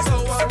love you so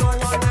I know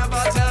I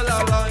never tell a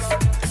lie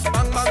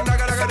bang bang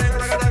dang dang dang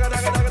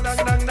dang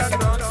dang dang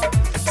dang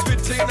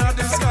spitting at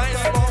the sky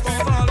above me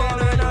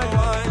falling in a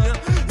wine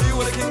he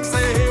what the king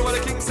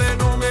say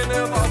no me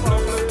never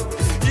play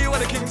he what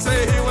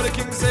the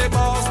king say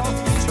boss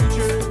do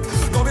you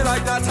love you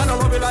like that and I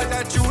love you like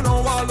that you know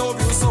I love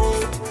you so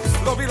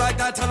love you like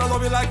that and I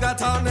love you like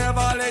that I'll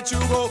never let you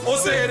go oh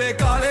say de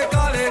kale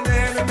kale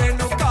neen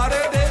menu kar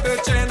de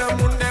bechen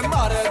munde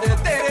mar de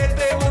tere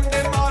te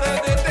munde mar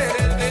de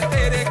tere te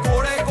tere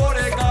gore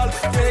gore gal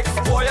fek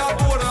hoya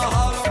bura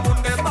hal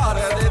munde mar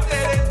de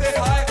tere te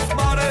ay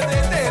mar de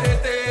tere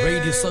te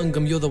Radio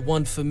Sangam, you're the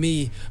one for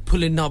me.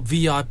 Pulling up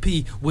VIP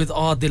with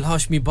Adil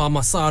Hashmi by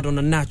my side on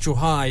a natural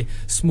high.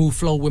 Smooth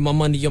flow with my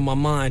money on my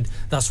mind.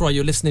 That's right,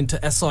 you're listening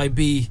to SIB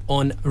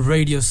on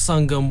Radio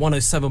Sangam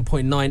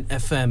 107.9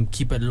 FM.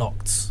 Keep it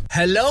locked.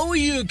 Hello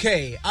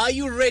UK, are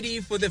you ready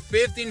for the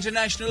 5th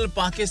International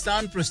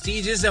Pakistan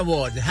Prestigious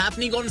Award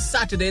happening on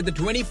Saturday the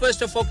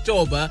 21st of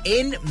October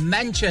in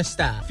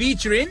Manchester,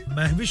 featuring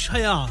Mehwish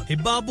Hayat,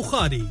 Hibba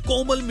Bukhari,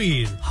 Komal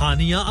Mir,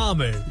 Hania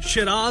Amir,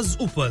 Shiraz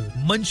Upal,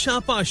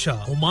 Mansha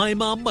Pasha,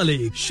 Umayma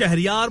Malik,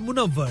 Shahriyar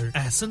Munawwar,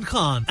 Ahsan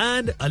Khan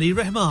and Ali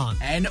Rahman,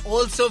 and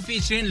also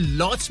featuring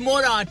lots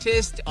more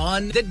artists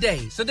on the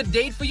day. So the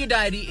date for your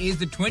diary is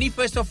the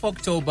 21st of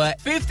October,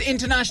 5th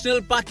International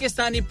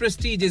Pakistani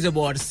Prestigious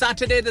Award,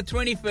 Saturday the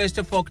 21st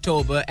of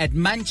October at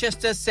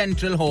Manchester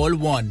Central Hall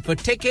 1. For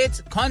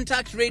tickets,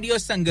 contact Radio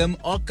Sangam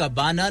or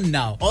Cabana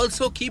now.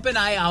 Also keep an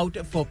eye out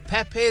for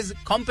Pepe's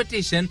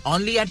competition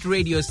only at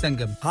Radio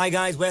Sangam. Hi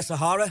guys, we're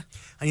Sahara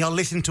and you're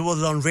listening to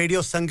us on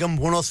Radio Sangam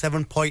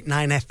 107.9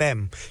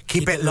 FM.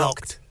 Keep it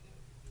locked.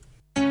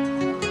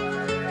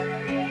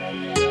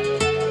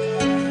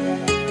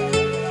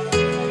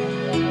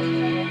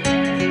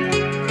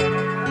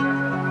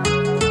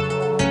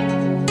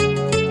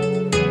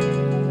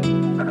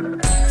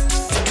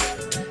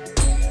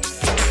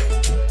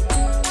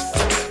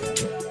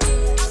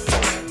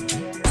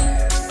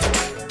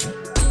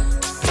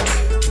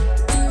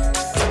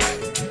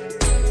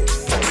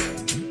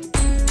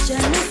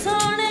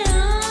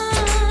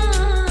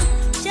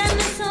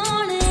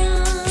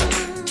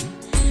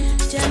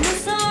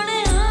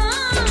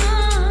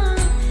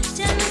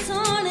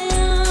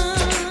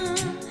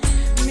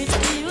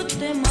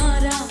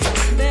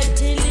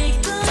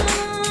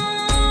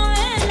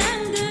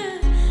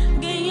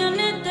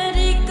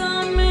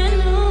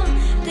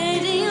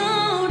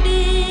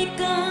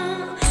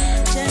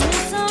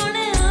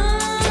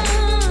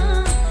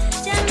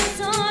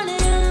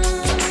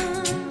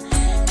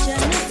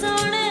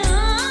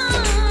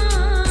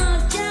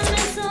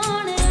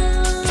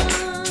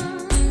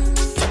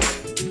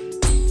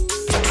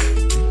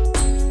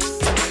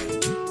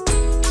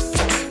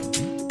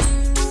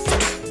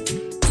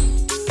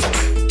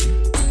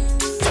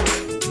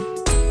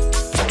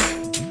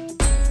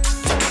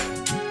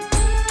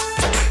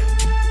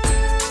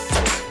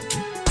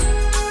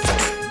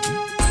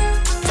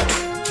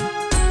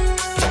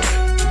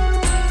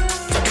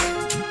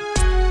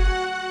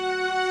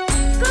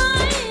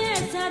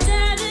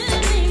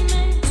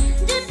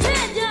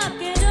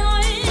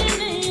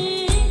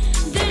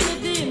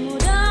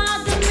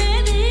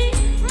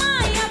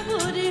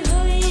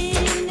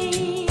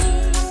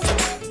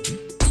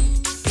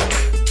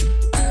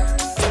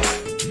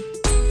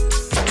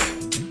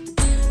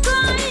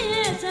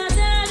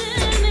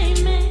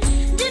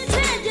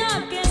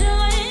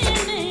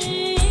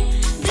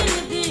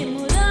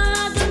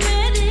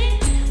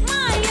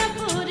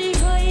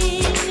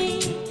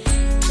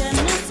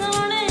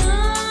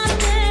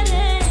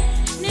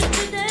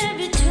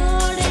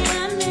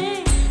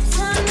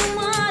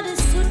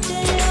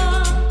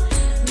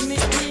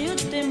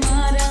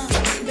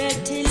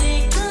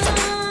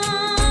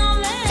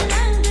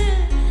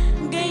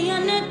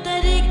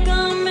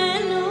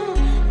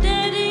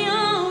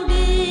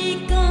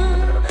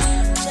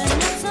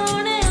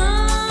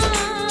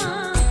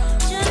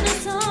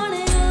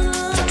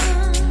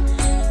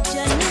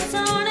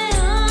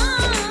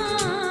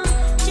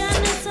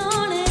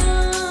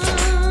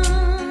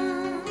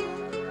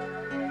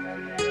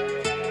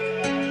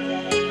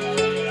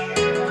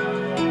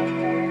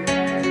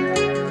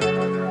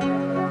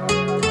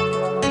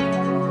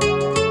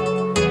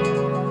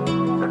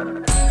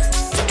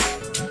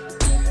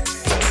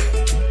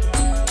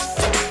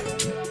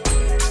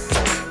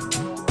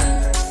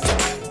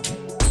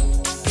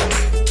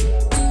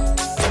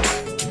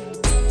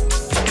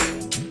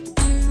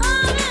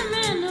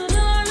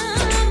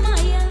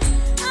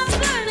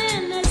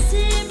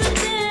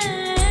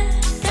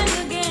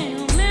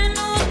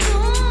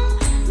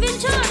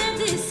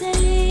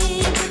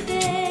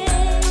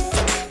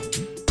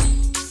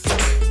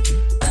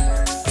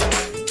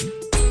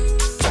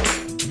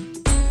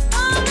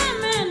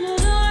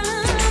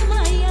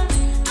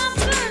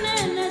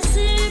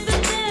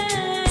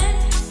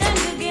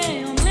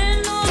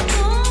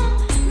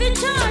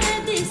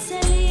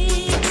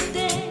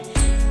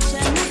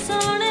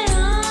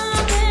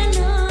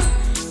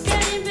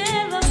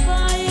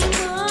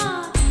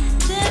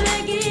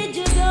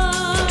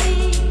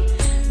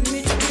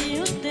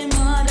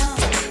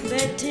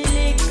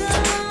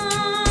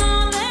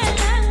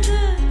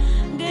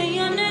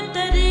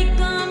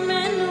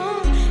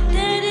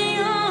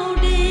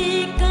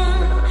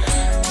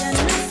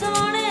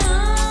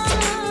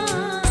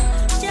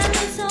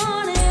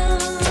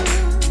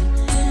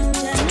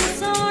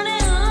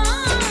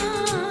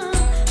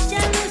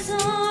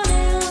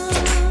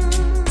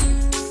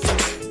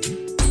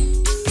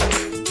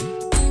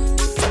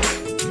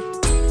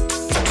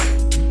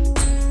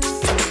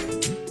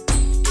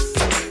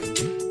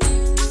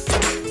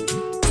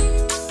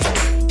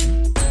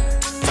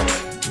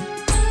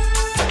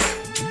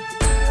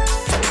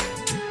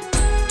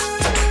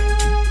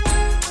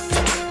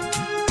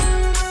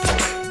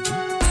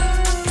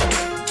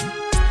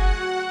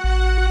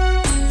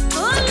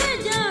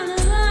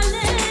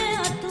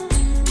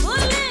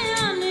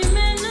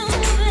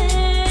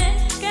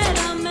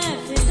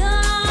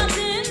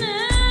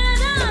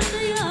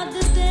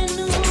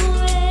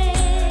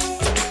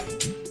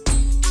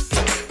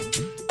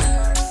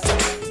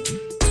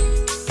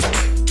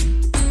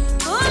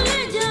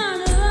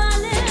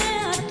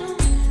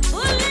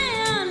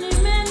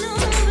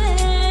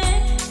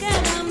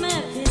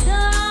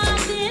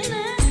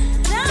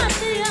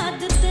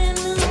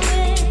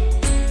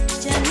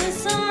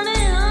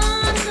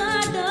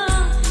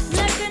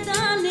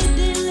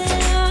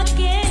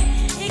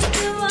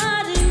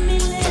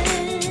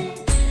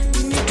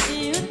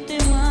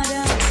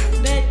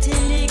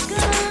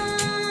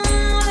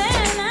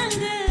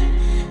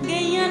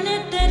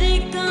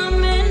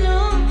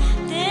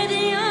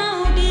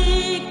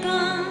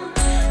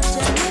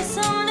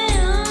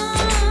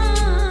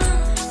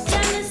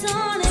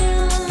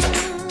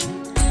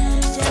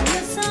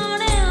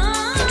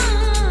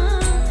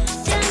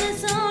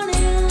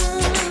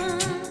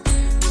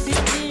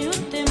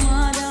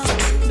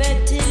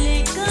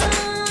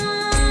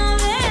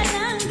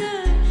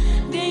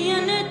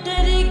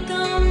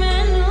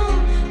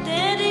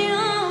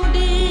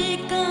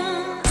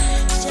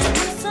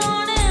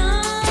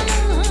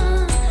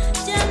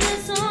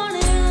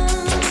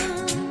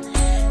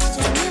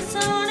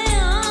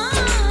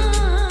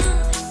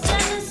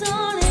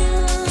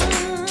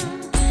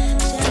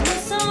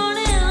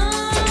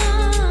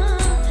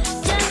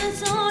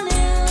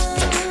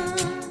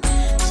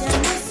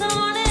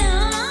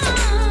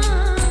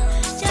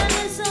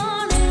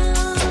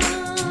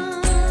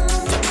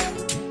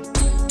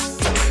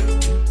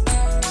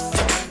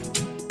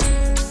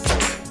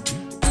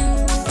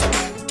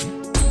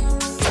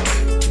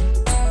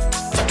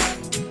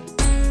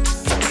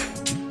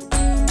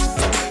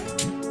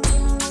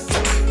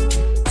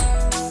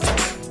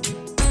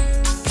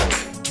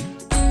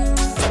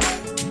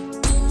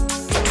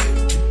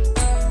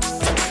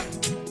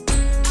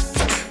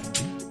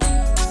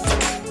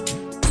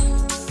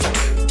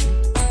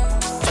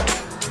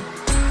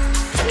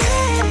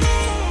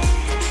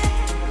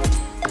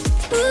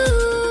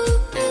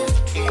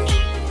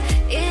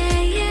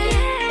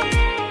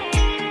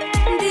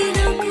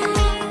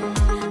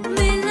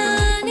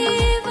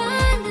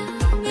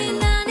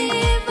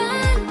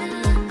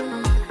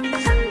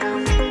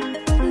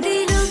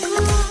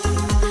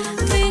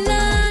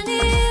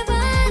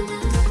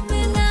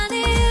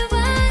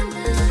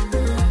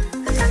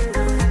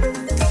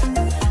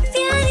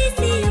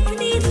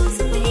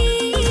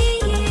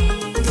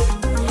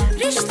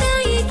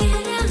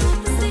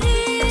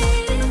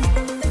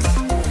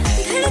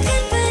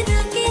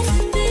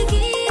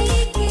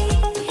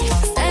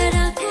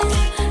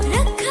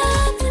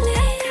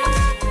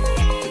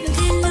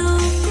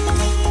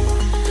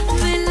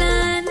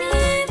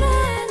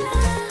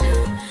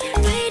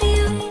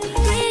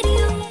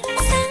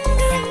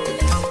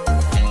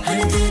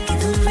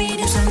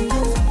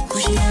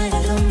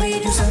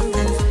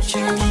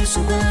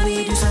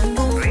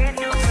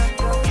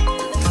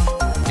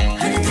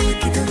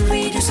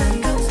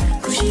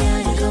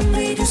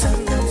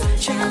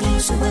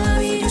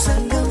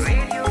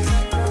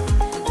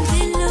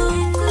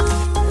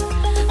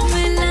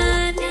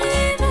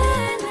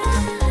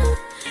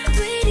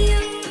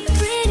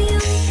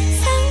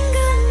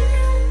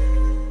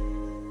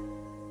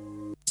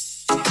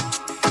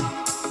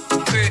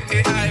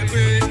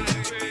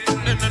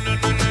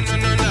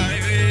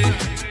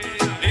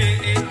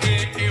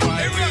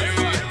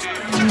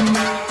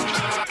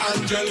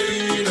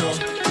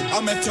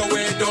 met her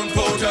way down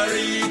Puerto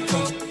Rico.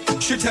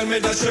 She tell me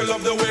that she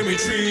love the way me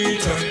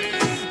treat her,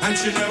 and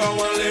she never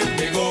want let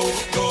me go.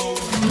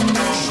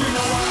 She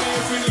know want me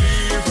if we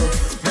leave her.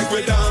 Make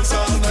we dance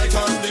all night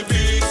on the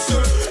beach,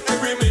 sir.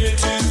 Every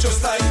minute is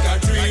just like a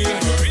dream,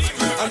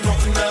 and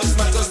nothing else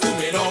matters to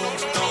me now.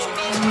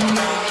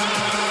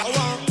 I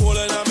want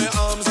holding on my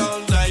arms all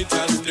night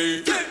and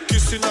day,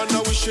 kissing and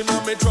wishing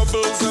on my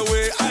troubles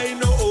away. I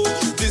know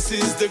this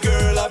is the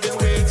girl I've been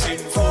waiting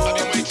for. I've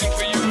been waiting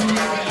for you.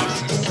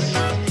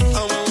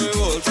 And when we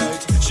hold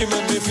tight, she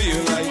make me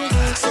feel like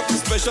something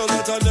special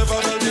that I never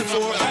felt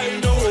before. I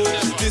know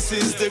this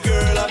is the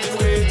girl I've been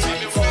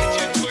waiting for.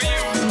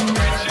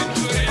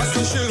 I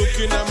see she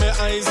looking at my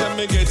eyes and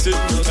me get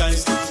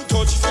hypnotized.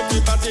 Touch from me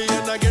body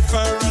and I get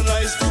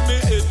paralyzed. From me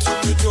head to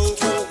me toe,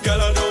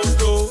 girl I don't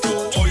know.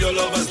 Oh, your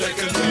love has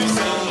taken me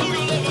so.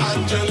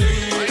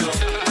 Angelina,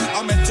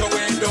 I met her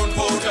way down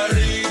Puerto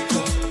Rico.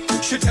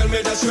 She tell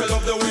me that she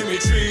love the way me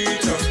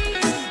treat her,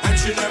 and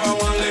she never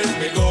want let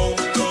me go.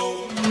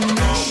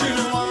 She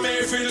don't want me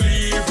if we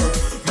leave her.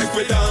 Make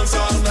we dance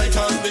all night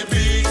on the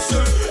beach,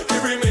 sir.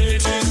 Every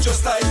minute is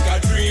just like a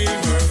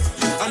dreamer,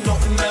 and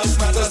nothing else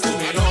matters to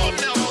me, no.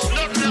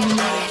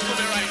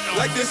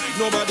 Like this,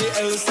 nobody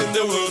else in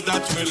the world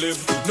that we live.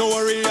 No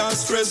worry or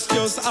stress,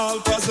 just all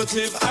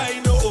positive.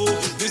 I know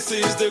this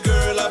is the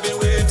girl I've been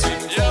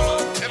waiting for.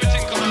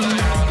 Everything come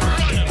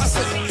alive. I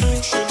said,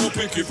 she no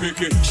picky,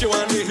 she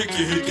want the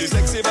hickey.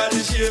 Sexy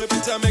body shape,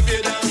 it make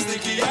it dance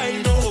sticky.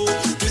 I know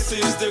this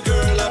is the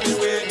girl I've been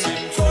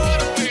waiting for.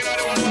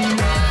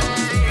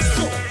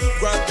 So,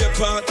 grab your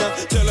partner,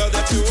 tell her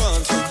that you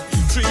want her.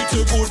 Treat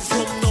her good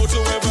from now to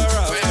ever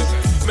after.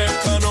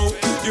 Make her know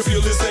you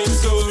feel the same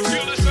soul.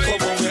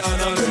 Come on, we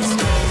Anna, let's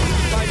go.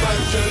 Like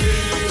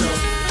Angelina,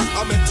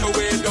 I met her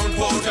way down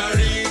Puerto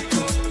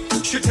Rico.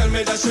 She tell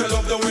me that she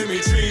love the way me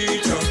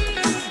treat her,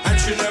 and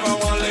she never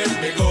want let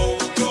me go.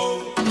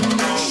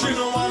 She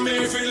don't want me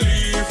if we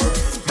leave her.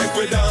 Make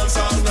we dance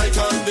all night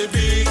on the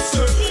beach,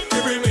 sir.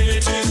 Every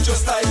minute is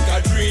just like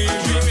a dream,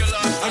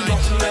 and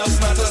nothing else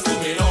matters to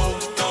me, no.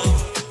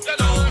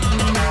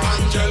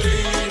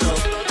 Angelina,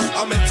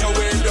 I met her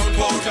way down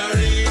Puerto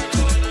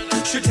Rico.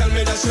 She tell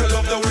me that she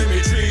love the way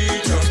me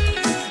treat her,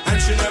 and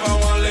she never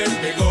want let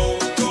me go.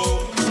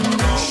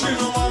 She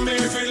don't want me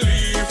if we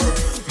leave her.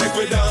 Make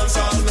we dance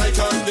all night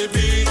on the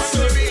beach,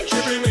 sir.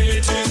 Every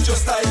minute is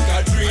just like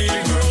a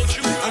dream,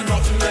 and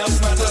nothing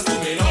else matters to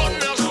me, no.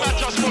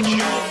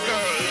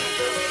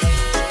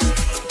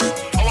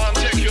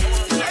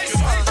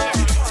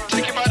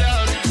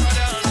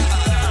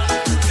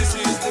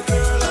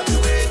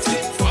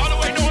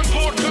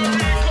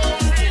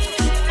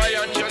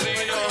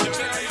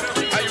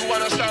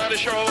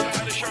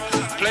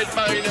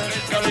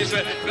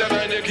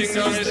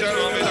 Kingdom is a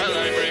love it and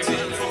I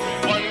bring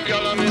one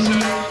girl on me say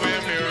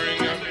we're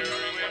mirroring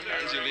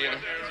Angelina.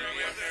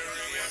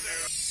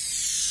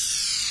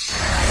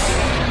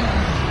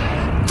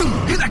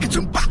 Hitaki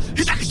jumpa,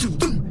 hitaki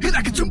jumpa,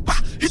 hitaki jumpa,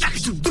 hitaki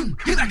jumpa,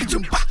 hitaki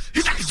jumpa,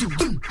 hitaki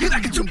jumpa,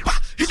 hitaki jumpa,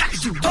 hitaki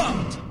jumpa,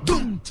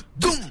 dum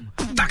dum,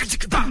 taka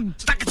chika ba,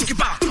 hitaki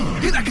jumpa,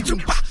 hitaki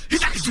jumpa,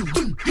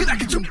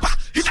 hitaki jumpa,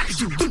 hitaki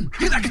jumpa,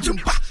 hitaki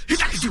jumpa,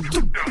 hitaki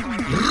jumpa,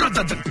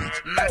 radada.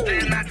 Nate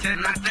nate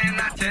nate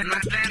nate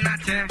nate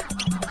nate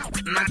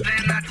nate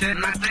nate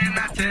nate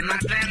nate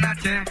nate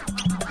nate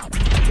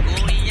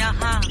कोई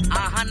यहाँ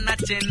आहा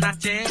नचे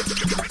नचे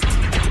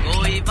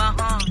कोई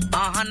वहाँ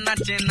आहा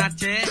नचे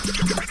नचे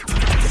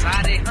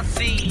सारे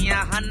हंसी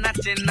यहाँ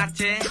नचे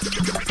नचे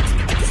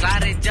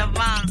सारे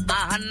जवान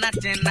आहा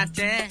नचे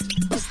नचे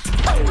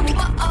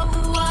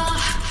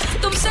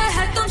तुमसे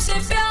है तुमसे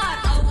प्यार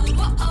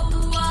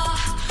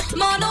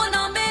मानो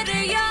ना मेरे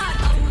यार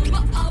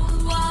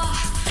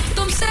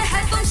तुमसे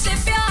है तुमसे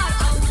प्यार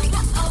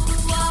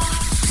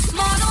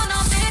मानो ना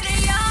मेरे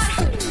यार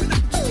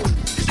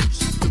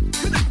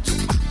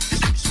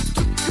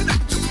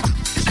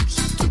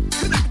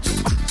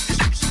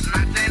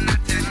नाचे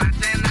नाचे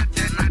नाचे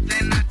नाचे नाचे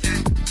नाचे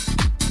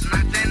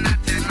नाचे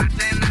नाचे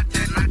नाचे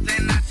नाचे नाचे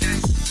नाचे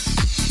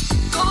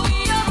कोई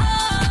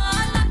यहाँ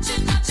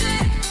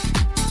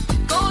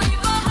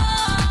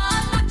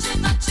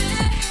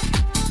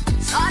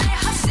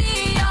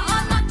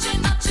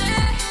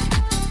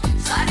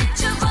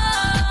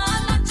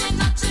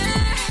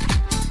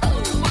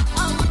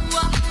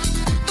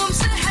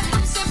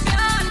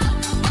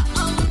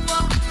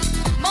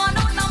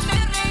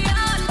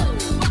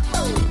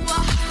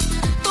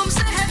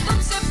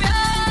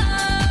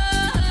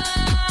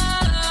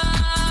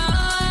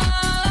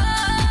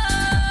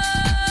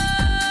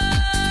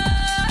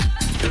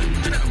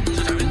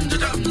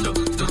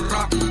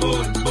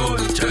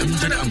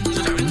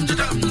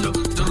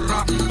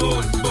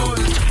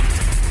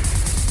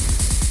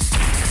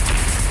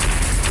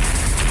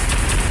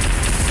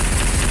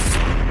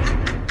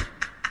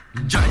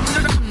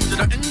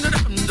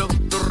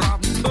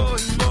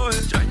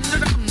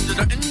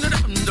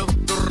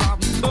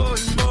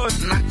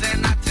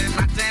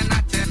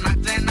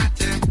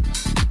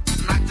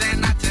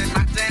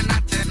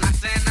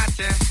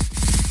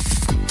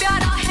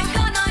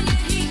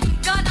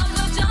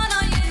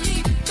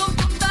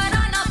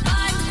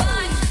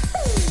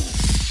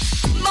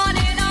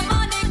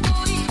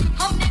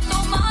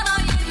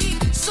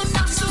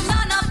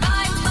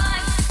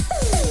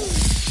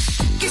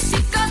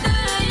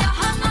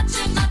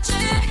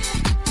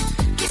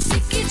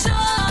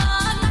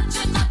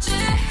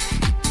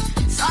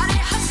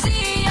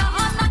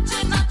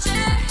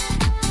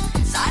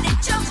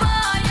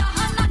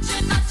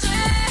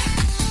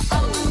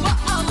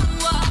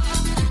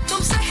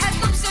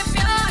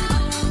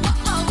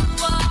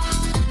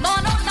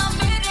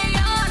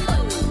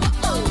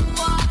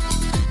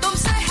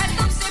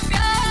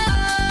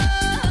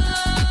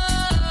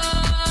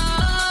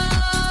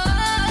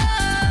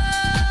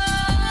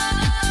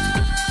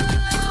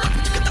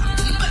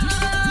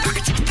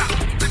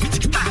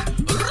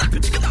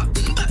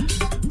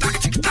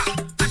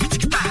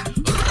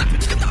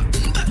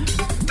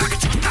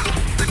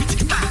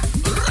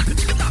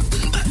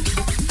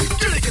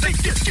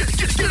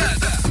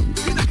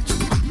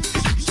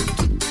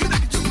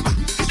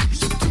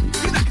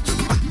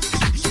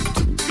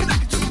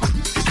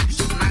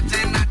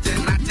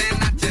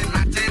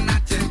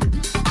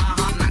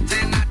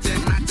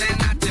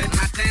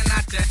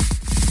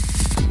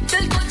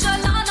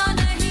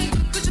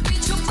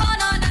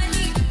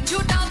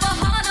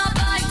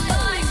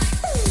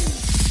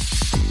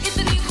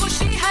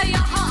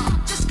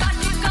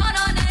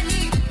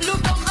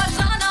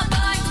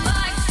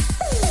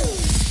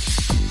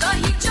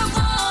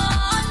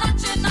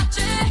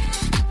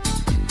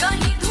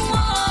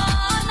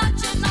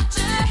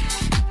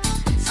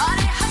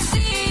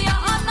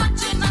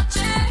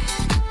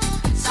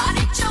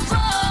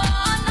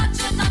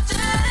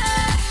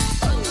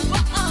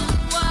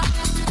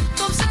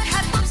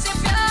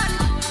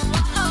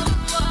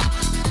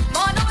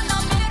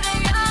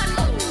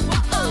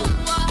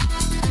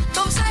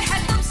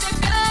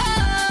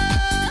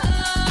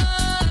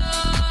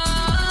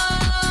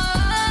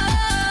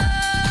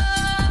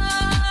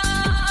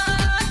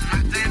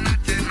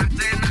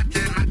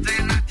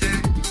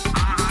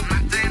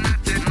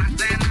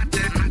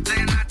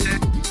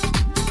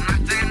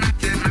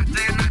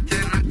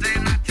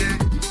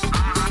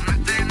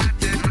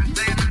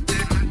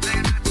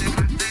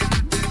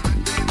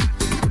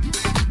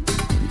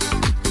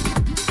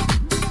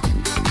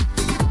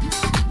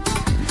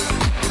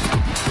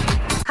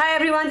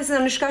everyone, this is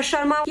Anushka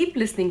Sharma. Keep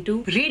listening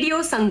to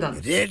Radio Sangam.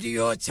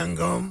 Radio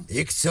Sangam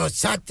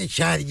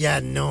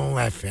 107.9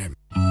 FM.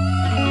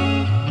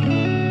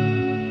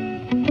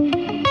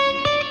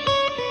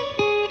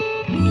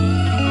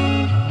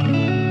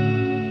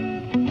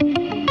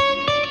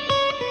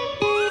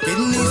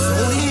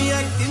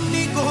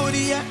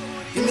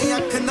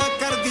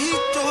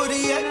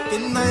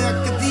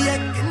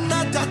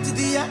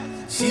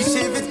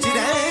 शीशे विच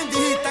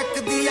रहंदी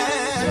तकदी ऐ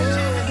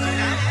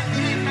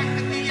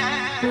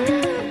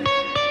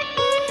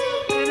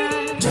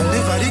चंद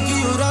वर्गी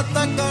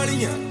रातां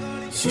कालियां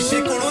शीशे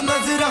कोलों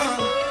नज़रां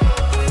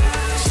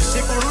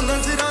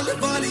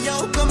लवालियां ओ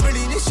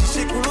कमली ने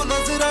शीशे कोलों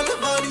नज़रां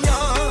लवालियां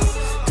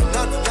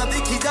कन्नां दियां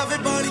देखी जावे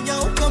बालियां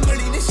ओ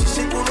कमली ने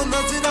शीशे कोलों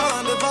नज़रां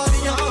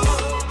लवालियां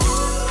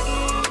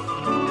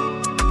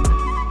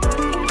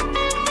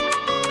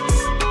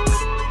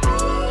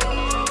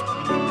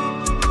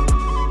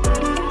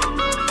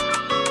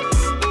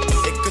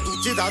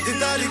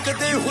दादीदारी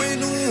कदे होए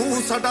नू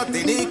साडा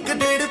दिन एक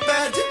डेढ़ पै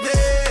जवे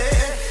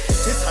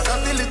जे साडा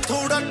दिल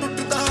थोड़ा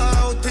टुटदा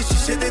उथे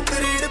शीशे दे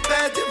तरीड़ पै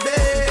जवे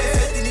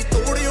दिनी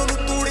तोड़े ओनु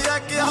तोड़िया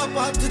के आप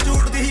हाथ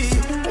जोड़दी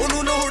ओनु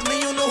लोड़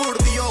नहीं ओनु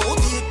होड़दी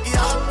ओदी एक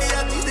याद ते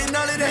अजी दे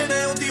नाल रहना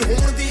ओदी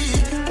होण दी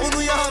ओनु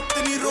याद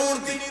नहीं रोण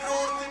दी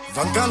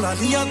वंगा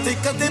लालियां ते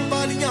कदे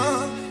पालियां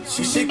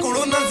शीशे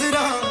कोलों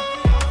नज़रां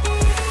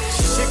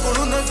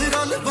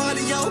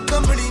लवालियां ओ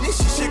कमली ने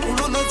शीशे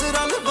कोलों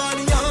नज़रां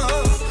लवालियां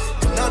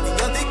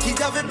दियां देखी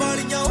जावे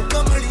बालियां ओ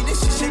कमली ने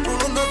शीशे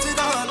कोलों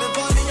नज़रां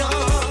लवालियां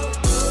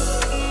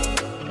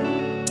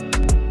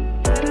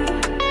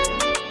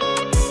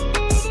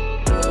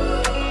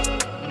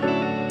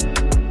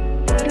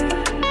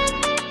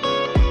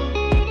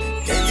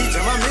कहदी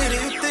जमा मेरे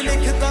उत्ते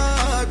लिखदा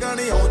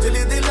गाने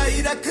औजले दे लाई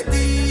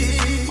रखदी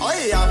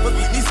ओए आप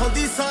भी नहीं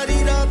सौंदी सारी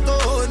रात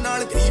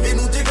नाल गरीबे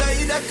नू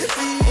जगाई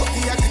रखदी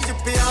ओदी अख च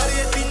प्यारे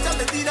दी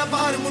चलदी ना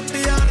बाहर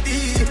मुटियार दी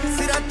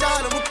सिरा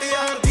चाल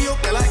मुटियार दी ओ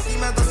कला की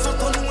मैं दस्सां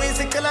तोनू ऐ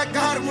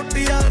कलाकार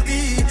मुटियार दी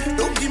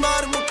डोंगी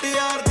मार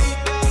मुटियार दी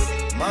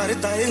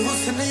मारदा ए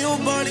हुस्न ओ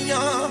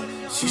बालियां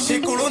शीशे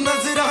कोलों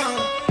नज़रां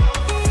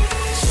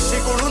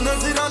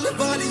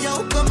लवालियां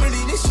ओ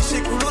कमली ने शीशे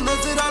कोलों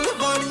नज़रां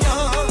लवालियां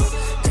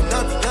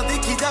कन्नां दियां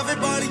देखी जावे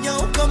बालियां ओ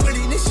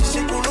कमली ने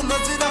शीशे कोलों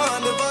नज़रां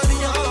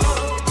लवालियां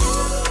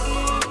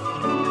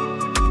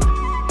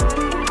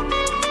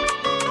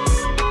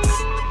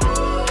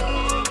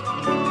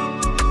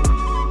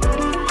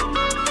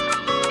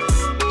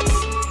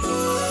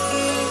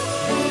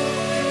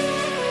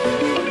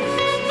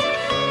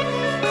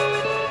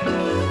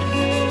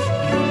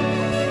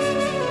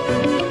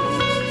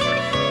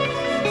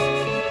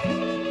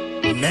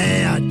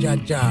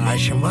चाचा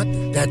अशमत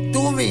ते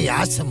तू भी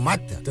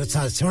आसमत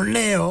तुसा सुन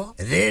ले हो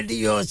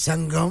radio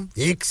Sangam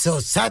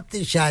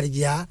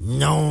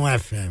 107.9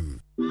 FM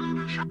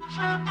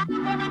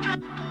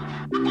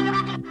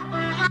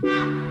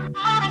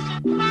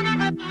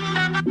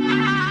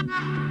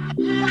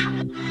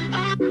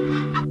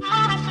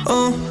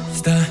Oh,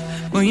 stop.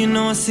 Well, you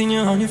know I seen you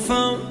on your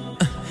phone.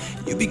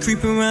 You be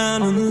creeping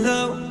around on the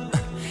low.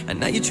 And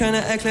now you're trying to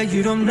act like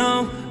you don't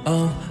know.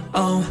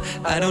 Oh,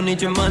 I don't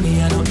need your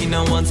money, I don't need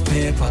no one's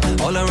paper.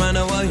 All around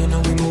the world, you know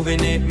we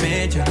moving it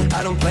major.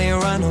 I don't play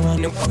around,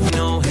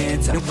 no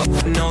heads,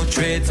 no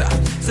trades.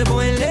 So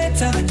boy,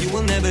 later, you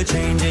will never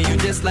change and you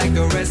just like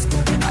the rest.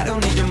 I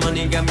don't need your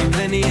money, got me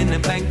plenty in the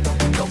bank.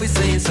 Don't be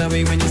saying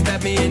sorry when you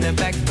stab me in the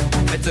back.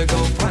 Better go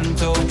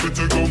pronto.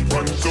 Better go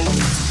pronto.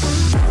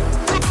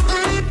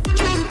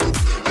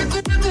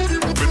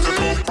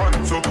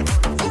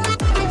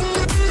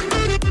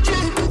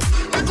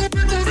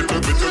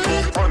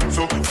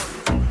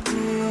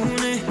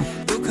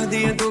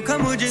 धोखा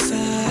मुझे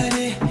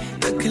सारे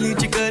रख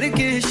लीजिए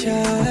करके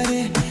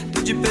इशारे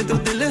तुझ पे तो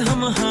दिल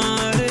हम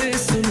हारे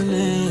सुन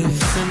ले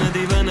सना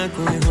दीवाना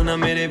कोई होना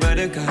मेरे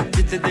बरका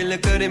जित दिल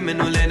करे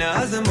मैनू लेना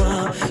आज़मा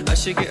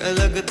आशिक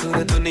अलग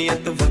तोरा दुनिया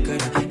तो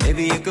वकरा ये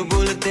भी एक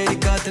बोल तेरी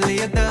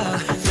कातलियता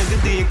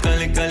लगदी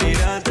काली काली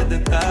रात दा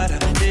तारा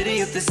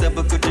तेरी उत्ते सब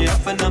कुछ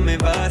अपना में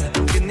वारा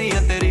कितनी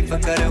तारीफ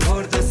कर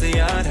होर दस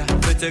यारा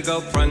better go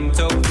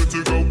pronto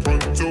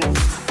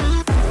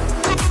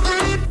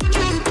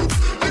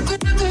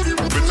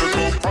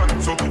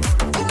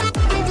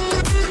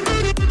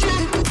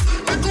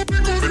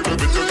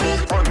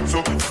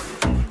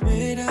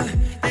मेरा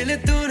दिल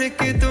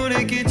तोड़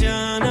के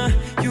जाना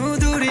यूं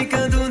दूरी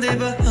का दूं दे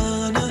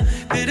बहाना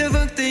फिर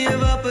वक्त ये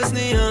वापस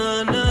नहीं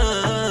आना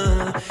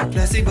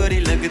क्लासिक बड़ी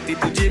लगती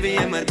तुझे भी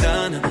ये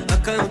मर्दाना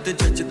अखां उते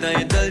जचदा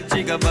ये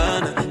दलची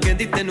गबाना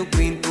कहंदी तैनू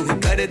क्वीन तू ही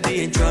कर दी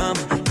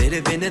ड्रामा तेरे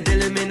बिना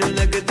दिल मैनू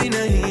लगदी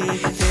नहीं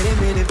तेरे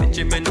मेरे विच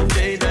मैनू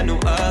चाहिदा नू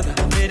आधा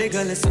मेरे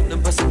गल सुन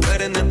बस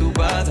करना तू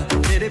बाधा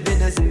तेरे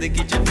बिना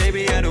जिंदगी च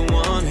baby I don't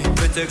want it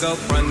better go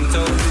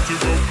pronto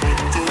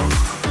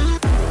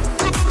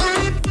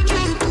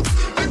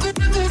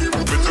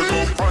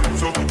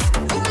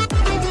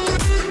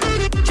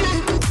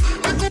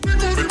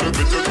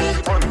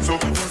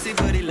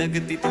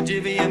लगती तुझे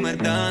भी ये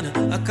मर्दाना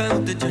अखा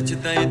उते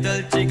चचदा ये दिल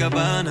च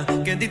गबाना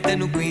कहंदी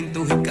तेनू क्वीन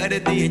तू ही कर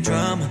दी ये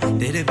ड्रामा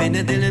तेरे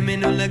बिना दिल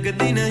मैनू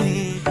लगदी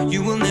नहीं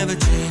you will never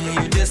change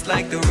you just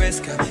like the rest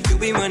girl you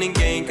be running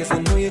game cause I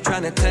know you're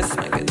trying to test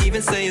me can't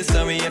even say you're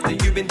sorry after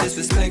you've been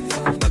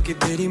disrespectful बाकी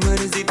तेरी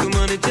मर्जी तू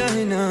मान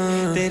चाहे ना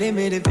तेरे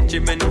मेरे विच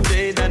मैनू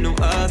चाहिदा नो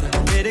आधा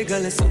मेरे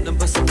गल सुन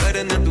बस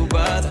करना तू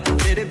बात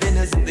तेरे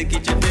बिना जिंदगी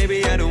च baby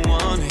I don't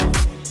want it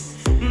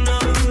no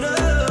no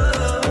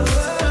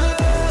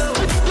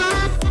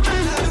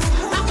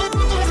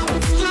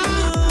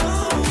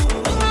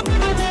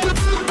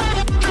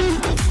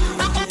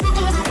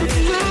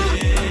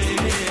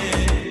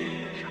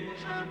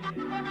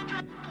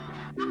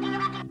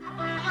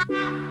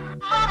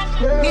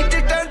Need to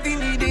turn the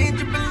need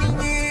to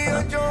believe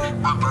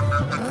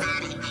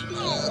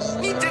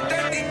Need to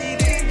turn the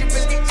need to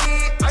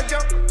believe I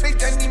jump they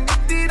Johnny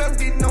meet on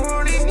the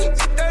nori need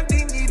to turn the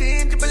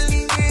need to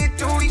believe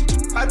Joey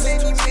I then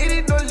he made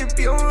it all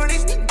pure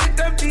need to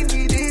turn the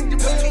need to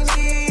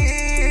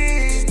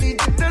believe Need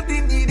to turn the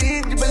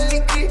need to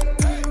believe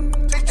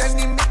they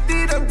Johnny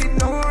meet on the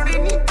nori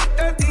need to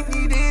turn the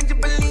need to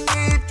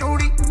believe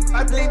Joey I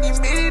then he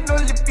made it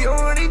all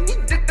pure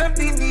need to turn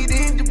the need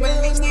to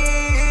believe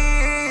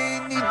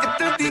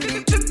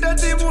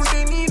They won't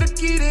need a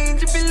kid in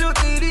the below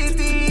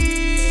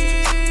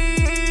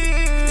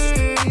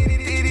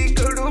Tiri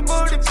kado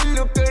body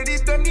pillow kadi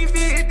tani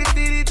veed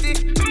tiri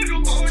kado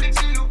body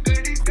pillow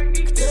kadi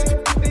tani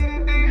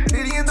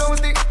Tiri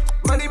andawati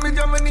money me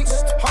jamani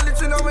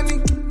holidays in amani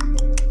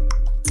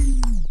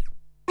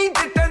Need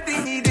to tati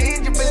need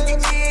range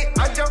ballinge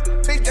aja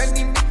pe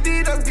jani mitti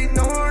randi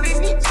nori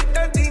need to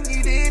tati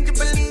need range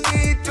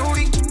ballinge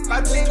chori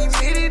adle ni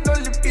mere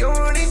dol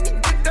pure need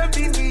to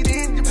tati need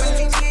range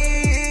ballinge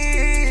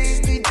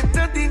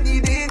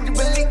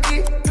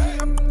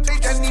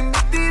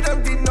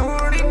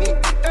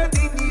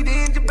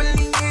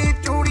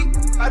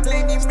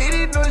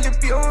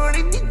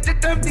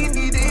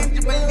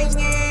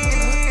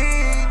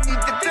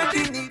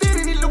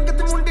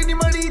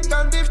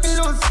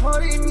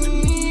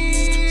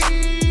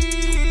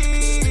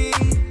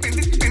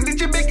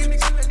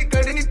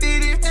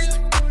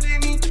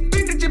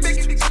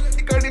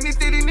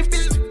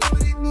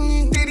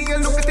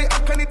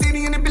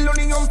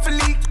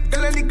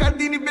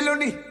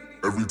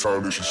Every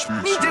time that she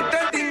speaks Need to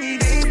tati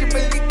need range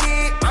ballinge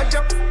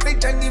aja pe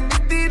jani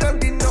mitti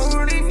randi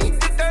nori need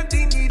to tati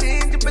need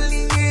range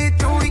ballinge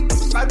chori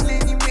adle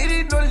ni mere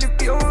dol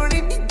pure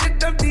need to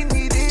tati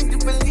need range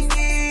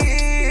ballinge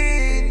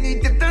need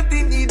to tati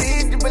need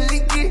range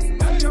ballinge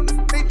aja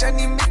pe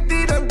jani mitti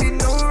randi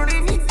nori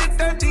need to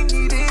tati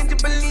need range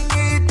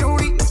ballinge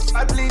chori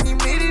adle ni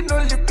mere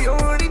dol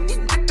pure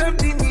need to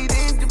tati need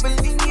range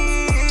ballinge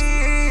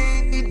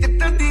need to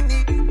tati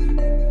need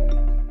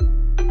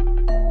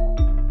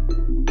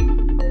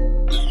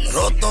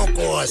रोतों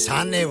को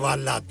हंसाने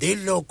वाला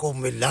दिलों को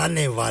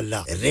मिलाने वाला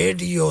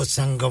radio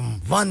संगम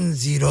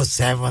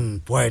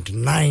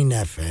 107.9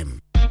 FM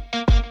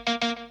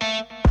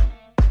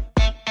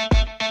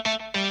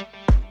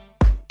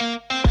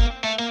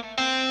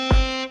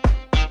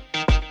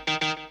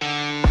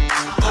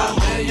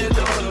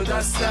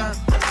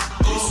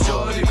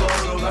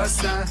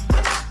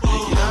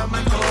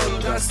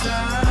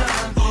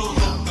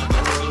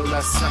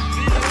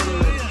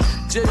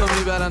جلو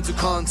میبرن تو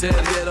کانتر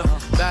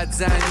بعد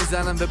زنگ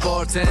میزنم به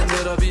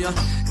بارتندرا بیان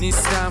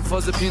نیستم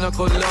فاز پینا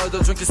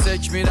کلادا چون که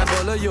سک میرم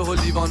بالا یهو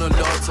لیوان و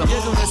لاتا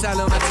یه دونه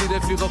سلامتی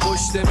رفیقا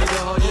پشت میده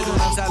ها یه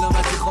دونه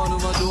سلامتی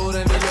خانوما دوره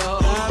میده ها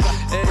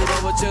ای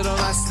بابا چرا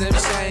مست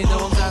نمیشه اینا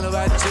هم زن و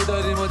بچه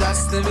داریم و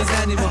دست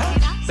نمیزنیم و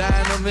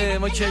برنامه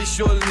ما کی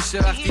شل میشه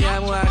وقتی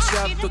همو هر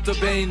شب دوتا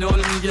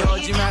بینول میگه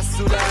حاجی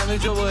مسئول همه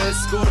جا با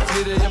اسکورت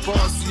میره یه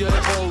پاسیای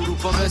با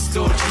اروپا مثل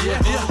ترکیه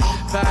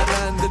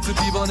پرنده تو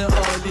دیوان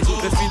عالی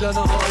به فیلان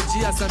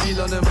حاجی اصلا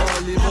میلان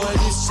مالی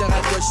مهم نیست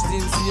چقدر داشتیم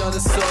زیان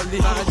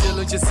سالی فقط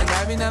جلو کسی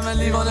نبینم من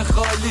لیوان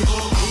خالی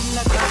دل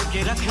لگا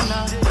کے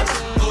رکھنا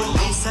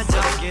گولی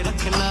سجا کے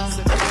رکھنا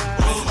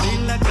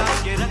دل لگا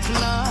کے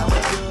رکھنا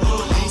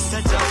گولی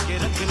سجا کے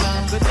رکھنا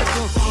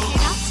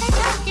چہرہ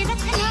سجا کے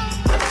رکھنا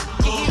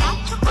چہرہ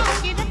چھپا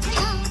کے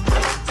رکھنا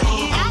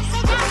چہرہ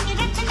سجا کے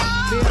رکھنا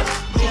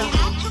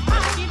چہرہ چھپا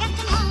کے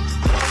رکھنا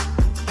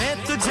میں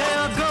تجھے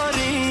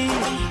گوری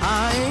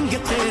آئیں گے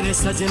تیرے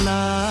سجنا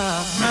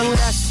همون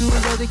دستور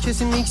داده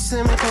کسی میکس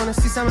نمیکنه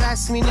سیستم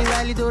رسمی نی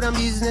ولی دورم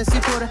بیزنسی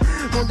پره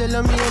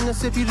مدلا میان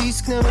سپی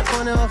ریسک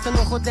نمیکنه آخه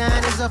نخود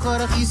دهن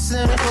زخار خیس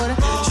نمیخوره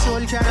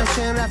شل کردم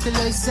شم رفته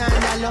لای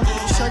صندلا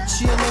شاد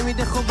چیه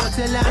نمیده خب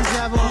باطلم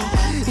جواب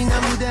اینم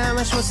بوده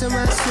همش واسه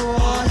من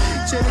سوال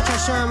چرا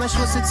کشو همش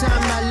واسه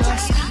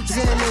تنبلاست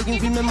زندگیم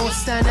فیلم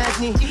مستند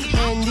نی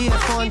هندی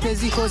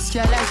فانتزی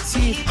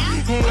کسکلکتی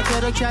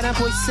هیترا کردم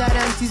پشت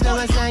سرم تیزم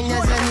از زنگ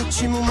نزنید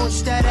چیمون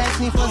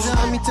مشترک نی فازه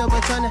هم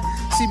میتاباتانه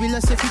سیبیلا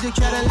سفیدو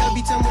کردن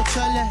لابیتا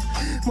مچاله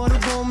ما رو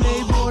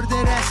بومبی برده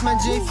رسم من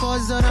جی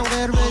فاز دارم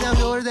غیر بدم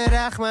دور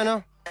درخ منو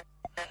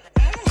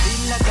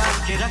دل لگا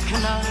کے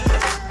رکھنا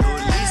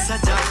گولی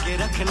سجا کے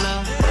رکھنا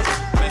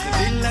میں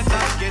दिल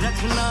लगा के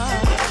रखना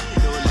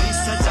डोली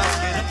सजा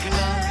के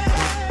रखना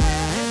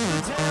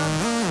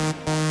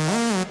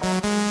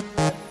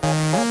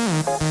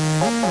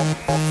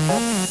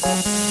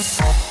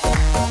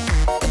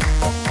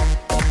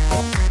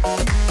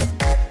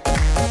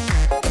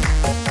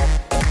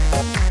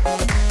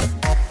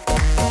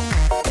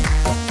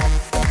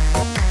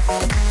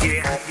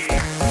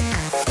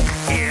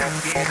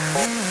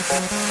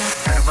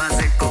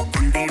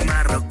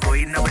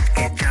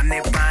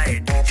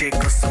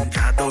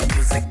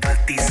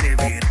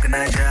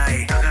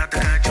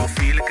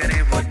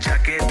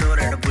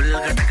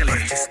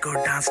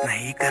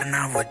नहीं करना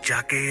वो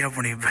जाके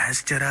अपनी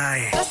भैंस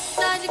चराए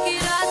आज की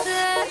रात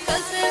है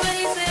कल से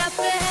वही से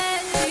अपने हैं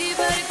जी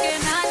भर के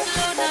नाच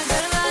लो ना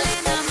घर वाले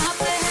ना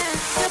मापे हैं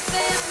सब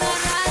पे अपना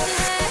राज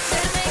है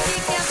करने की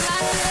क्या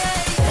बात है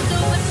ये तो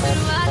बस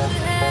शुरुआत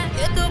है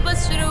ये तो बस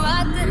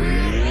शुरुआत है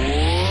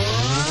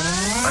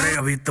अरे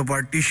अभी तो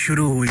पार्टी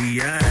शुरू हुई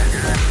है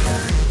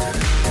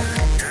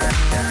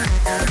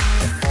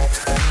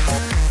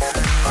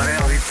अरे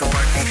अभी तो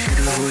पार्टी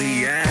शुरू हुई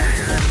है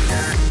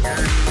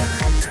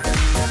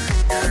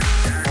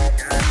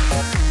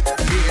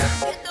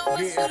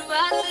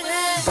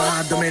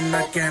बाद में ना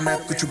कहना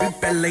कुछ भी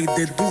पहले ही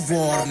दे दू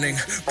वार्निंग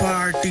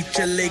पार्टी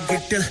चलेगी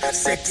till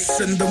 6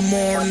 in the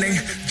morning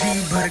जी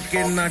भर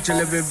के ना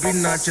चले वे भी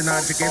नाच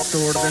नाच के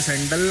तोड़ दे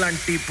सैंडल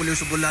आंटी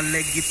पुलिस बुला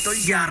लेगी तो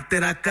यार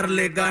तेरा कर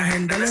लेगा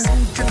हैंडल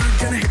सूचना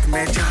जनहित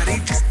में जारी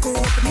जिसको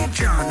अपनी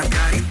जान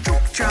प्यारी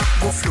चुपचाप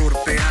वो फ्लोर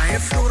पे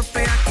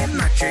आके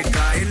नाचे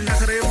गाए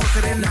नखरे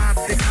वखरे ना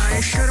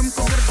दिखाए शर्म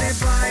को कर दे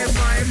बाय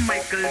बाय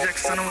माइकल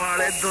जैक्सन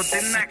वाले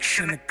 2-3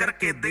 एक्शन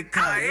करके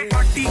दिखाए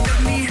पार्टी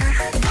करनी है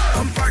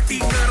हम पार्टी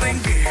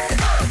करेंगे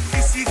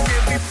किसी के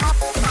भी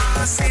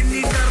पापा से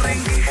नहीं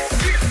डरेंगे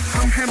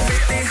हम हैं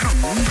बेटे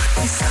हम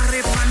बाकी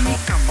सारे पानी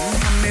कम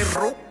हमें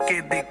रोक के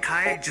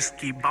दिखाए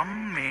जिसकी बम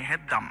में है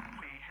दम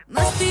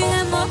मस्ती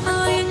है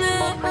मोहाई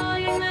में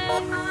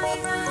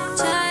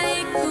चाय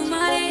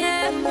कुमारी है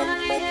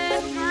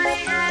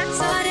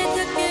सारे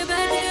थके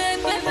बैठे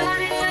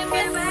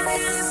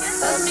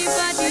अपनी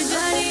पार्टी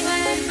जारी है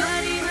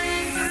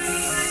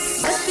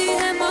मस्ती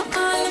है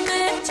मोहाल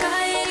में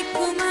चाय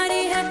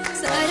कुमारी है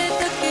सारे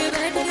थके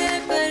बैठ गए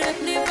पर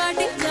अपनी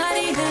पार्टी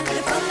जारी है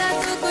पंगा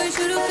तो कोई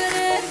शुरू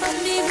करे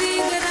अपनी भी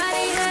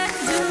गरारी है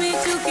जुम्मी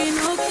चुकी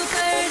नोक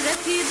पर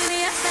रखी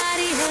दुनिया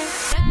सारी है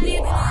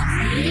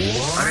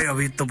अरे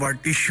अभी तो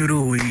पार्टी शुरू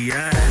हुई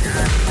है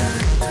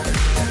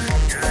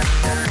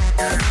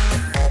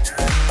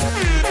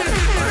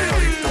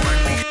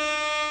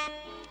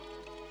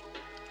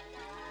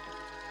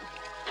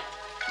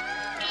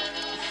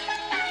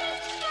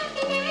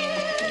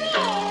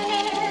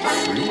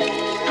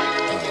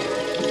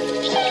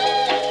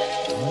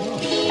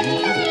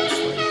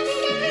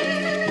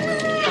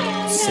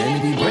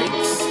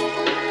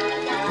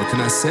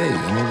Say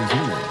I'm only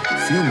human,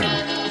 fuming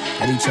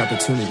at each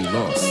opportunity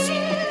lost.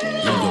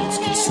 Egos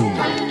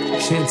consuming,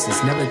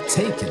 chances never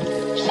taken.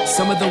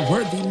 Some of the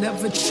worthy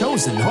never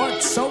chosen,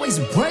 hearts always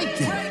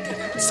breaking.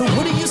 So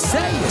what are you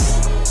saying?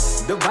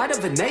 The right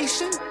of a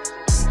nation?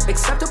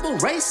 Acceptable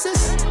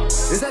racist?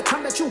 Is that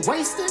time that you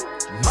wasting?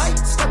 Might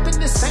step in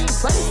the same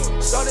place,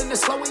 starting to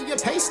slow in your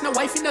pace. No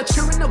wifey, no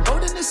cheering, no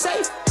gold in the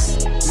safe.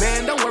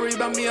 Man, don't worry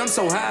about me, I'm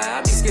so high,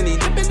 I be skinny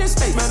dipping this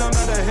face. Man, I'm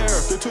out of hair,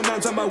 the 2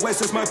 9s on my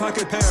waist is my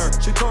pocket pair.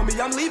 She told me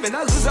I'm leaving,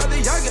 I lose all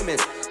the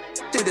arguments.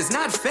 Dude, it's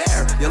not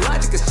fair, your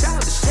logic is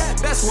childish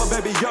at best. Well,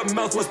 baby, your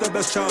mouth was the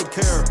best child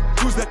care.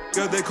 Who's that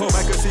girl they call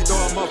back and see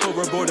throw him off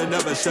overboard and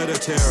never shed a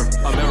tear?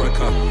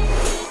 America.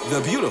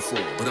 The beautiful,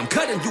 but I'm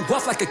cutting you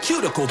off like a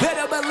cuticle.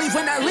 Better believe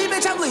when I leave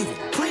it, I'm leaving.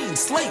 Clean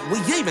slate, we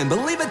even,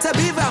 believe it to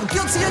be, I'm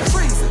guilty of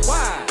treason.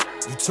 Why?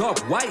 You talk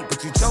white,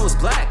 but you chose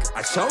black.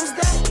 I chose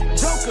that?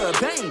 Joker,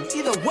 Bane,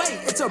 either way,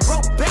 it's a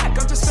broke back.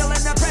 I'm just feeling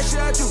the pressure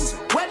of choosing.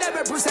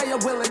 Whatever Bruce say you're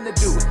willing to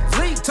do it.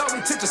 Lee told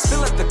me to just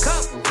fill up the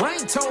cup.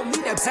 Wayne told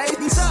me to pay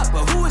these up.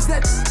 But who is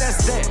that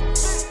that's there?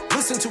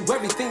 Listen to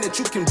everything that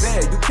you can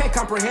bear. You can't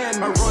comprehend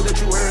my roar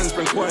that you hear and's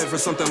been quiet for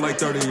something like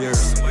 30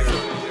 years.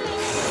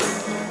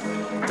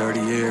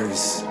 30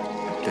 years.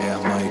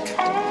 Damn, Mike.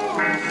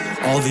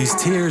 All these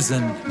tears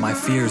and my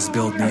fears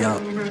build me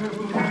up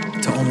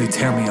to only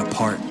tear me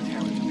apart.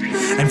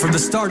 And from the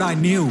start I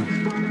knew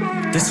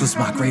this was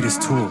my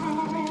greatest tool.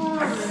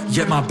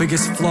 Yet my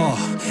biggest flaw,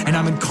 and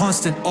I'm in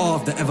constant awe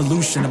of the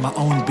evolution of my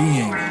own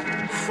being.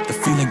 The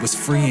feeling was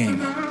freeing,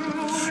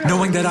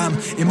 knowing that I'm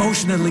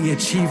emotionally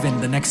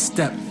achieving the next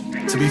step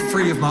to be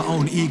free of my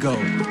own ego.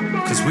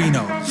 Cause we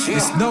know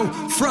it's no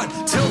front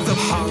till the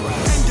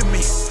end of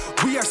me.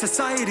 We are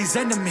society's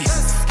enemy,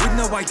 with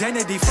no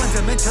identity.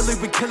 Fundamentally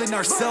we're killing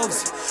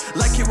ourselves,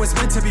 like it was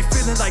meant to be,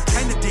 feeling like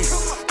Kennedy.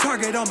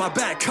 Target on my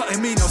back,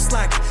 cutting me no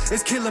slack,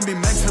 it's killing me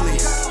mentally.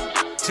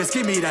 Just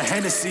give me the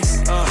Hennessy.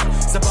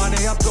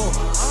 Zabane ab do,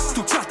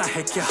 tu chata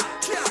hai kya?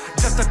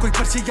 Jab tak koi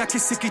parchi ya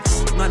kisi ki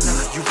mana,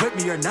 you with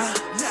me or not?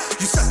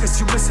 You suckers,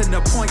 you missing the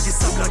point, ye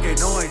sab lage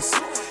noise.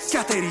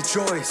 Kya teri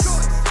choice?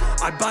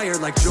 I buy her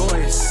like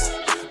Joyce.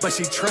 but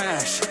she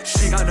trash.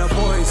 She got no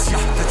boys,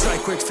 the dry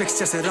quick fix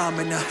just said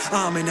Amina,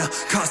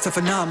 cost a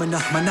phenomena,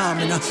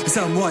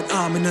 somewhat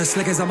ominous,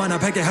 like as I'm on a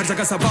peg, her like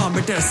a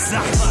vomitous.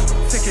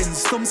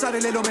 Dickens, tum sare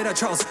lelo mera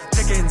Charles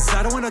Dickens.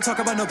 I don't wanna talk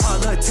about no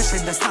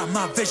politician, that's not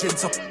my vision.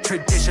 So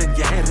tradition,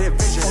 yeah,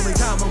 revision. Only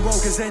time I'm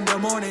woke is in the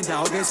morning,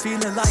 dog. It's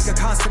feeling like a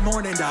constant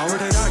morning, dog.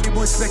 Word argue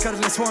much slicker,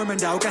 less warming,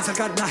 dog. Guess I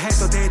got my head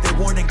all day, they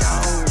warning,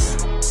 dog.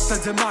 The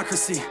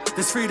democracy,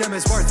 this freedom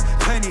is worth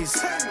pennies.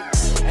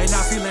 Ain't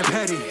not feeling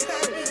petty.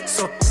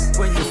 So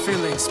when your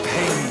feelings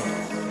pay me,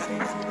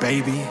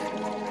 baby.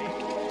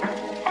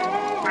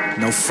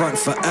 No front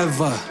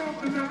forever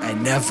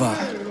and never.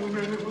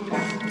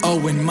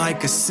 Oh, and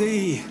Micah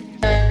C.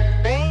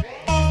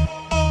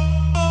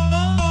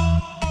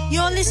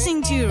 You're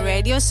listening to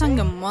Radio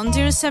Sangam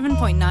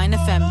 107.9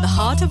 FM, the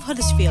heart of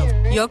Huddersfield.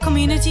 Your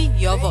community,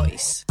 your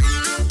voice.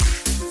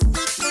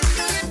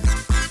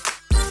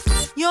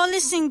 You're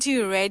listening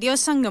to Radio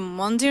Sangam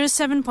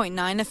 107.9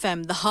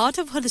 FM, the heart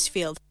of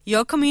Huddersfield.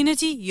 Your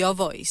community, your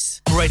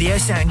voice. Radio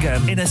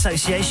Sangam, in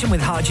association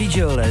with Haji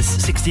Jewellers,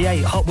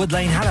 68 Hotwood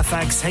Lane,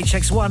 Halifax,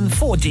 HX1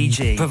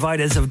 4DG.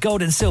 Providers of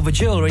gold and silver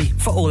jewellery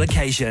for all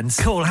occasions.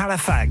 Call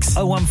Halifax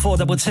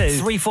 01422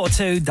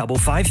 342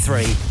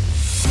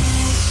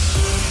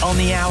 553. On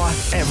the hour,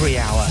 every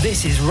hour.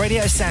 This is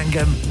Radio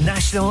Sangam,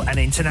 national and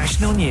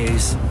international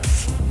news.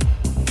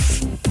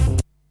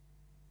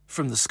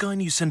 From the Sky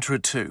News Centre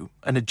at 2,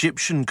 an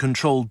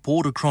Egyptian-controlled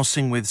border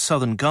crossing with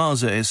southern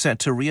Gaza is set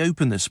to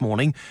reopen this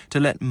morning to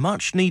let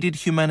much-needed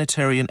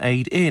humanitarian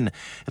aid in.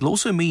 It'll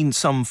also mean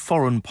some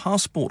foreign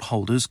passport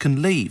holders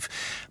can leave.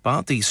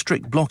 But the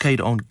strict blockade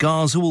on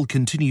Gaza will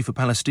continue for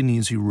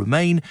Palestinians who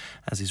remain,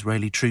 as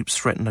Israeli troops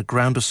threaten a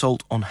ground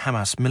assault on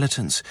Hamas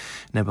militants.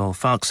 Nebel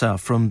Faksa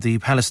from the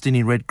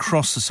Palestinian Red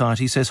Cross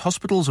Society says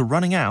hospitals are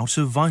running out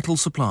of vital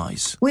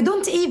supplies. We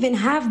don't even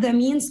have the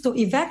means to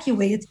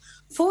evacuate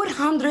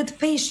 400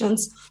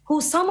 patients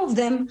who some of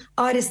them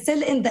are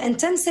still in the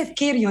intensive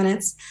care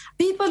units,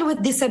 people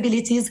with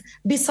disabilities,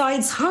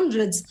 besides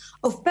hundreds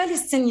of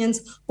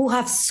Palestinians who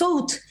have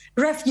sought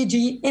refuge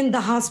in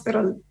the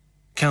hospital.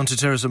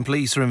 Counter-terrorism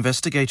police are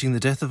investigating the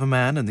death of a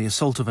man and the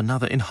assault of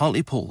another in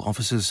Hartlepool.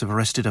 Officers have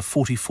arrested a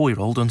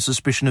 44-year-old on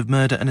suspicion of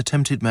murder and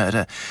attempted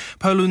murder.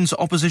 Poland's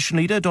opposition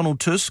leader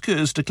Donald Tusk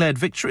has declared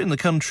victory in the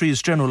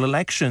country's general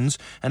elections.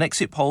 An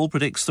exit poll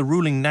predicts the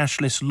ruling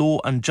Nationalist Law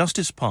and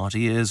Justice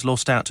Party has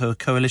lost out to a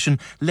coalition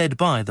led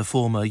by the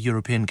former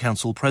European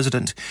Council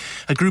president.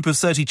 A group of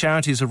 30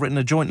 charities have written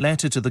a joint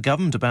letter to the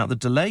government about the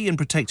delay in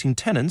protecting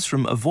tenants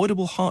from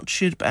avoidable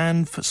hardship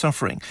and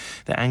suffering.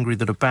 They're angry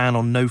that a ban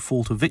on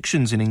no-fault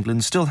evictions in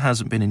England still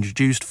hasn't been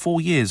introduced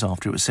 4 years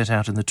after it was set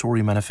out in the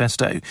Tory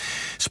manifesto.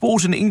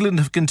 Sport in England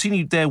have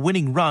continued their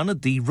winning run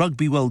at the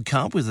Rugby World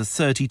Cup with a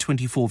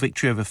 30-24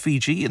 victory over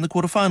Fiji in the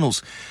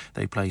quarter-finals.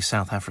 They play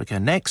South Africa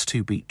next,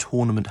 who beat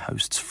tournament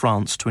hosts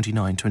France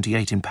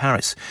 29-28 in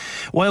Paris.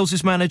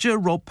 Wales's manager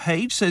Rob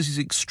Page says he's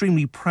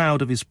extremely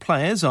proud of his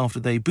players after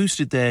they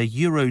boosted their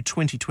Euro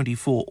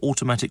 2024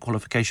 automatic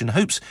qualification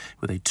hopes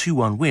with a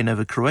 2-1 win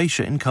over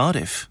Croatia in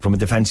Cardiff. From a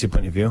defensive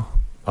point of view,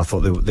 I thought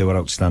they were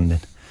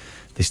outstanding.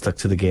 They stuck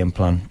to the game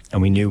plan,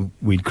 and we knew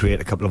we'd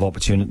create a couple of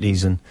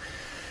opportunities, and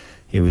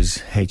it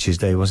was H's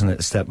day, wasn't it,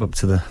 to step up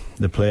to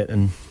the plate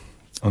and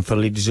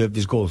thoroughly deserved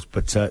his goals.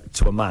 But to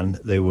a man,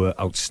 they were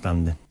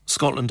outstanding.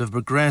 Scotland have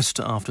progressed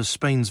after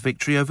Spain's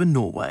victory over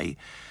Norway.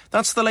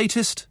 That's the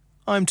latest.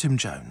 I'm Tim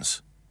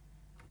Jones.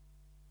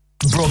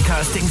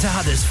 Broadcasting to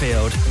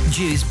Huddersfield,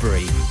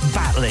 Dewsbury,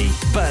 Batley,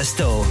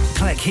 Birstall,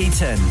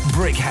 Cleckheaton,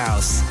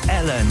 Brickhouse,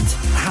 Elland,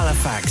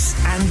 Halifax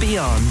and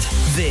beyond.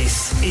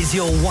 This is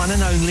your one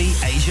and only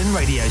Asian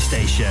radio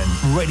station.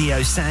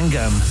 Radio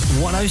Sangam,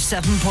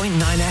 107.9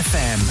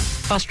 FM.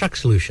 Fast Track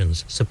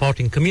Solutions,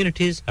 supporting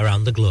communities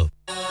around the globe.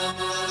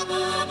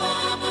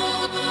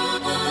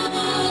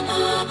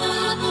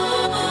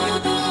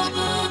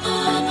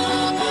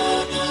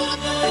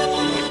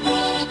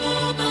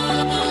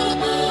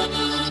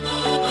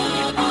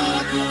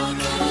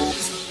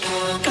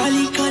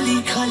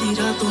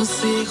 रातों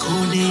से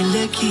होने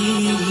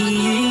लगी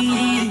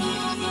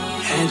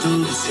है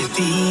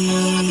दोस्ती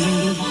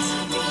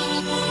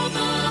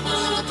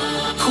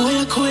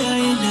खोया खोया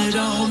इन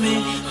राहों में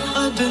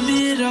अब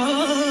मेरा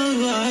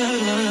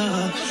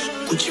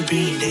कुछ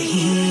भी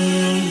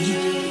नहीं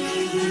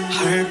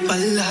हर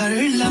पल हर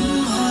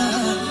लम्हा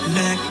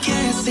मैं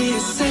कैसे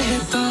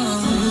सहता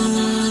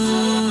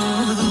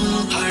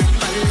हर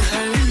पल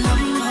हर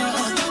लम्हा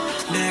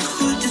मैं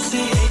खुद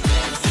से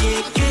ये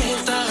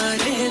कहता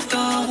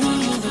रहता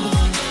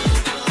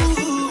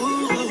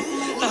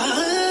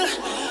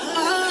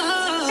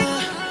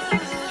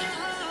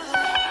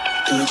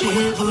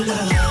तुझे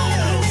बुला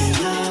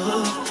दिया हो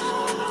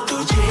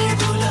तुझे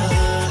बुला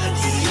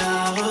दिया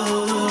हो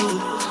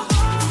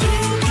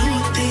फिर क्यों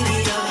तेरी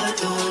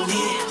यादों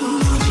ने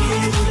मुझे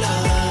बुला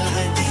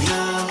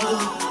दिया हो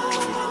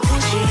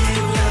मुझे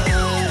बुला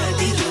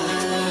दिया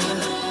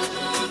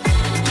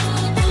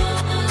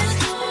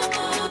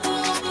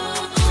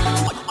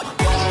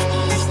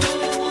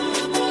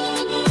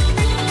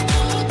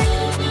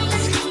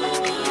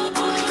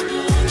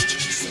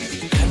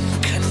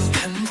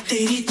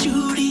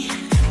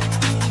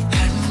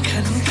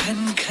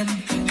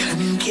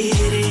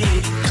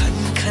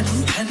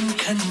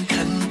खन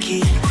खन के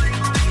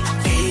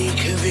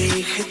देख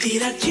देख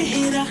तेरा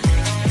चेहरा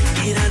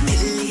मेरा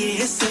दिल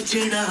ये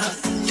सजना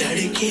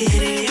धड़के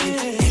रे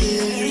दिल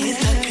ये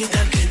धक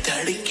धक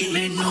धड़के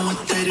मैनू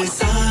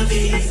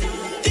तरसावे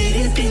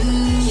तेरे बिन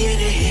ये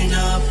रह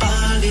ना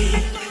पावे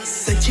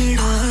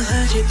सजना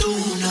जे तू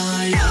ना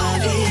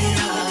आवे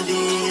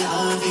आवे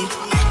आवे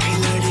आँख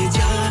लड़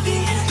जावे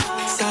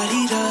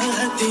सारी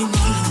रात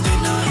नींद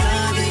ना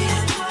आवे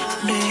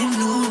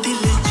मैनू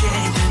दिल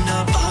चैन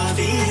ना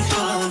पावे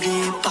पावे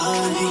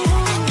पावे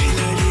आँख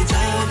लड़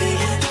जावे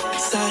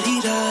सारी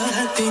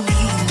रात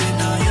नींद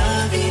ना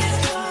आवे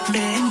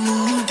मैनू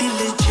दिल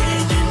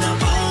चैन ना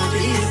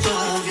पावे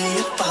पावे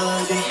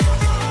पावे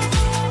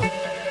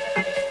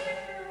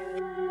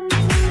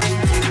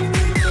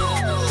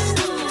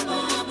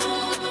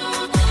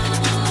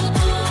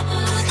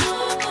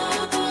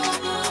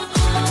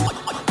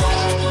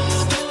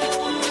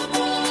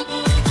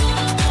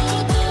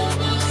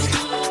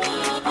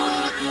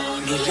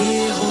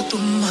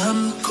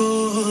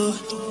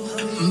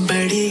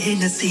बड़े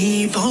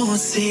नसीबों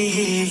से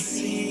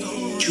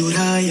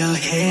चुराया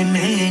है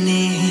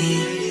मैंने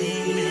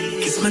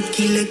किस्मत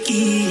की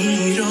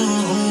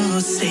लकीरों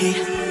से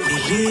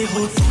मिले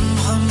हो तुम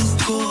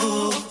हमको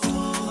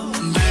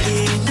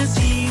बड़े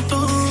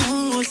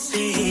नसीबों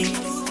से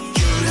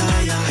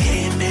चुराया है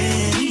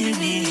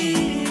मैंने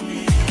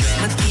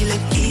किस्मत की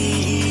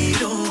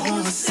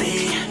लकीरों से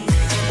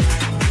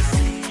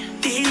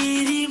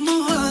तेरी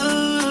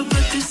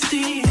मोहब्बत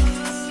से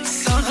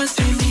सांस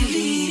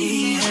मिली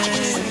है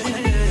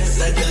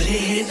सदा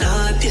रहना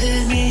दिल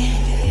में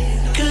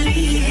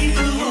करीब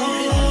हो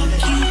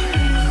कि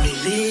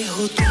मिले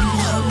हो तुम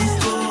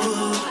हमको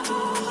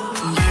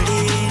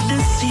बड़े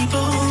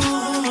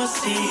नसीबों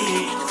से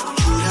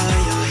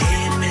चुराया है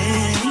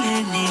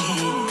मैंने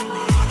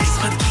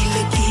किस्मत की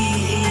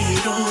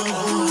लकीरों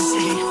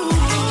से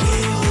मिले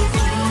हो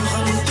तुम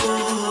हमको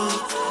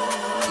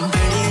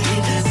बड़े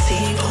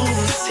नसीबों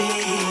से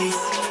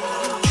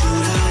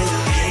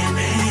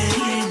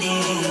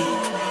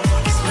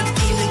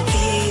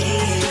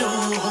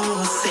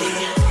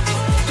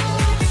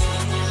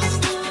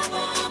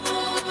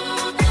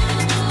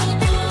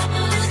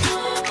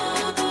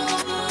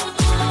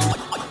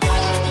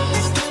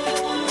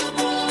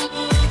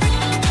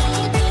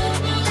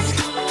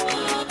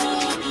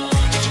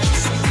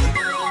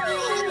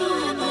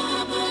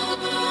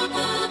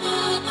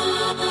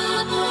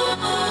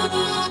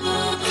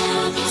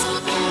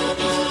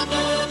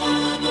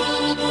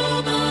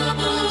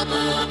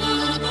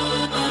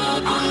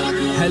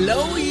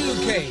Hello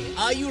UK,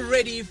 are you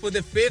ready for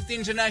the 5th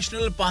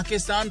International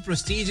Pakistan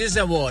Prestigious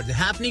Award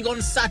happening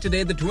on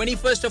Saturday the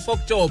 21st of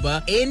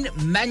October in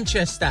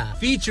Manchester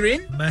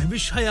featuring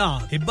Mehwish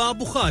Hayat, Hibba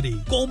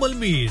Bukhari, Komal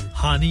Mir,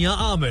 Hania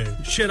Amir,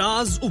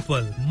 Shiraz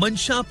Upal,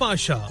 Mansha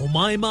Pasha,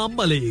 Humayma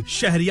Malik,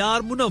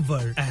 Shahriyar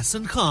Munawwar,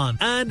 Ahsan Khan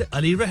and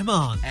Ali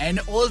Rahman and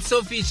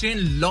also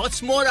featuring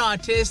lots more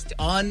artists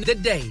on the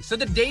day. So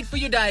the date for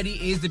your diary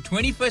is the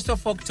 21st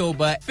of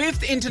October,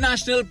 5th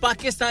International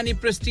Pakistani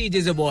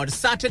Prestigious Award,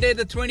 Saturday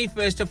the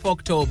 21st of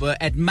October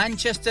at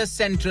Manchester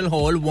Central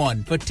Hall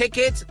 1. For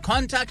tickets,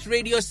 contact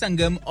Radio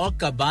Sangam or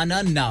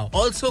Cabana now.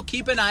 Also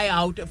keep an eye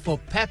out for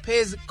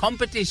Pepe's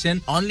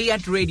competition only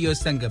at Radio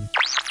Sangam.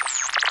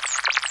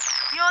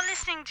 You're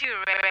listening to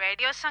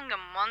Radio Sangam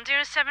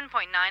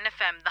 107.9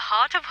 FM, the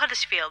heart of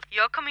Huddersfield.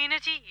 Your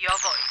community, your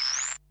voice.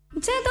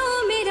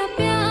 ਜਦੋਂ ਮੇਰਾ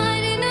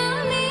ਪਿਆਰ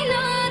ਨਾ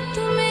ਮਿਲਾ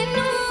ਤੂੰ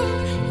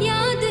ਮੈਨੂੰ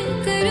ਯਾਦ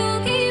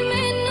ਕਰੋਗੀ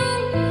ਮੈਨੂੰ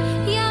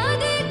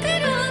ਯਾਦ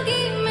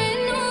ਕਰੋਗੀ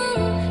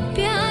ਮੈਨੂੰ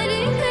ਪਿਆਰ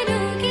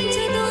ਕਰੋਗੀ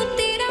ਜਦੋਂ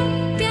ਤੇਰਾ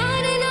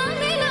ਪਿਆਰ ਨਾ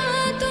ਮਿਲਾ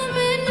ਤੂੰ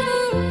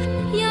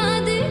ਮੈਨੂੰ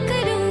ਯਾਦ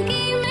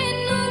ਕਰੋਗੀ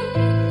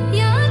ਮੈਨੂੰ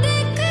ਯਾਦ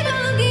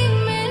ਕਰੋਗੀ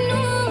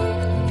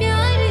ਮੈਨੂੰ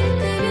ਪਿਆਰ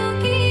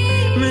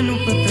ਕਰੋਗੀ ਮੈਨੂੰ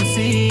ਪਤਾ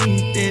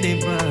ਸੀ ਤੇਰੇ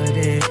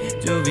ਬਾਰੇ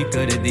ਜੋ ਵੀ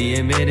ਕਰਦੀ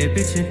ਏ ਮੇਰੇ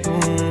ਪਿੱਛੇ ਤੂੰ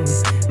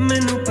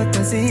ਮੈਨੂੰ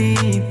ਪਤਾ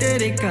ਸੀ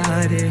ਤੇਰੇ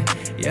ਕਾਰ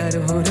ਯਾਰ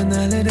ਹੋਰ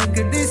ਨਾਲ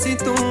ਰੱਖਦੀ ਸੀ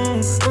ਤੂੰ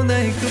ਉਹਦਾ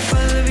ਇੱਕ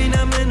ਪਲ ਵੀ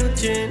ਨਾ ਮੈਨੂੰ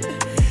ਚੈਨ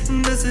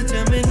ਦੱਸ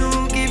ਜਾ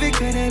ਮੈਨੂੰ ਕਿਵੇਂ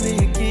ਕਰੇ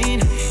ਯਕੀਨ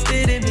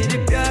ਤੇਰੇ ਮੇਰੇ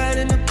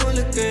ਪਿਆਰ ਨੂੰ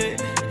ਭੁੱਲ ਕੇ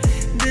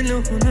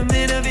ਦਿਲੋਂ ਹੁਣ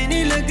ਮੇਰਾ ਵੀ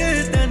ਨਹੀਂ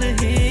ਲੱਗਦਾ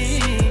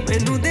ਨਹੀਂ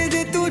ਮੈਨੂੰ ਦੇ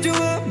ਦੇ ਤੂੰ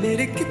ਜਵਾਬ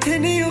ਮੇਰੇ ਕਿੱਥੇ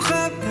ਨਹੀਂ ਉਹ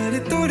ਖਾਬ ਕਰ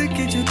ਤੋੜ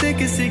ਕੇ ਜੁੱਤੇ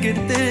ਕਿਸੇ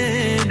ਗਿਰਤੇ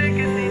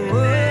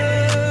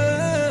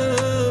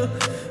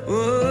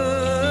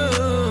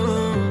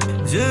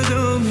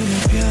ਜਦੋਂ ਮੇਰਾ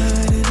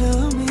ਪਿਆਰ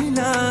ਨਾ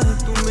ਮਿਲਾ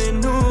ਤੂੰ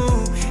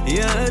ਮੈਨੂੰ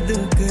ਯਾਦ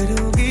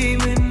ਕਰੋਗੀ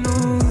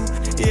ਮੈਨੂੰ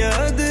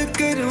ਯਾਦ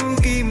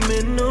ਕਰੋਗੀ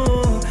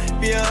ਮੈਨੂੰ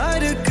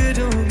ਪਿਆਰ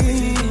ਕਰੋਗੀ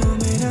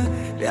ਮੇਰਾ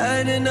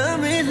ਪਿਆਰ ਨਾ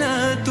ਮਿਲਾ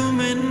ਤੂੰ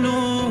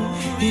ਮੈਨੂੰ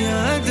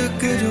ਯਾਦ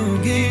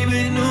ਕਰੋਗੀ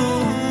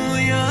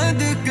ਮੈਨੂੰ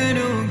ਯਾਦ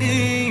ਕਰੋਗੀ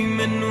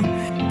ਮੈਨੂੰ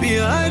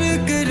ਪਿਆਰ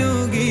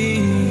ਕਰੋਗੀ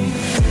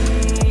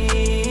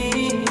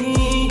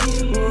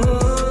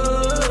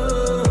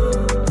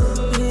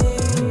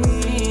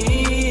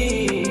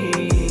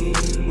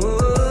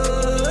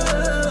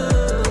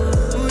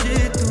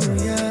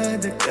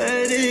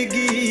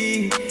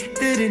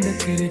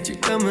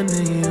कम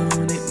नहीं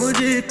आने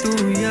मुझे तू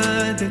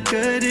याद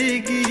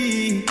करेगी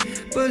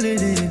बोले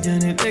ले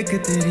जाने पे कि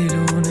तेरी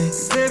रूह नहीं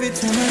Every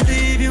time I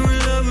leave you in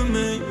love with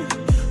me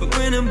But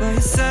when I'm by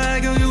your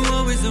side girl you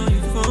always on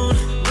your phone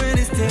When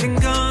it's dead and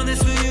gone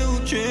that's when you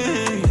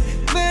change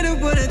Matter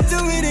what I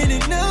do it ain't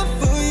enough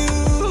for you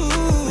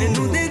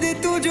मैनू दे दे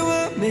तू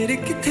जवाब मेरे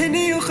किथे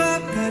नहीं हो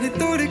ख्वाब घर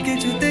तोड़ के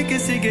छूते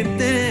किसी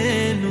गिरते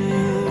नू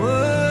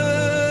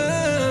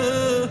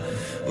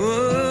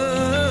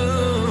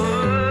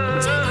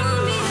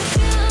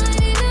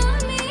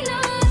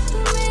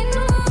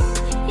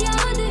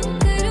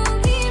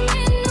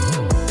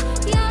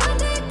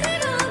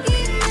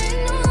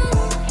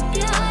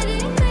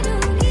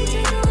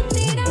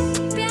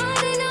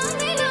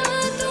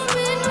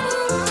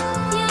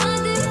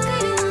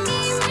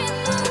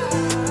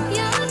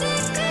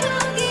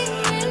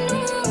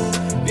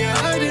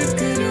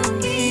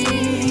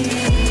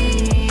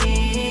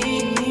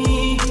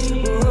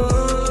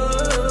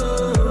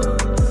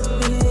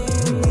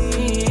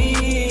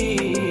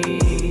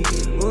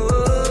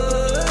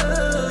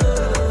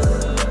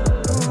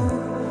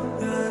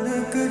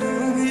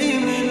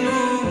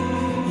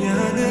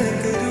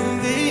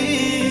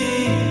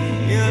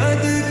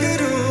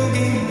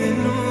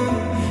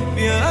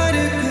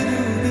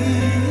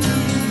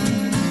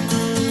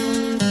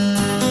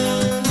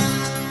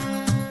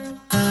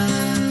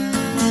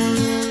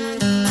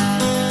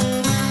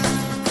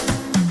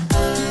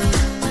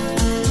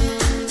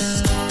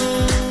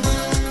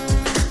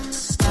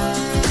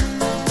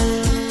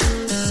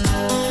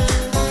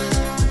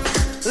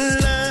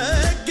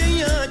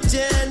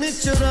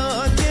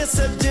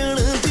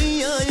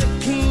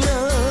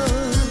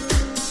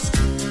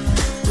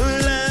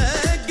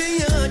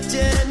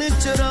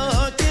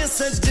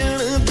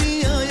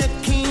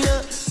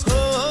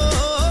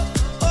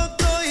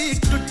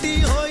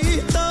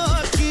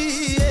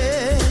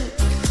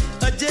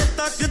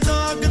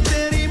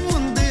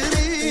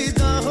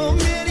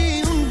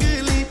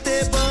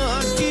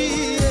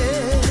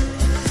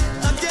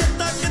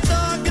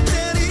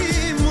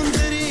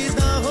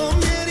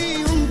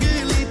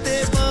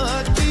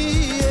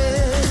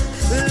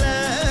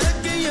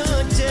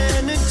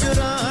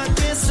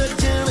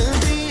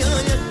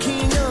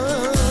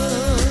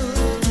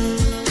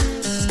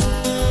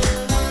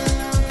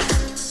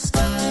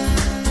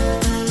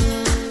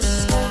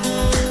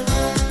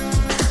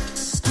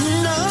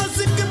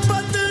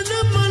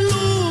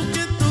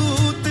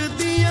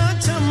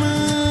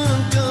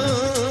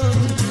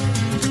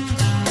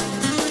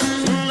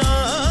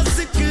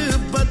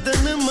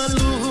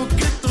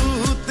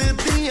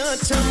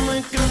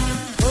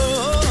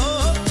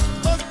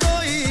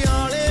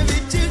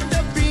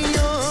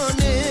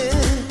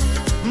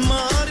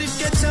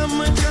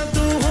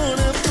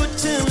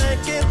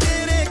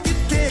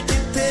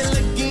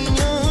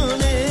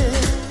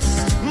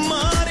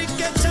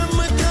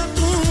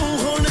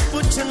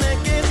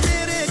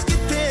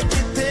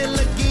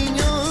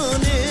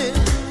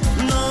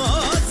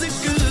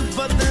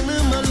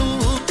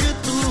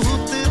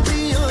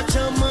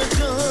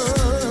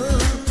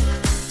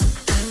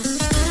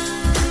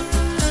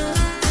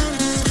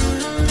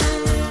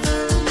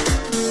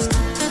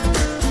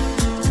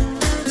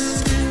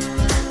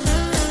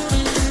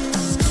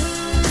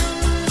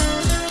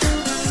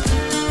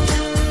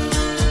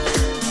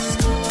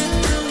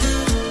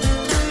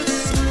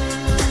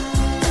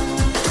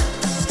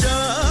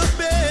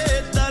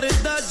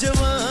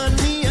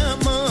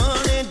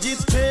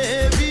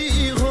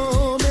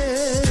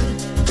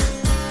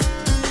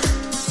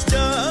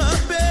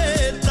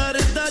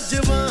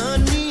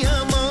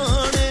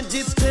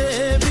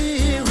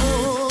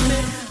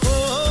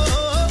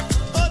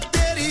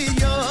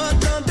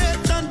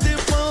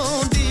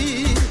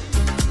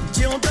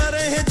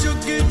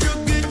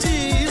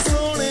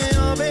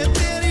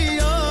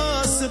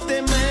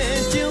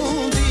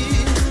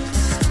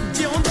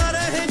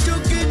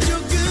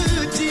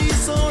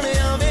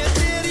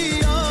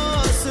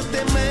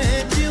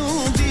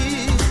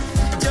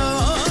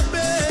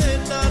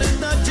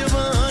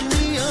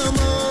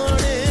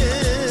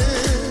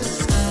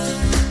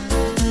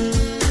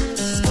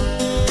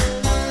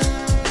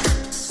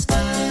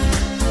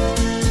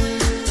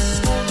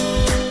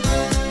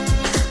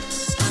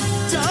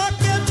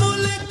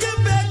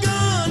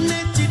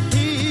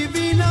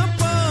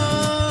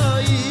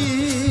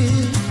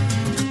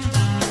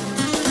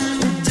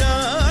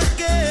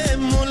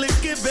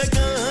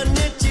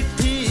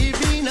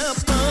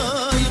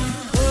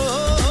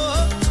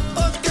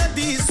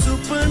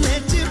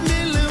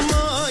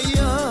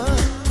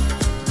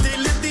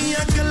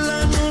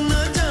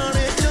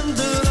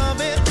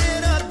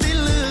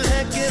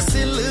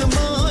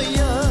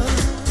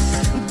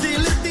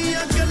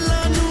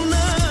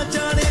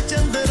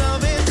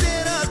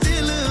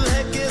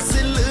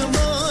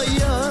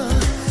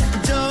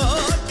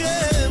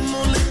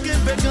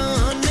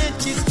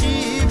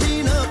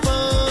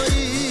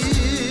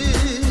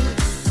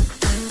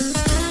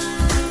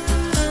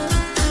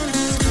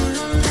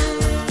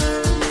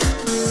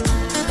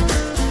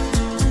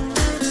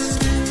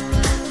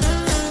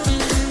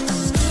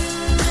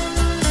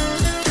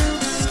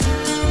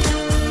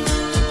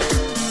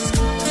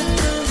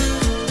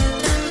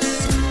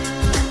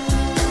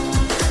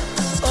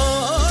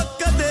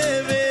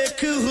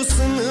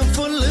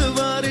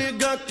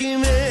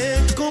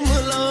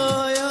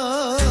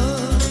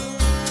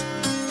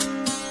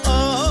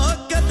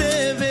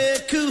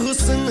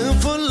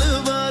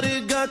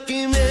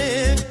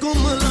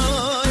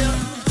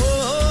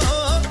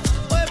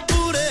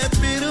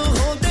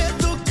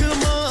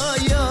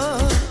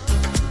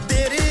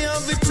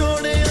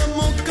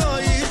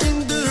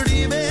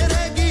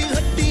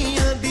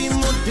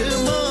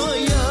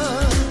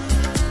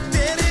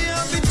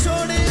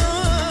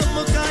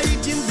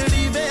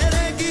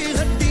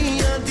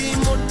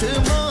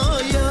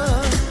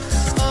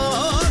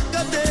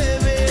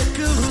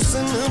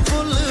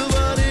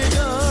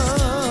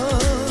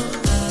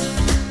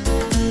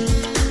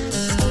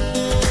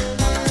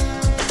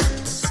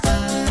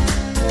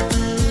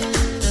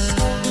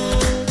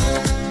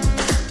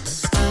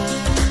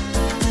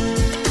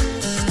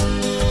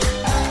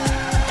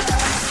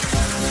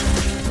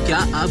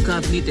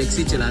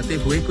टैक्सी चलाते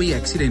हुए कोई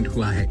एक्सीडेंट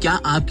हुआ है? क्या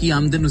आपकी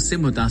आमदन उससे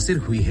मुतासिर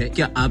हुई है?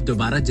 क्या आप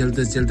दोबारा जल्द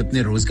से जल्द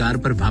अपने रोजगार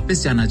पर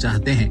वापस जाना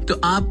चाहते हैं? तो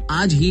आप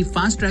आज ही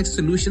फास्ट ट्रैक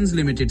सॉल्यूशंस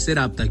लिमिटेड से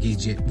राब्ता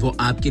कीजिए। वो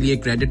आपके लिए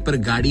क्रेडिट पर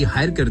गाड़ी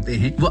हायर करते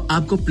हैं। वो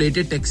आपको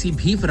प्लेटेड टैक्सी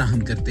भी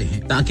फराहम करते हैं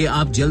ताकि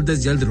आप जल्द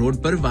से जल्द रोड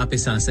पर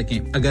वापस आ सकें।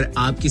 अगर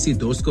आप किसी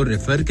दोस्त को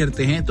रेफर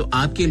करते हैं तो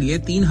आपके लिए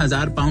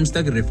 3000 पाउंड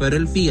तक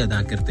रेफरल फी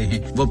अदा करते हैं।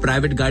 वो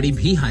प्राइवेट गाड़ी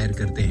भी हायर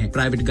करते हैं।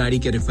 प्राइवेट गाड़ी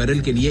के रेफरल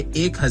के लिए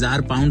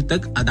 1000 पाउंड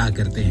तक अदा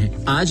करते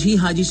हैं। आज ही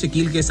हाजी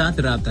शकील के साथ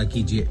राब्ता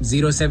कीजिए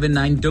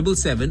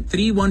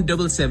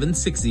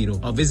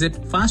 07977317760 और visit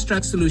fast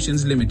track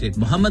solutions limited,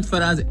 Mohammad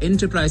Faraz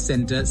enterprise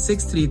centre,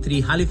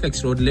 633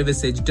 Halifax road,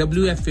 Liversedge,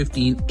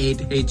 WF15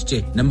 8HJ।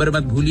 Number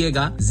मत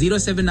भूलिएगा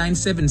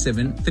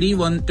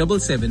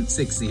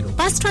 07977317760।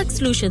 Fast Track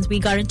Solutions, we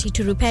guarantee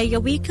to repair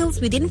your vehicles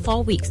within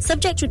 4 weeks,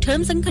 subject to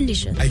terms and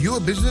conditions. Are you a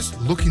business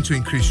looking to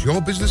increase your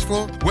business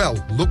flow? Well,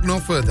 look no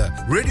further.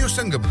 Radio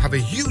Sangam have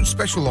a huge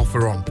special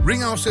offer on.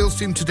 Ring our sales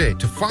team today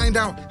to find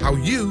out how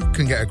you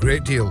can get a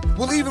great deal.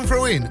 We'll even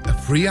throw in a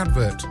free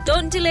advert.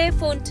 Don't delay,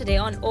 phone today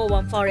on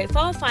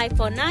 01484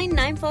 549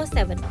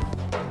 947.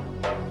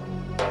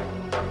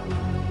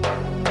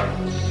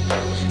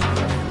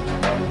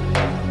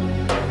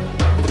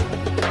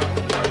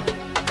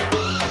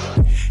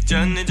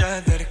 जान जा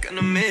धड़कन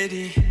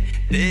मेरी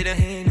तेरा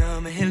है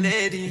नाम है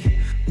lady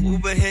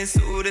खूब है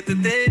सूरत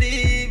तेरी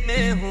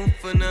मैं हूँ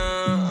फना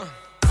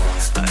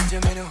आज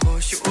मेरा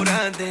होश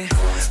उड़ा दे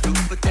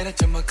रूप तेरा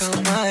चमका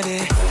मारे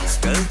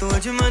कल तो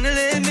अजमान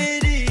ले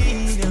मेरी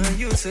ना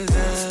यूं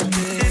सजा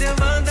दे तेरा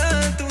वादा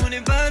तूने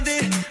बादे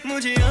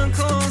मुझे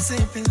आंखों से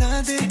पिला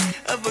दे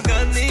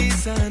अफगानी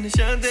सान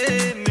शादे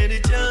मेरी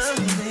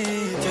जाने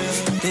जा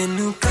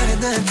तेनू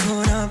करना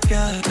थोड़ा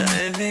प्यार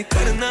वे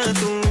करना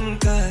तुम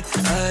कर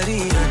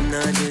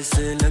आरियाना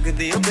जैसे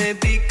लगदी हो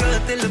बेबी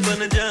कातिल बन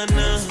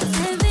जाना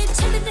वे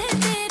छड़ दे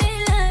तेरे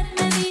लार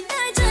मैं भी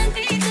ना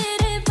जानती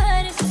तेरे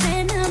पर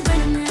मैं ना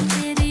बनना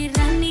तेरी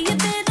रानी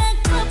तेरा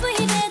कब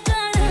ही रह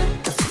जाना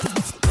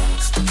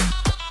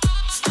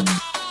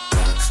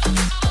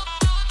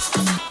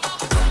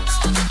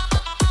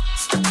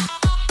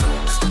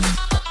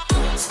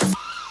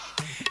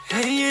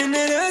है ये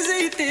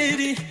नाराज़ी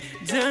तेरी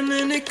जान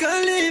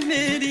निकाले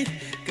मेरी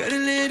कर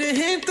ले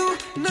रहे तू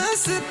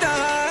नासता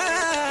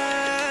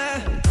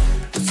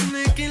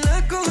उसमें की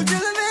लाखों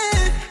जलवे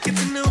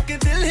कितनों के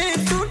दिल हैं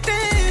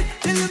टूटे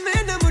दिल में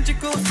न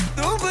मुझको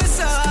तू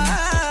बसा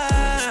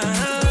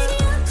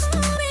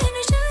मेरी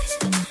नशा है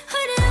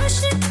हर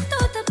आशिक तो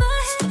तबाह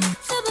है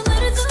सब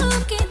मर्दों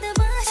की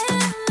दवा है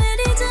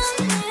मेरी जान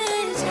में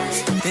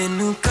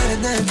तेनू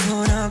करना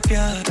थोड़ा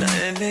प्यार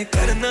वे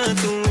करना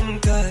तुम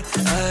कर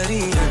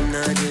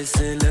आरियाना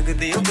जैसे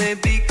लगदी हो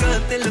बेबी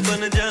कातिल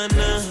बन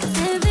जाना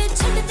वे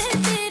छड़ दे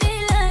तेरे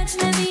लाड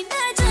मैं भी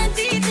ना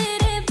जानती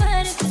तेरे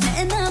पर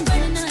मैं ना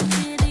बनना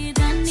तेरी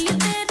रानी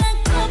तेरा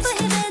कब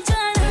ही रह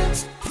जाना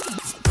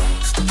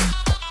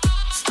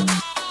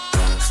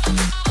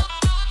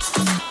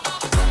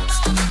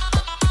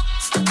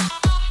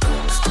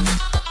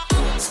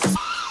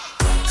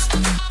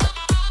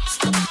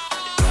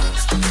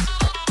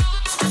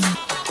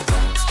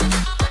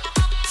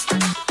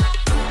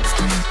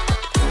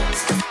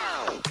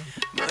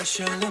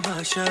माशाल्लाह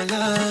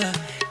माशाल्लाह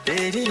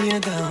तेरी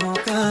अदाओं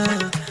का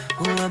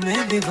हुआ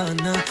मैं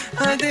दीवाना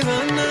हाँ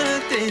दीवाना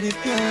तेरे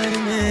प्यार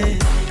में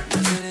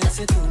नजर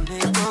से तूने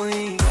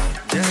कोई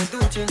जादू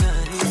चला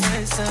रही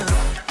ऐसा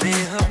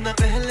मैं अपना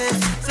पहले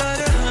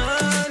सारा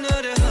न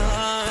रहा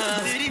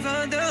तेरी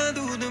वादा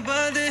दूध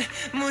बादे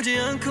मुझे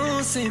आंखों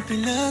से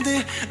पिला दे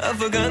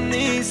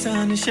अफगानी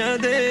सान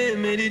शादे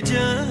मेरी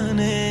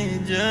जाने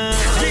जान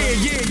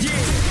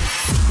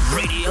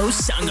Radio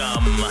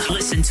Sangam.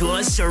 Listen to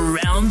us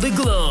around the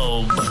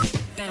globe.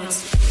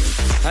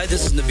 Hi,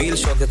 this is Nabil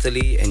Shaukat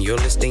Ali and you're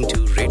listening to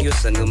Radio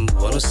Sangam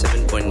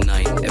 107.9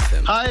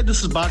 FM. Hi,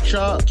 this is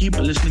Baksha. Keep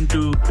listening to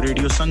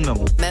Radio Sangam.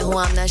 मैं हूँ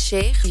आमना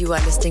Sheikh. You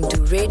are listening to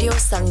Radio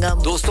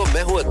Sangam. दोस्तों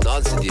मैं हूँ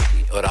अदनान सिद्दीकी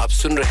और आप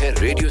सुन रहे हैं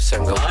radio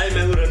संगम. Hi,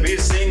 मैं हूँ रणवीर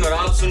सिंह और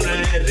आप सुन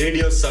रहे हैं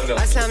रेडियो संगम.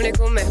 अस्सलाम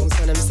वालेकुम, मैं हूँ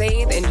सनम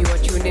Saeed and you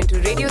are tuned into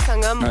Radio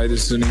Sangam. Hi, this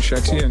is Sunil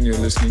Shetty and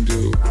you're listening to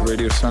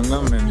Radio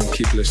Sangam and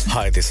keep listening.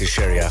 Hi, this is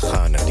Sharia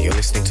Khan and you're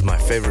listening to my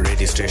favorite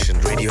radio station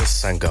Radio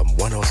Sangam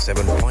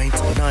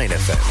 107.9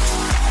 FM.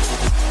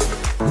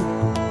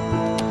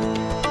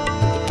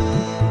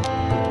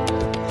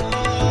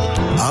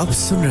 आप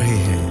सुन रहे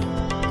हैं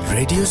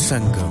radio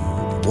संगम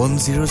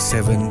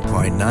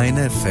 107.9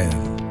 FM.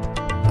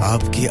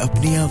 आपकी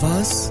अपनी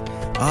आवाज,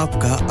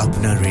 आपका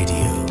अपना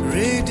radio.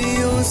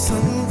 Radio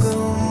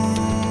संगम.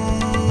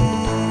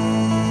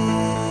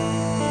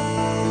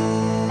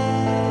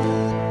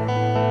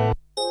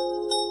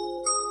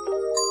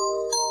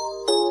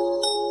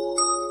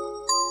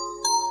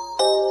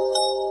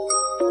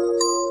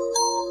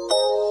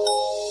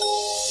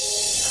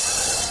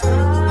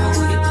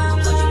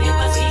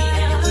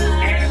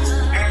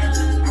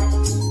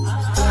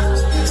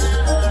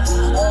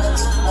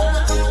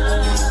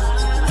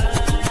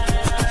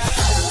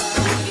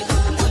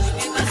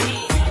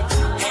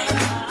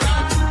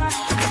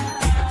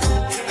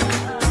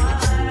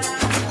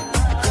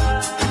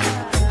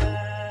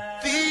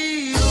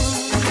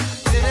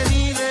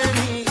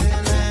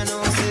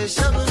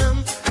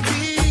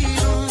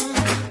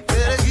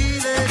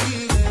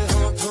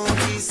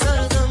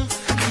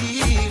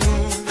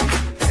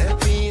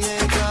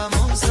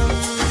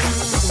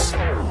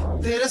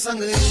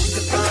 संग इश्क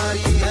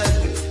तारी है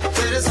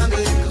तेरे संग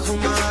एक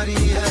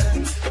खुमारी है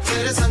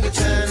तेरे संग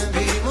चैन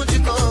भी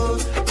मुझको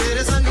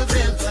तेरे संग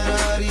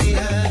बेकरारी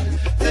है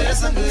तेरे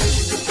संग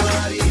इश्क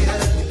तारी है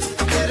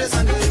तेरे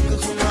संग एक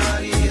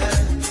खुमारी है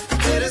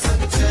तेरे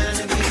संग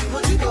चैन भी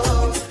मुझको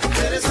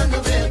तेरे संग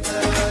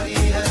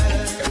बेकरारी है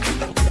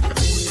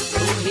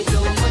तू ही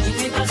तो मुझ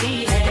में बसी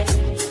है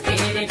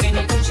तेरे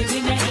बिन कुछ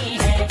भी नहीं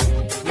है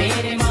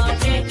मेरे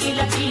माथे की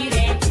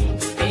लकीरें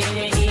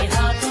तेरे ही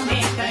हाथों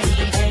में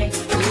कहीं है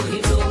तू ही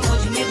तो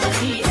मुझ में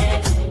बसी है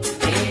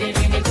तेरे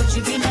बिन कुछ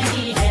भी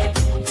नहीं है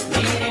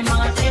मेरे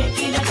माथे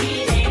की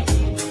लकीरें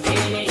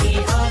तेरे ही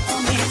हाथों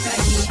में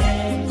कहीं है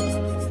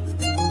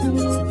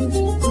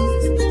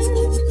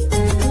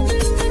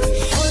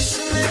होश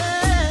में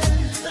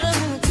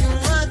रहूं क्यों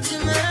आज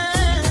मैं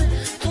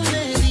तू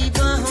मेरी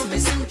बाहों में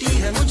सिमटी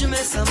है मुझ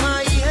में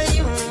समाई है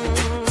यूं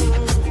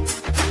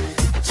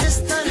जिस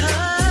तरह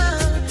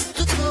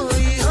तू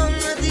कोई हम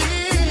नदी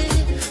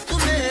तू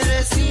मेरे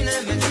सीने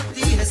में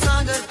झुकती है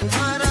सागर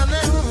तुम्हारा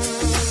मैं हूँ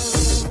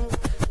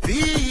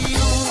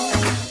पीलूं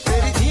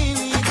तेरी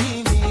धीमी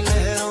धीमी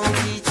लहरों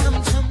की छम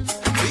छम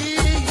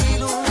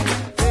पीलूं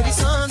तेरी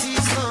सांधी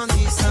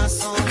सांधी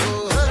सांसों को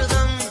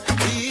हरदम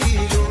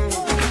पीलूं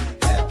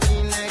है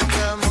पीने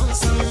का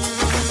मौसम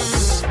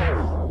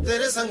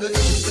तेरे संग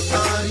इश्क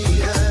तारी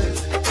है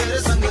तेरे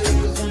संग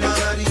एक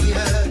खुमारी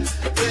है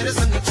तेरे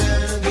संग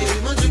चैन भी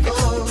मुझको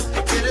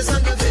तेरे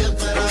संग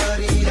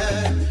बेकरारी है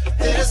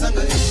तेरे संग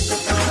इश्क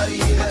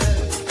तारी है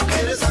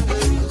तेरे संग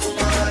एक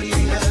खुमारी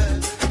है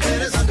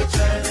तेरे संग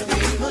चैन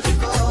भी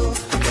मुझको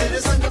तेरे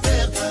संग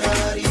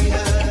बेकरारी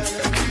है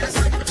तेरे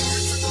संग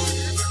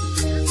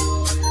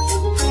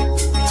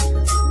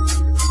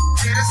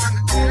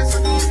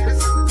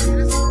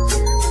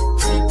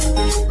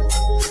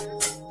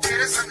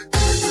तेरे संग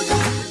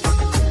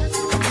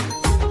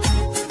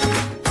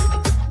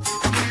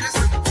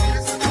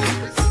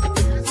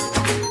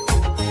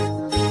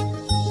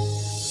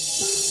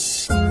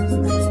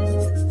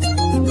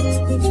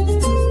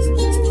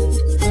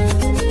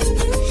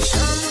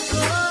शाम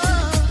को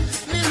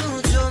मिलूं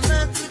जो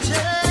मैं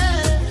तुझे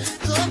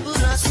तो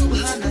बुरा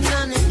सुबह न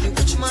जाने क्यों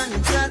कुछ मान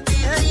जाती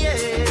है ये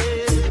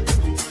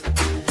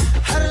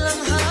हर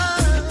लम्हा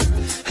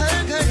हर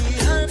घड़ी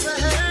हर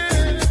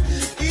पहर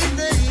की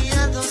तेरी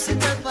यादों से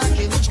तड़पा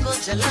के मुझको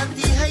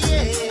जलाती है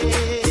ये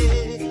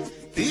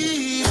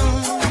पीलूं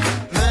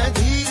मैं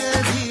धीरे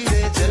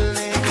धीरे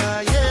जलने का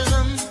ये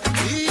गम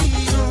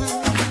पीलूं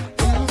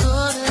तुम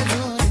गोरे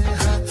गोरे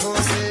हाथों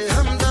से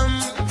हमदम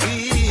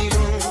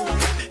पीलूं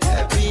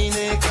है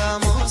पीने का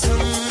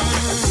मौसम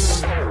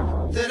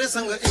तेरे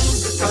संग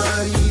इश्क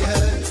तारी है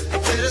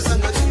तेरे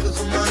संग एक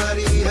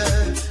खुमारी है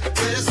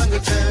तेरे संग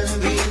चैन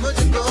भी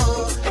मुझको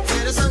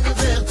तेरे संग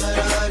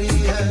बेकरारी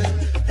है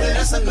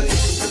तेरे संग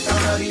इश्क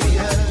तारी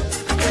है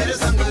तेरे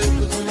संग एक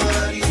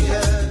खुमारी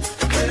है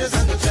तेरे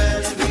संग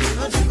चैन भी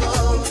मुझको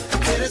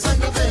तेरे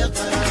संग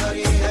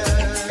बेकरारी है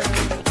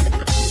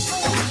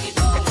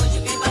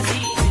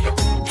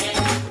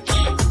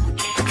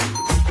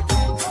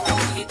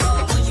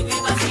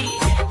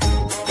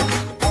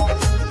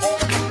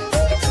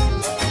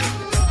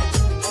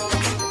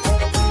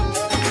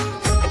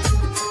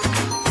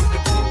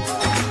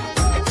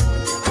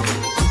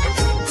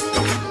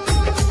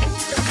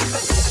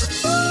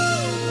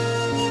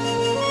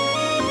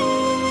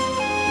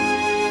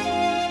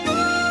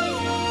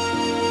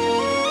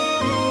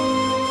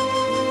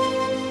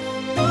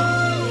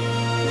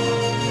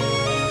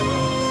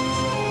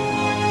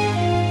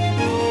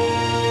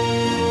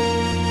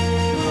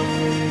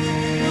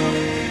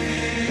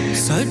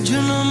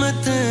सजना मैं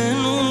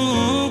तेनू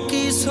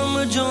की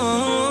समझा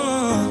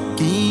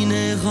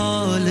कीने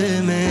हाल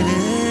मेरे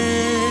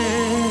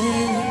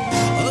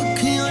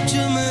अखियों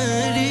च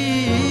मेरी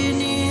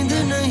नींद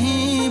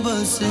नहीं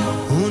बस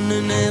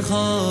उनने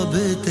ख्वाब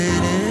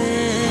तेरे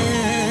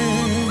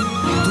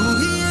तू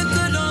ही है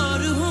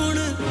करार हुण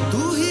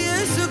तू ही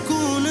है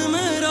सुकून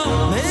मेरा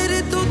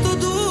मेरे तो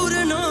दूर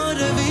ना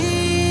रवी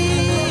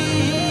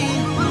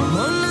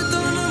मन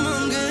तो न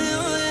मंगे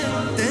आए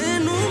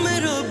तेनू मैं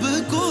रब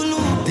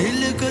कोलों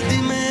दिल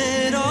कदी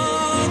मेरा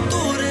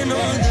तोरे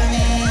ना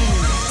देवी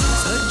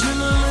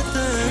सजना मैं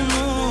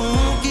तेनू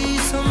की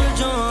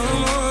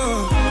समझावां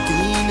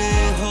कीने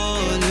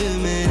हाल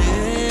मेरे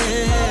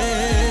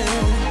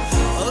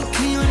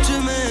अखियों च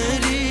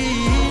मेरी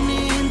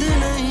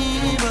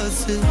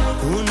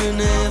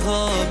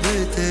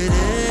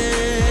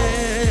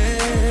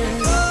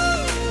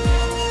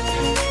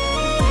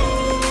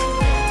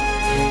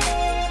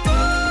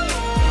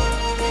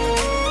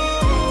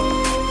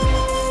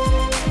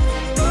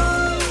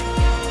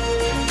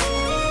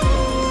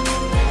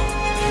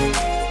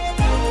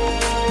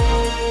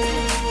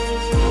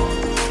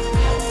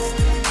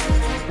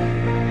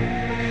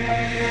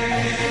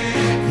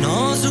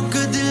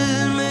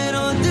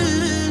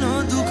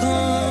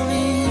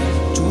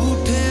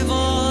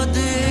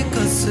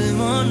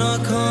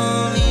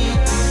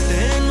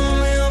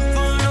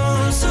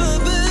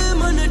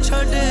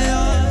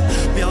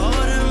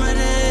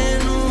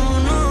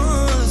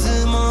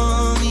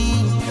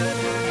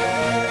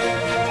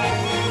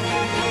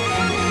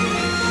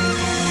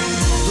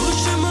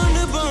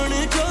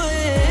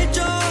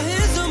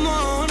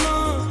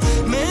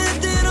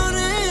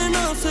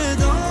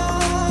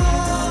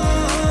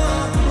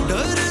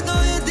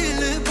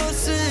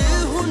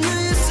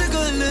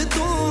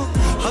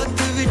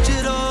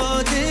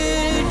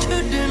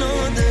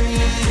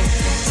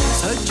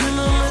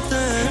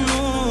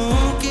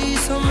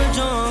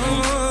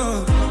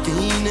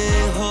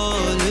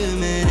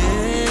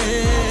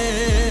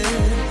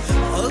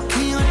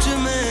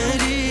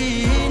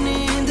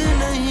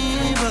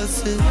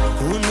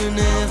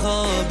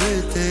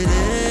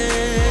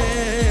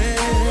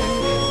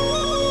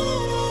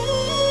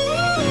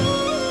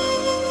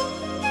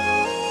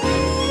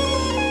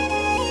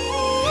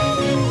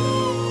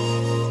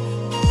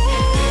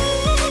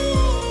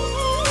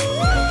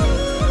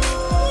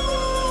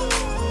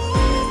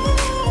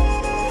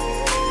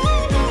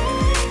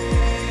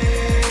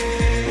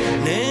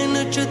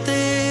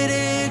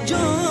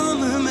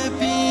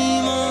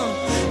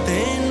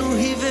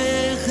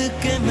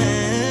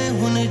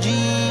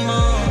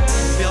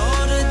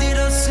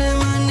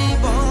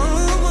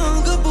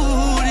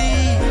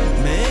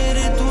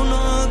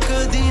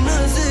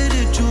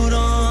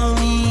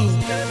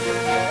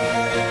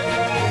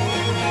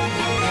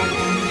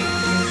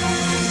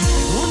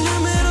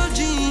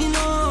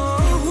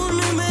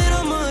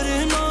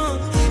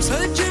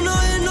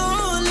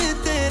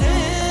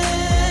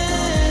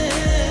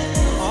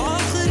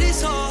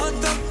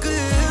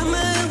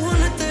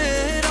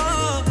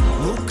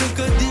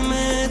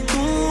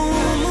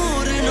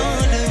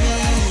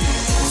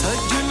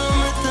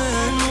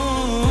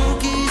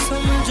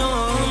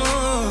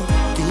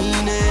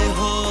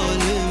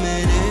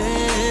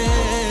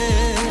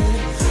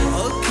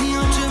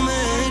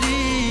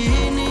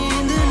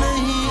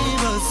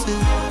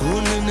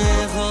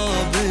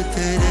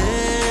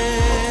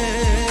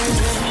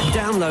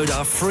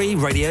our free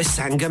Radio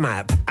Sangam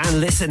app and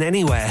listen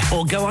anywhere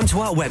or go onto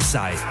our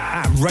website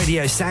at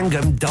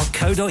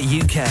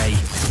radiosangam.co.uk.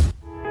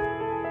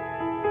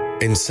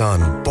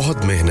 इंसान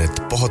बहुत मेहनत,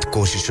 बहुत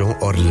कोशिशों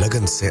और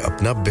लगन से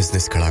अपना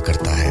बिजनेस खड़ा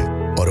करता है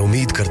और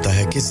उम्मीद करता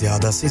है कि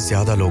ज्यादा से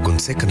ज्यादा लोग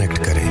उनसे कनेक्ट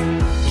करें।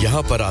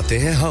 यहाँ पर आते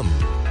हैं हम,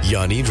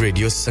 यानी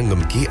रेडियो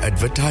संगम की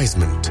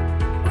एडवर्टाइजमेंट।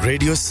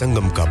 रेडियो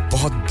संगम का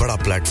बहुत बड़ा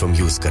प्लेटफॉर्म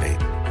यूज करें।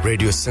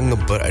 रेडियो संगम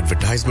पर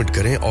एडवर्टाइजमेंट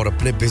करें और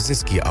अपने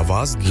बिजनेस की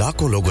आवाज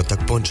लाखों लोगों तक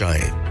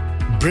पहुंचाएं।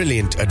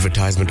 Brilliant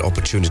advertisement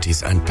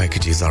opportunities and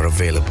packages are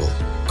available.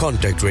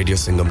 Contact Radio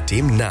Sangam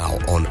team now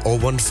on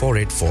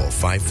 01484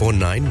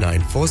 549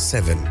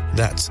 947.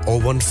 That's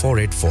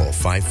 01484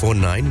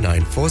 549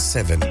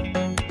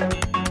 947.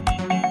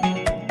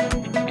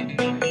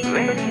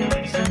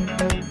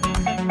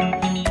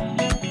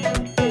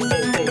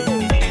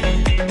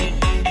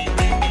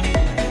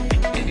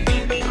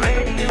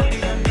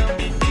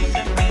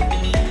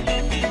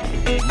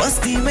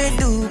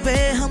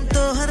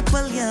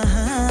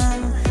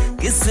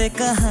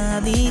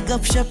 कहानी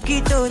गपशप की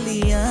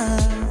टोलियां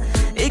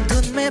एक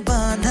धुन में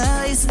बांधा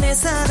इसने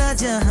सारा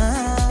जहां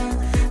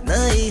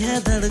नई है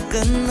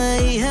धड़कन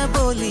नई है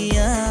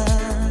बोलियां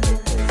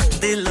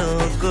दिलों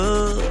को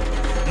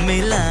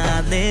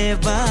मिलाने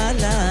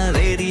वाला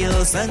रेडियो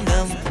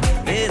संगम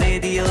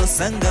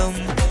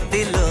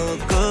दिलों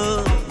को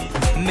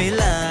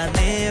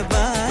मिलाने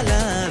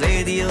वाला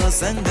रेडियो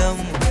संगम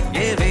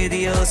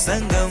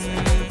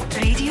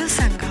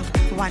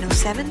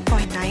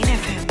 107.9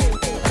 FM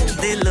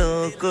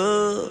दिलों को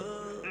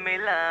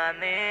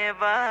मिलाने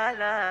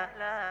वाला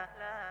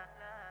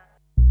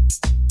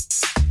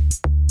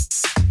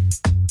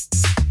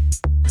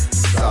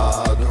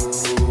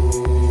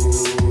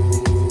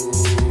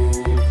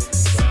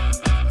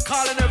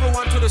Calling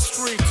everyone to the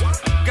street.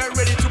 Get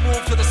ready to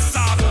move to the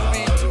Sadu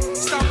beat.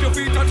 Stamp your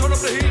feet and turn up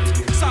the heat.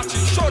 Sachi,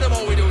 show them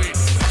how we do it.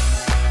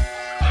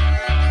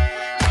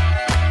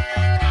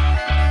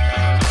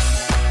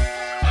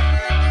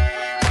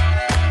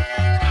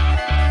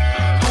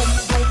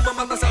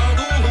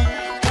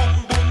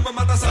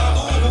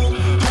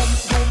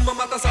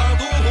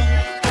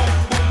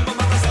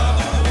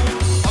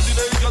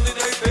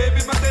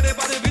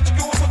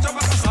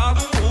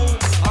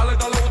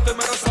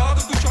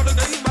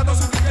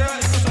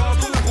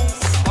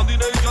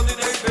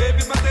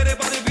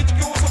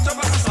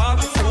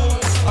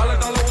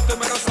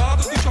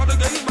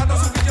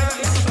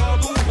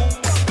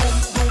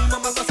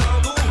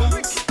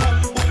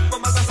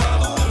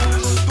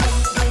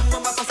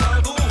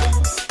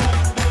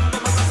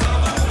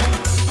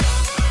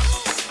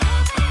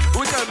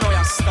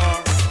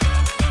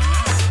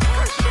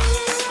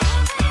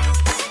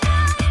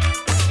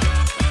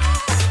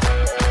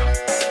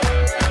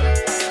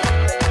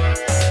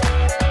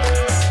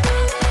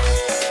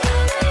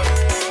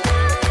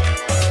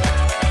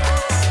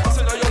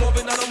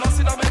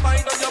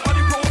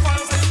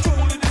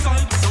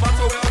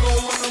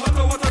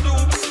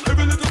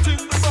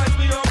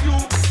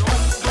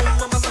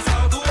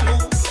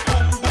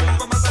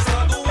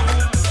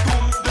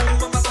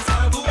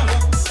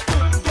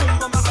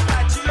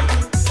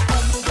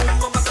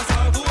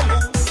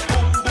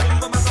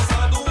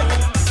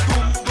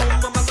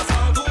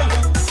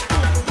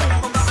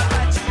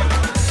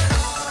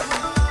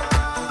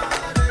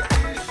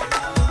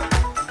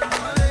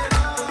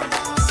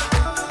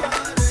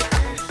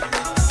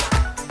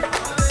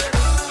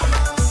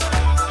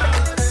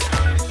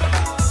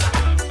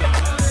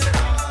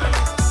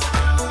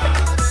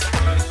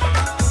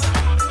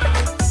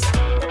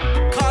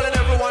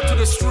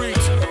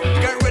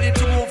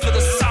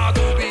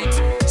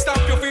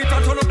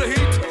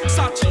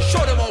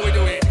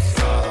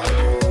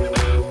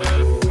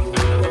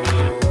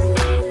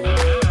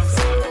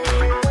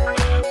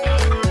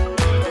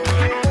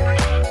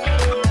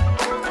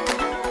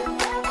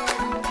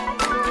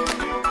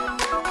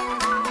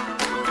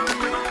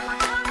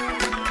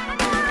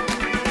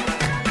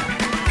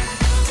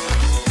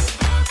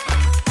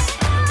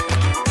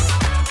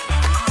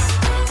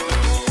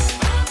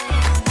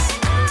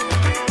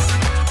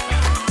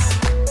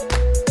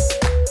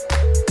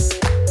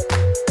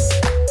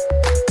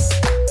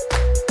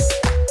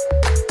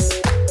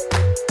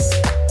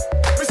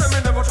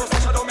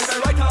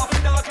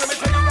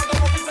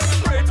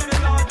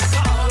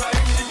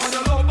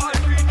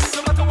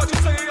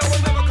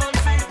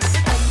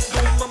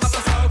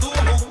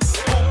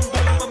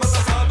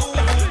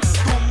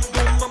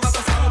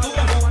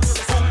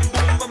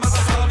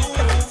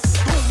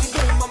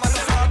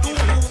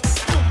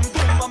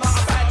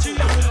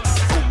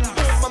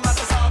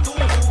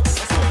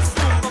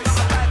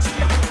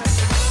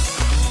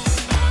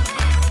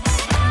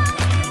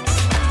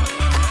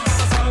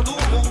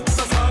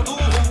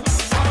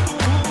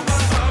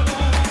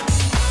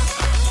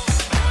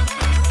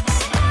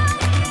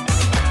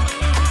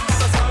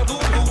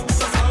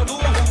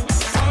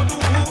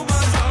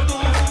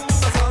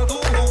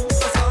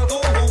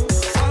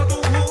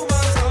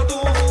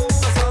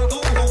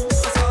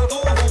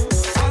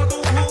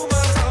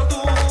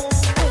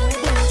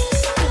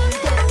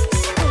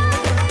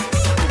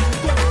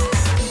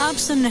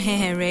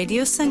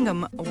 Radio Sangam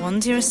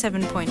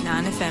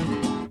 107.9 FM.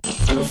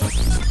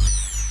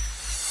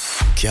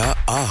 क्या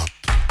आप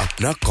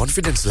अपना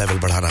confidence level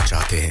बढ़ाना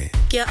चाहते हैं?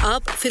 क्या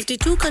आप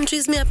 52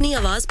 countries में अपनी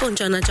आवाज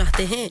पहुंचाना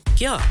चाहते हैं?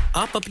 क्या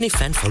आप अपनी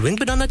फैन फॉलोइंग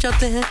बनाना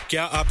चाहते हैं?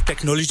 क्या आप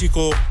टेक्नोलॉजी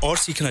को और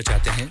सीखना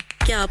चाहते हैं?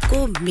 क्या आपको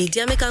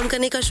मीडिया में काम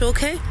करने का शौक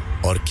है?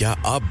 और क्या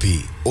आप भी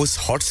उस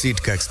हॉट सीट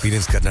का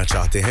एक्सपीरियंस करना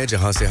चाहते हैं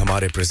जहां से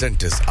हमारे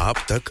प्रेजेंटर्स आप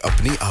तक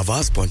अपनी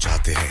आवाज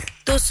पहुंचाते हैं?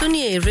 तो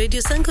सुनिए,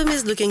 Radio Sangam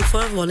is looking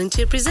for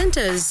volunteer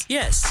presenters.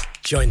 Yes,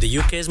 join the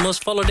UK's most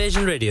followed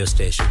Asian radio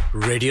station,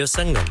 Radio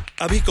Sangam.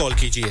 अभी कॉल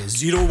कीजिए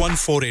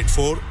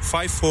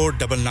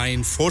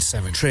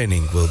 01484549947.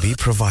 Training will be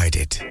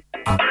provided.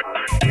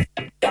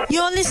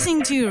 You're listening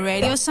to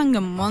Radio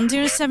Sangam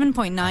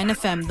 107.9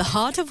 FM, the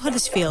heart of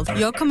Huddersfield.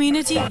 Your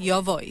community,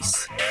 your voice.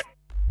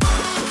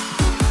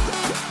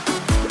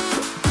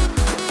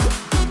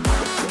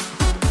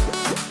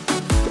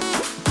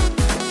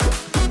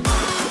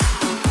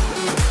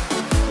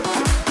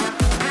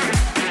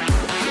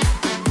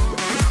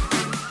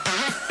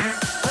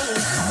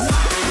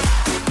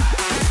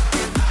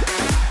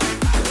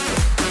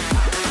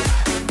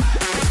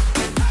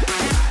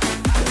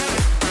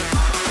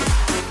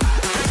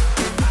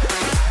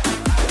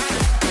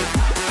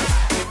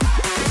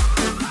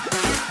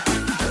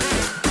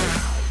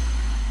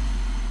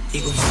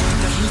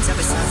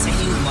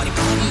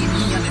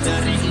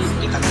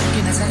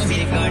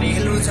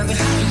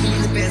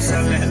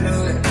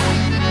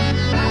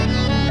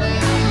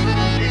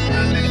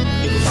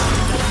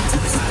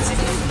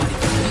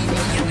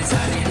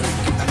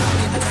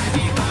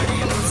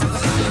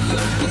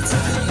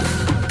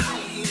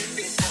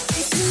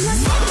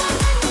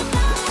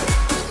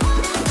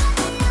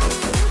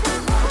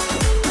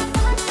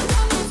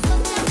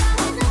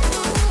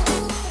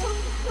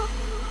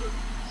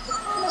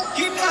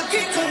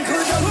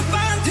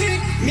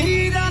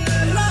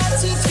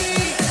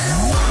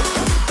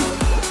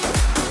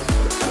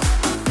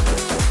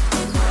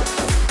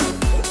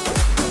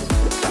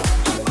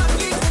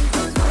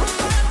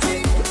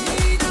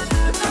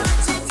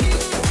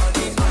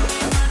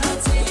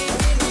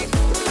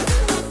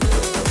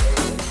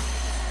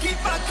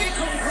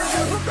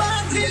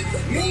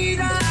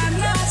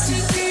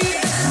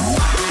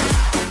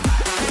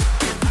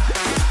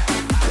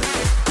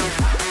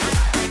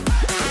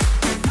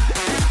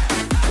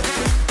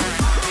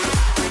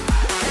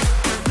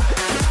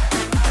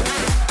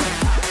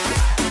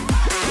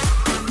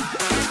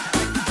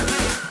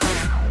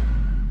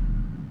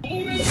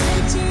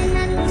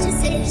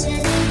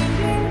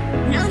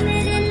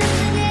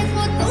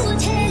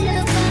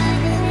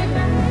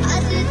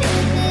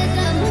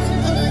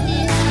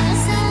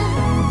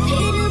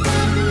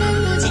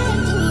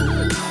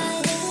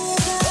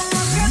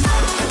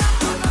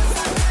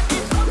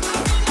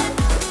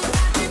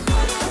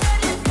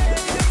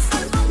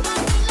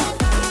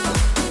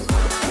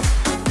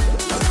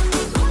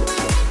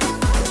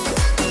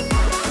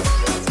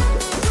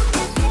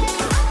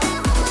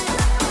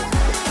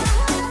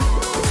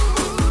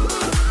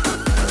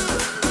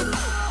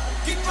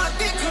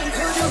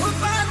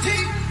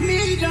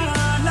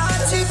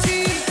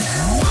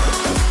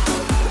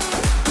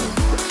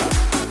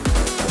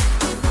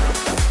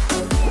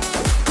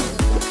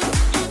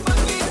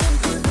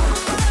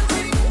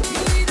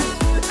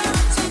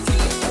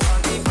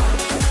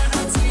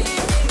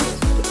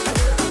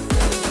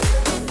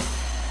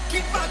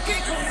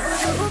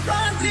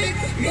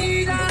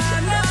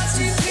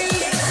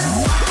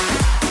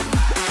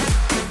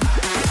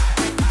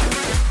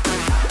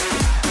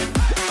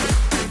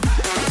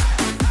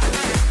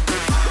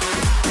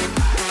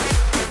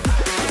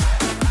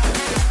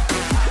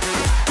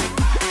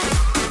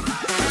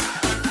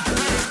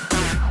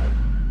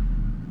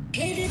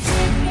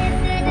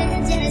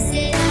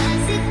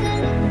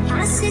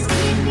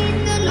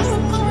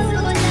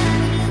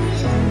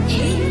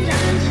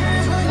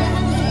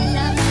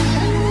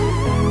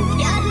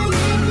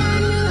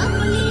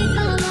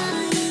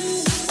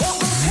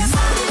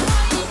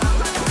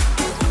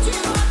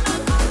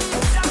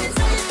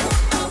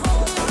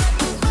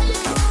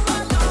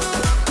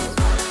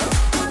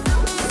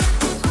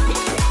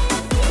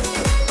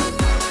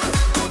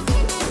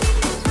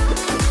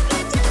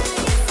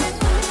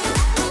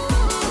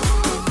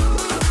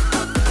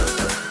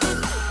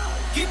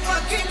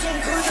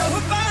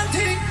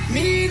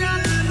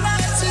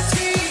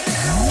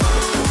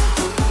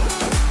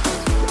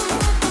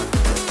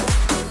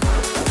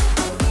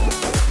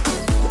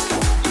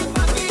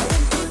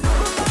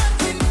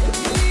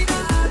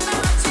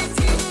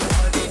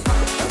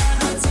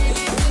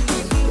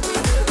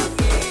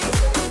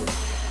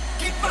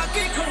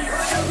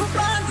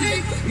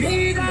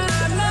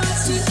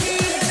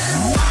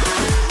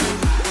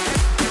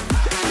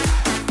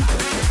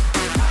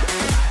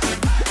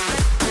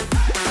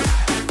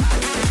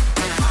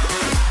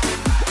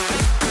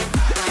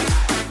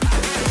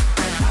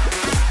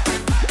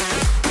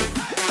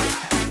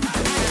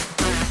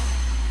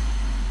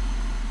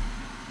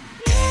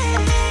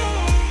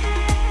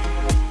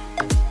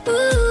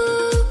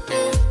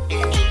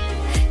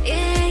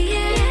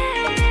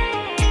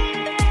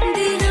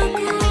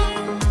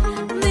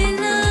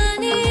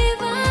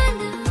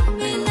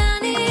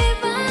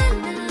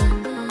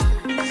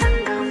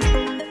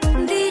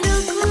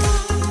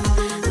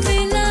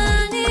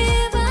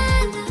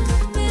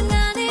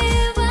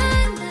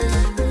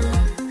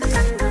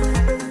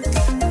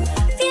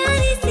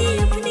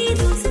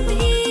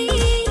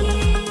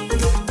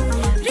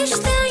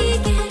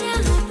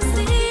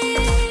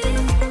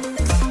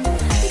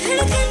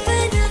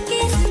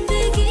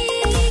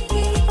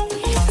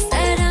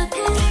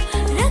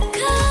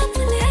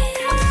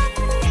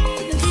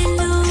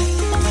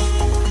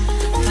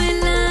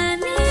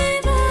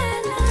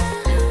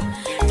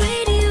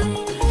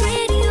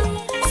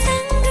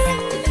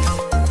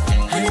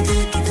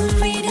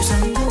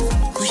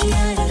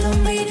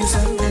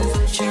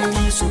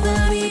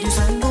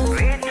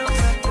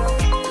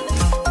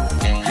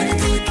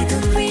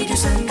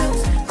 Radio Sangam,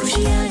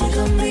 खुशियाँ ये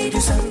गम Radio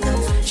Sangam,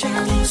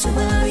 शाम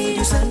सुबह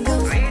Radio Sangam.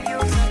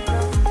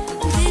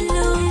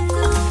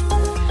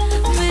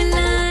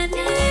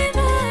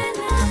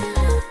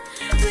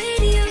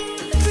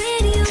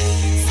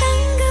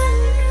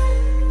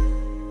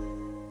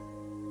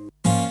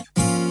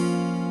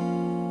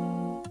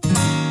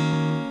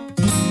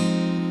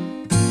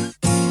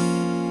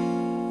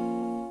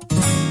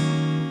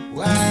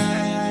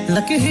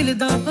 Luck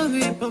हिलदा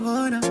पवे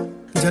पवारा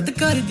जद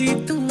कर दी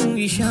तू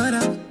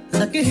इशारा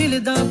लक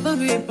हिलदा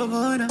पवे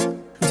पवारा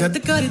जद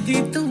कर दी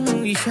तू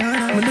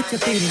इशारा मन च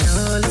तेरे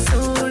नाल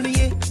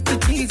सोणिए तू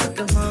चीज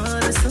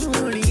कमाल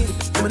सोणिए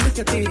मन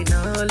च तेरे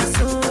नाल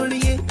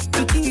सोणिए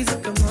तू चीज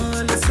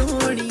कमाल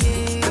सोणिए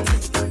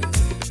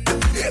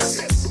Yes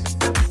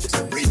it's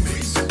a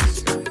remix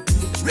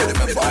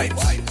rhythm and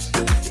vibes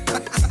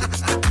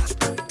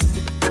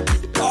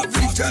I'll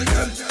tell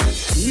you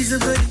चीज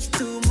बड़ी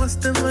तू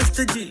मस्त मस्त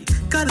जी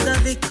करदा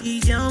देखी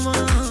जावा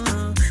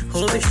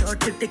होवे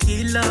शॉट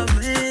टेकीला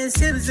मैं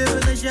सिर सिर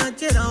नशा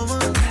चरावा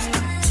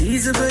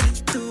चीज बड़ी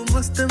तू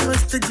मस्त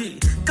मस्त जी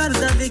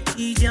करदा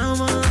देखी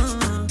जावा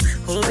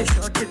होवे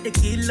शॉट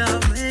टेकीला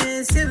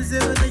मैं सिर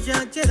सिर नशा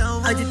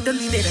चरावा आज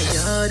टली तेरा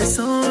यार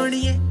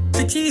सोणिए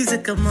तू चीज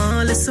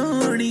कमाल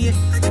सोणिए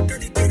आज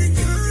टली तेरा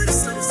यार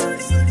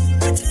सोणिए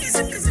तू चीज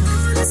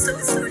कमाल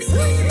सोणिए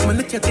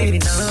मन च तेरे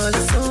नाल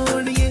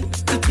सोणिए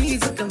तू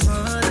चीज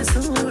कमाल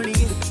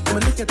सोणिए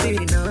मन च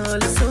तेरे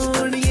नाल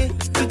सोणिए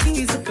तू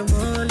चीज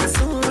कमाल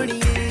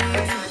सोणिए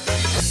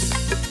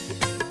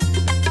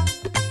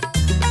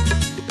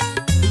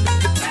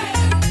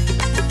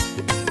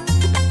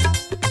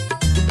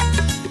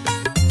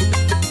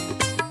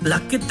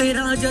ਲੱਕ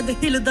ਤੇਰਾ ਜਦ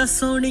ਹਿਲਦਾ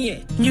ਸੋਣੀਏ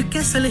ਨਿਊ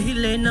ਕੈਸਲ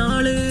ਹਿਲੇ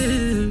ਨਾਲ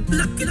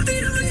ਲੱਕ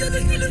ਤੇਰਾ ਜਦ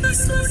ਹਿਲਦਾ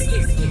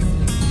ਸੋਣੀਏ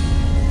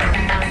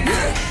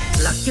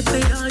ਲੱਕ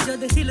ਤੇਰਾ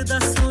ਜਦ ਹਿਲਦਾ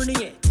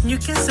ਸੋਣੀਏ ਨਿਊ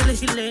ਕੈਸਲ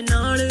ਹਿਲੇ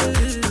ਨਾਲ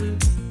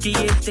ਕੀ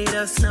ਇਹ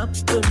ਤੇਰਾ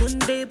ਸਨੈਪ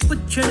ਮੁੰਡੇ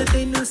ਪੁੱਛਣ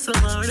ਤੈਨੂੰ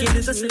ਸਵਾਲ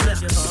ਇਹ ਦੱਸ ਲੈ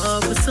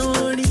ਜਵਾਬ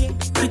ਸੋਣੀਏ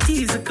ਤੂੰ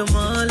ਚੀਜ਼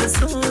ਕਮਾਲ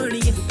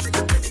ਸੋਣੀਏ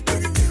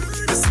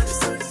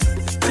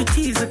ਤੂੰ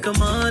ਚੀਜ਼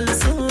ਕਮਾਲ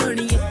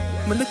ਸੋਣੀਏ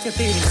ਮਨ ਚ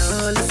ਤੇਰੇ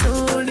ਨਾਲ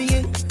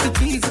ਸੋਣੀਏ ਤੂੰ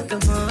ਚੀਜ਼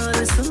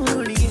ਕਮਾਲ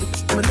ਸੋਣੀਏ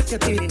ਮਨ ਚ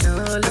ਤੇਰੇ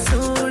ਨਾਲ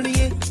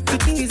ਸੋਣੀਏ ਤੂੰ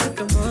ਚੀਜ਼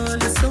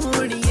ਕਮਾਲ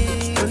ਸੋਣੀਏ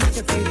ਮਨ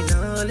ਚ ਤੇਰੇ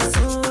ਨਾਲ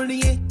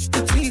ਸੋਣੀਏ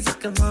ਤੂੰ ਚੀਜ਼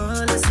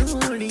ਕਮਾਲ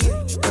ਸੋਣੀਏ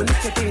ਮਨ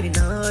ਚ ਤੇਰੇ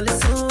ਨਾਲ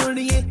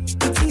ਸੋਣੀਏ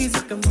ਤੂੰ ਚੀਜ਼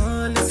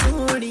ਕਮਾਲ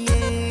ਸੋਣੀਏ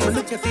ਮਨ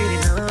ਚ ਤੇਰੇ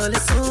ਨਾਲ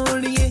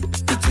ਸੋਣੀਏ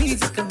ਤੂੰ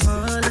ਚੀਜ਼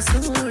ਕਮਾਲ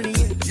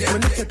ਸੋਣੀਏ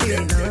ਮਨ ਚ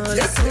ਤੇਰੇ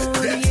ਨਾਲ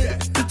ਸੋਣੀਏ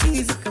ਤੂੰ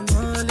ਚੀਜ਼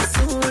ਕਮਾਲ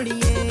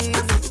ਸੋਣੀਏ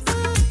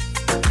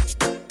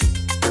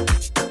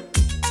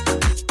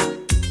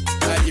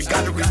You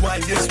gotta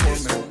rewind this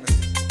one, man.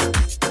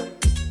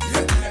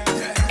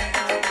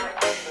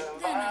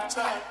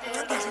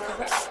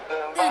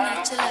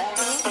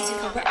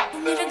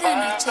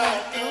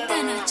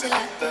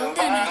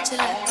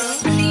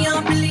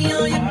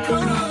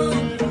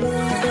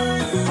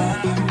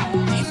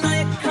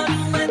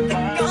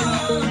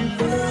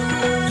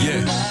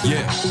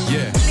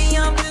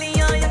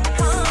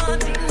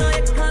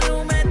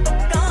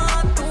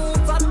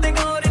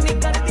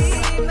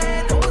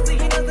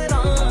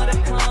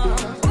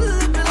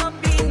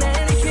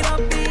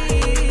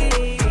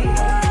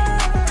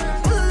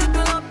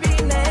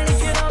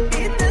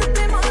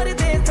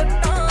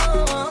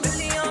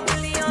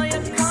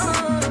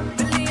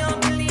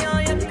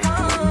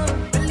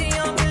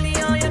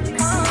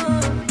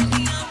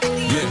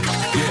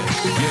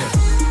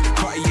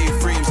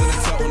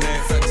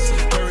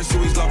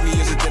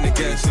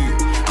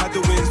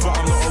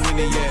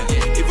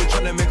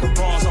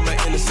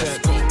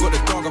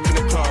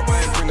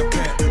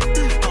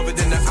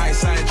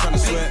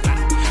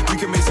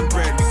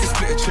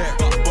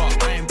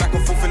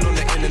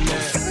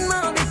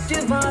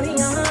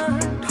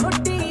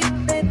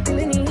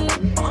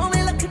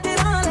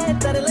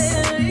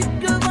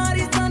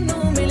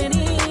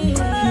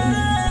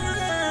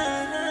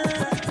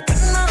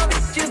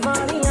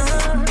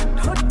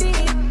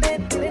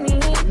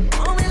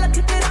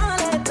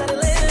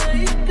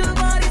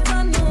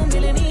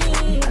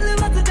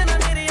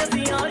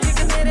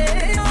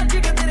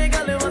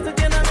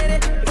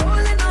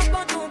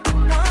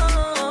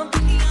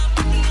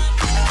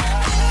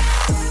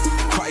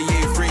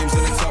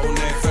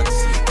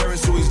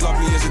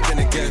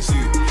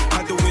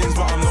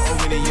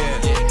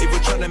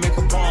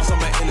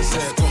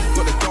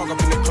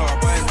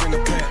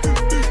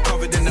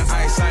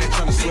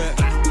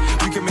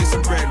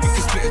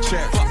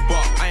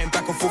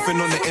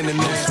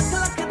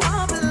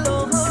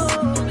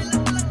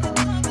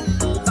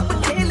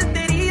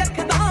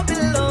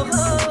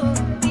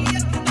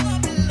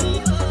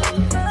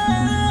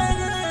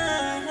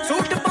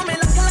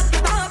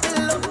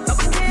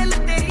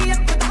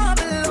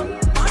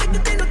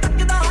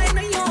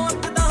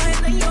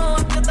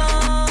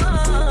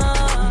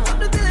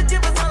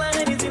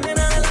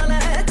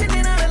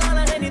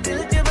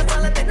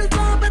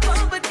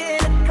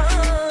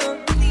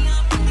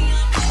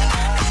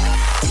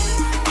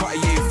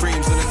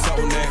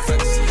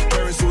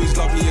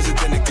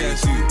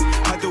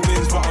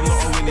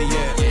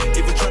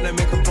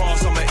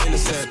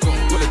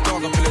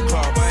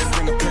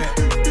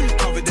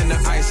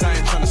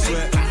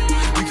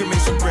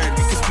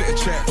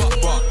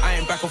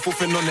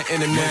 beefing on the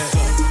internet.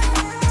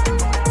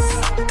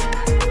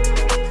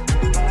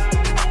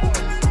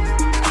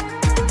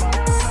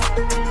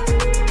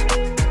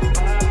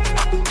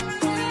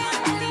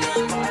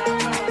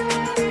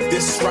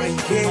 This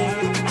right here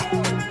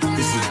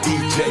is a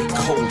DJ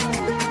Cole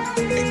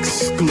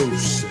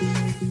exclusive.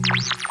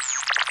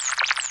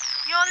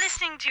 You're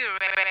listening to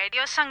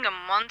Radio Sangam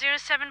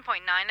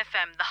 107.9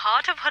 FM, the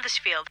heart of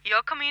Huddersfield.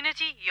 Your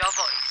community, your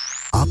voice.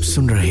 आप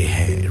सुन रहे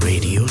हैं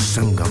radio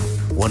संगम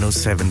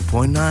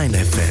 107.9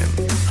 FM,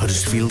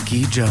 Huddersfield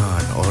की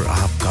जान और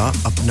आपका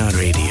अपना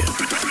radio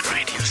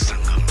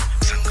Sangam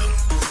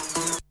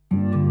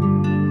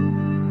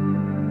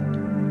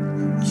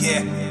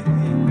Yeah,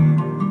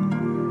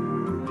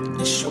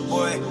 it's your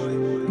boy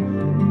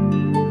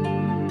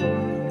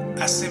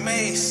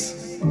Asimace.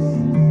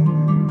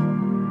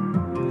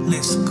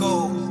 Let's go.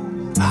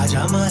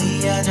 Aja mahi,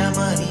 aja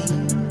mahi,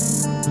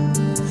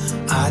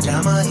 aja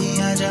mahi,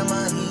 aja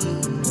mahi,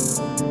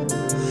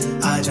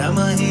 aja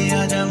mahi,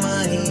 aja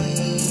mahi,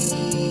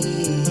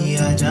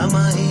 aja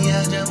mahi,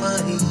 aja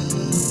mahi,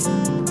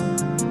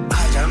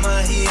 aja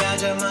mahi,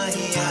 aja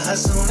mahi, ah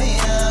sone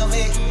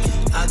aave,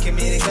 aake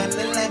mere gal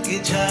lag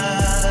ja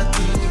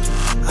tu.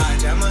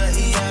 Aja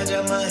mahi,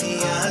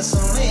 ah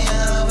sone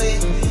aave,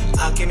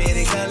 aake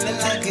mere gal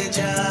lag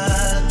ja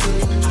tu.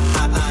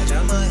 Aja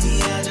mahi,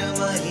 aja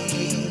mahi,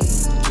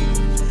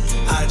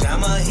 aja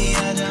mahi,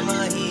 aja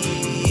mahi,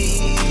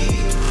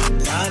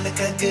 laal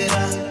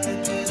kakra,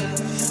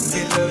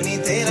 diloni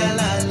tera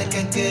laal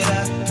kakra,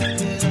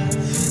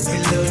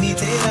 diloni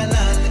tera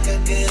laal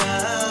kakra,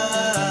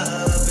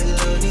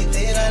 diloni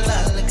tera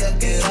laal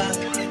kakra.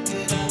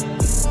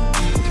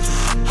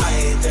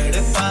 Haye tad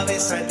paave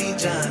sadi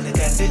jaan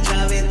kat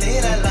jaave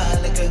tera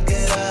laal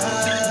kakra.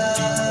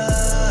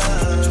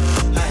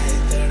 Haye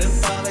tad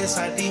paave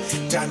sadi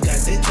jaan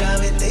kat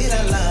jaave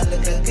tera laal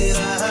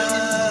kakra.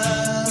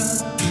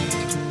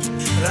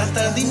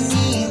 Rata di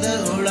neend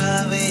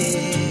udaave,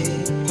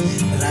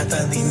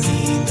 rata di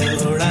neend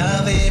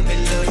udaave,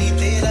 billoni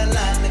tera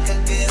laal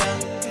kakra,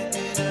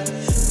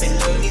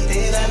 billoni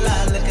tera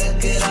laal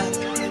kakra,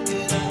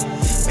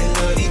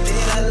 billoni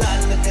tera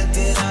laal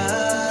kakra,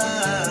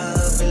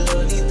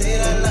 billoni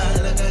tera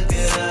laal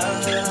kakra.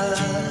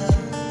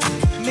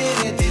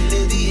 Mere dil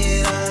di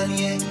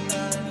raniye,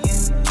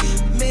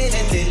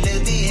 mere dil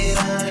di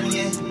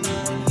raniye,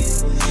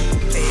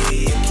 teri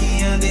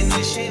akhiyan de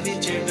nashe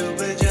vich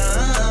dub ja.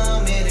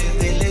 Mere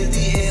dil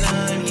di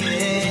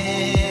raniye,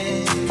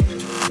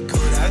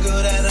 gora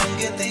gora rang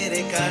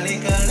tere kaale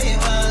kaale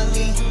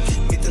vaangi,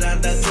 mitra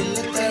da dil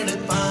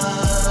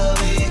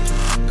tadpaave.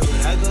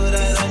 Gora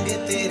gora rang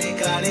tere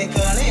kaale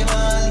kaale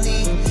vaangi,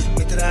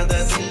 mitra da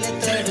dil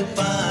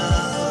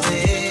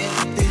tadpaave.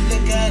 Dil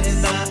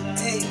karda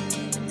hey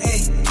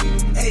hey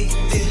hey,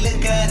 dil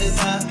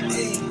karda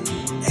hey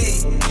hey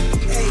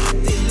hey,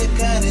 dil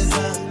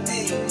karda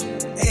hey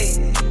hey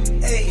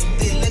hey,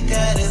 dil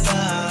karda.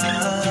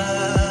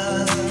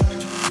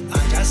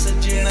 Aaja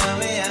sajna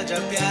ve aaja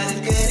pyar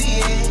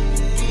kariye,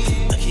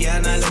 akhiyan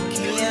naal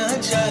akhiyan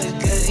char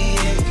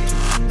kariye.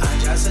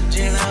 Aaja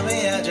sajna ve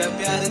aaja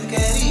pyar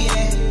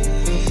kariye,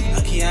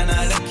 akhiyan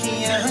naal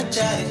akhiyan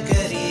char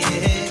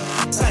kariye.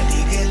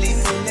 Saadi gali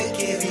phul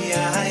ke vi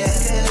aaya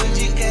karo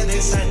ji kade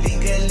saadi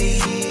gali.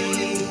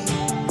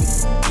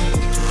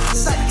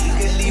 Saadi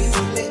gali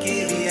phul ke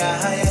vi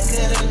aaya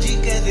karo ji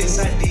kade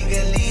saadi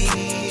gali.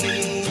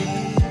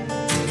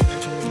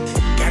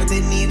 Karde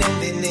ni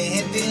rande ne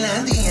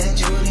dilan diyan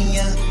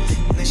choriyan,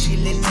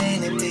 nashile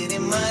nain tere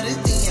mar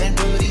diyan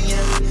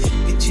doriyan.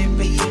 Piche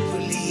peye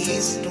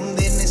police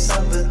tunde ne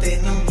sab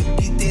tenu,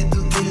 kite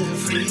tu dil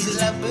freeze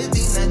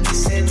labdi na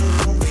kise nu.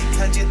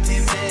 Dekha jithe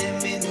main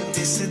menu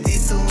disdi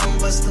tu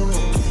bas tu,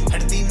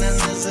 हटदी ना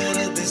नजर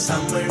दे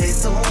सामने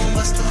तो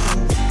बस तू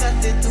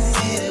करते तू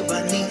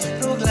मेहरबानी,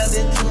 रोक ला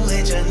दे तू है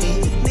जानी,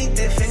 नहीं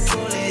ते फिर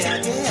कोले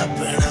आगे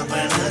अपना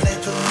बना ले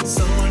तू.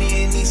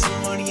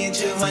 सोनिए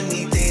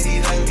जवानी तेरी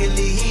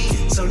रंगली,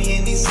 सोनिए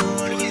नी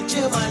सोनिए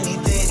जवानी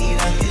तेरी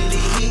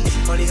रंगली.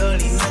 हौली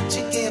हौली नच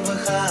के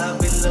वखा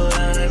बिल्लो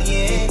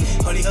रानिए,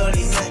 हौली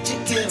हौली नच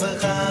के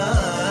वखा.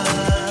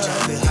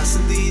 जब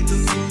हसदी तू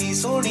कितनी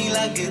सोहनी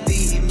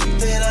लगदी,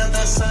 तेरा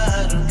दसा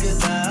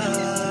रुकदा.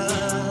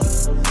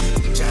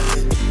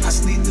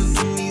 हसदी तू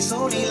कितनी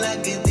सोहनी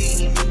लगदी,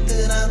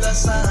 तेरा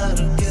दसा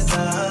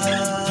रुकदा.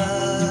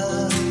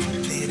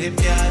 तेरे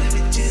प्यार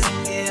विच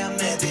रंगया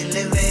मैं दिल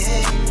वे,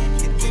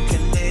 किते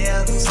कल्लिया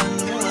तू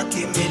सानू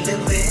आके मिल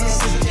वे.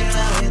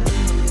 सजना वे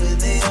दूर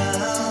दिया,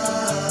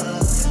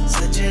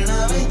 सजना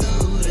वे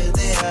दूर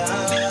दिया.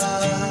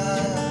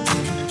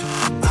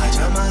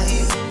 आजा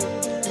माही,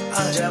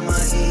 आजा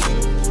माही,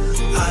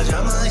 आजा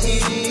माही,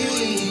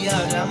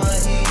 आजा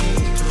माही.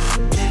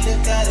 दिल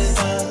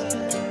करदा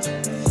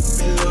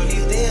बिल्लोनी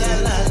तेरा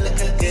लाल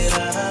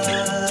ककरा.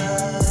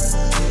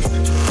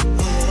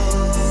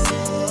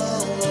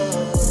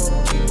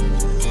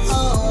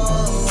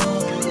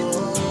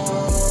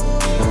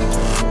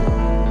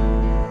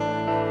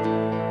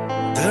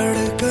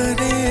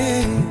 धड़कने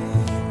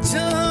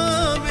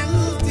जहाँ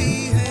मिलती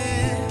है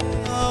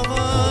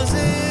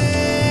आवाज़ें,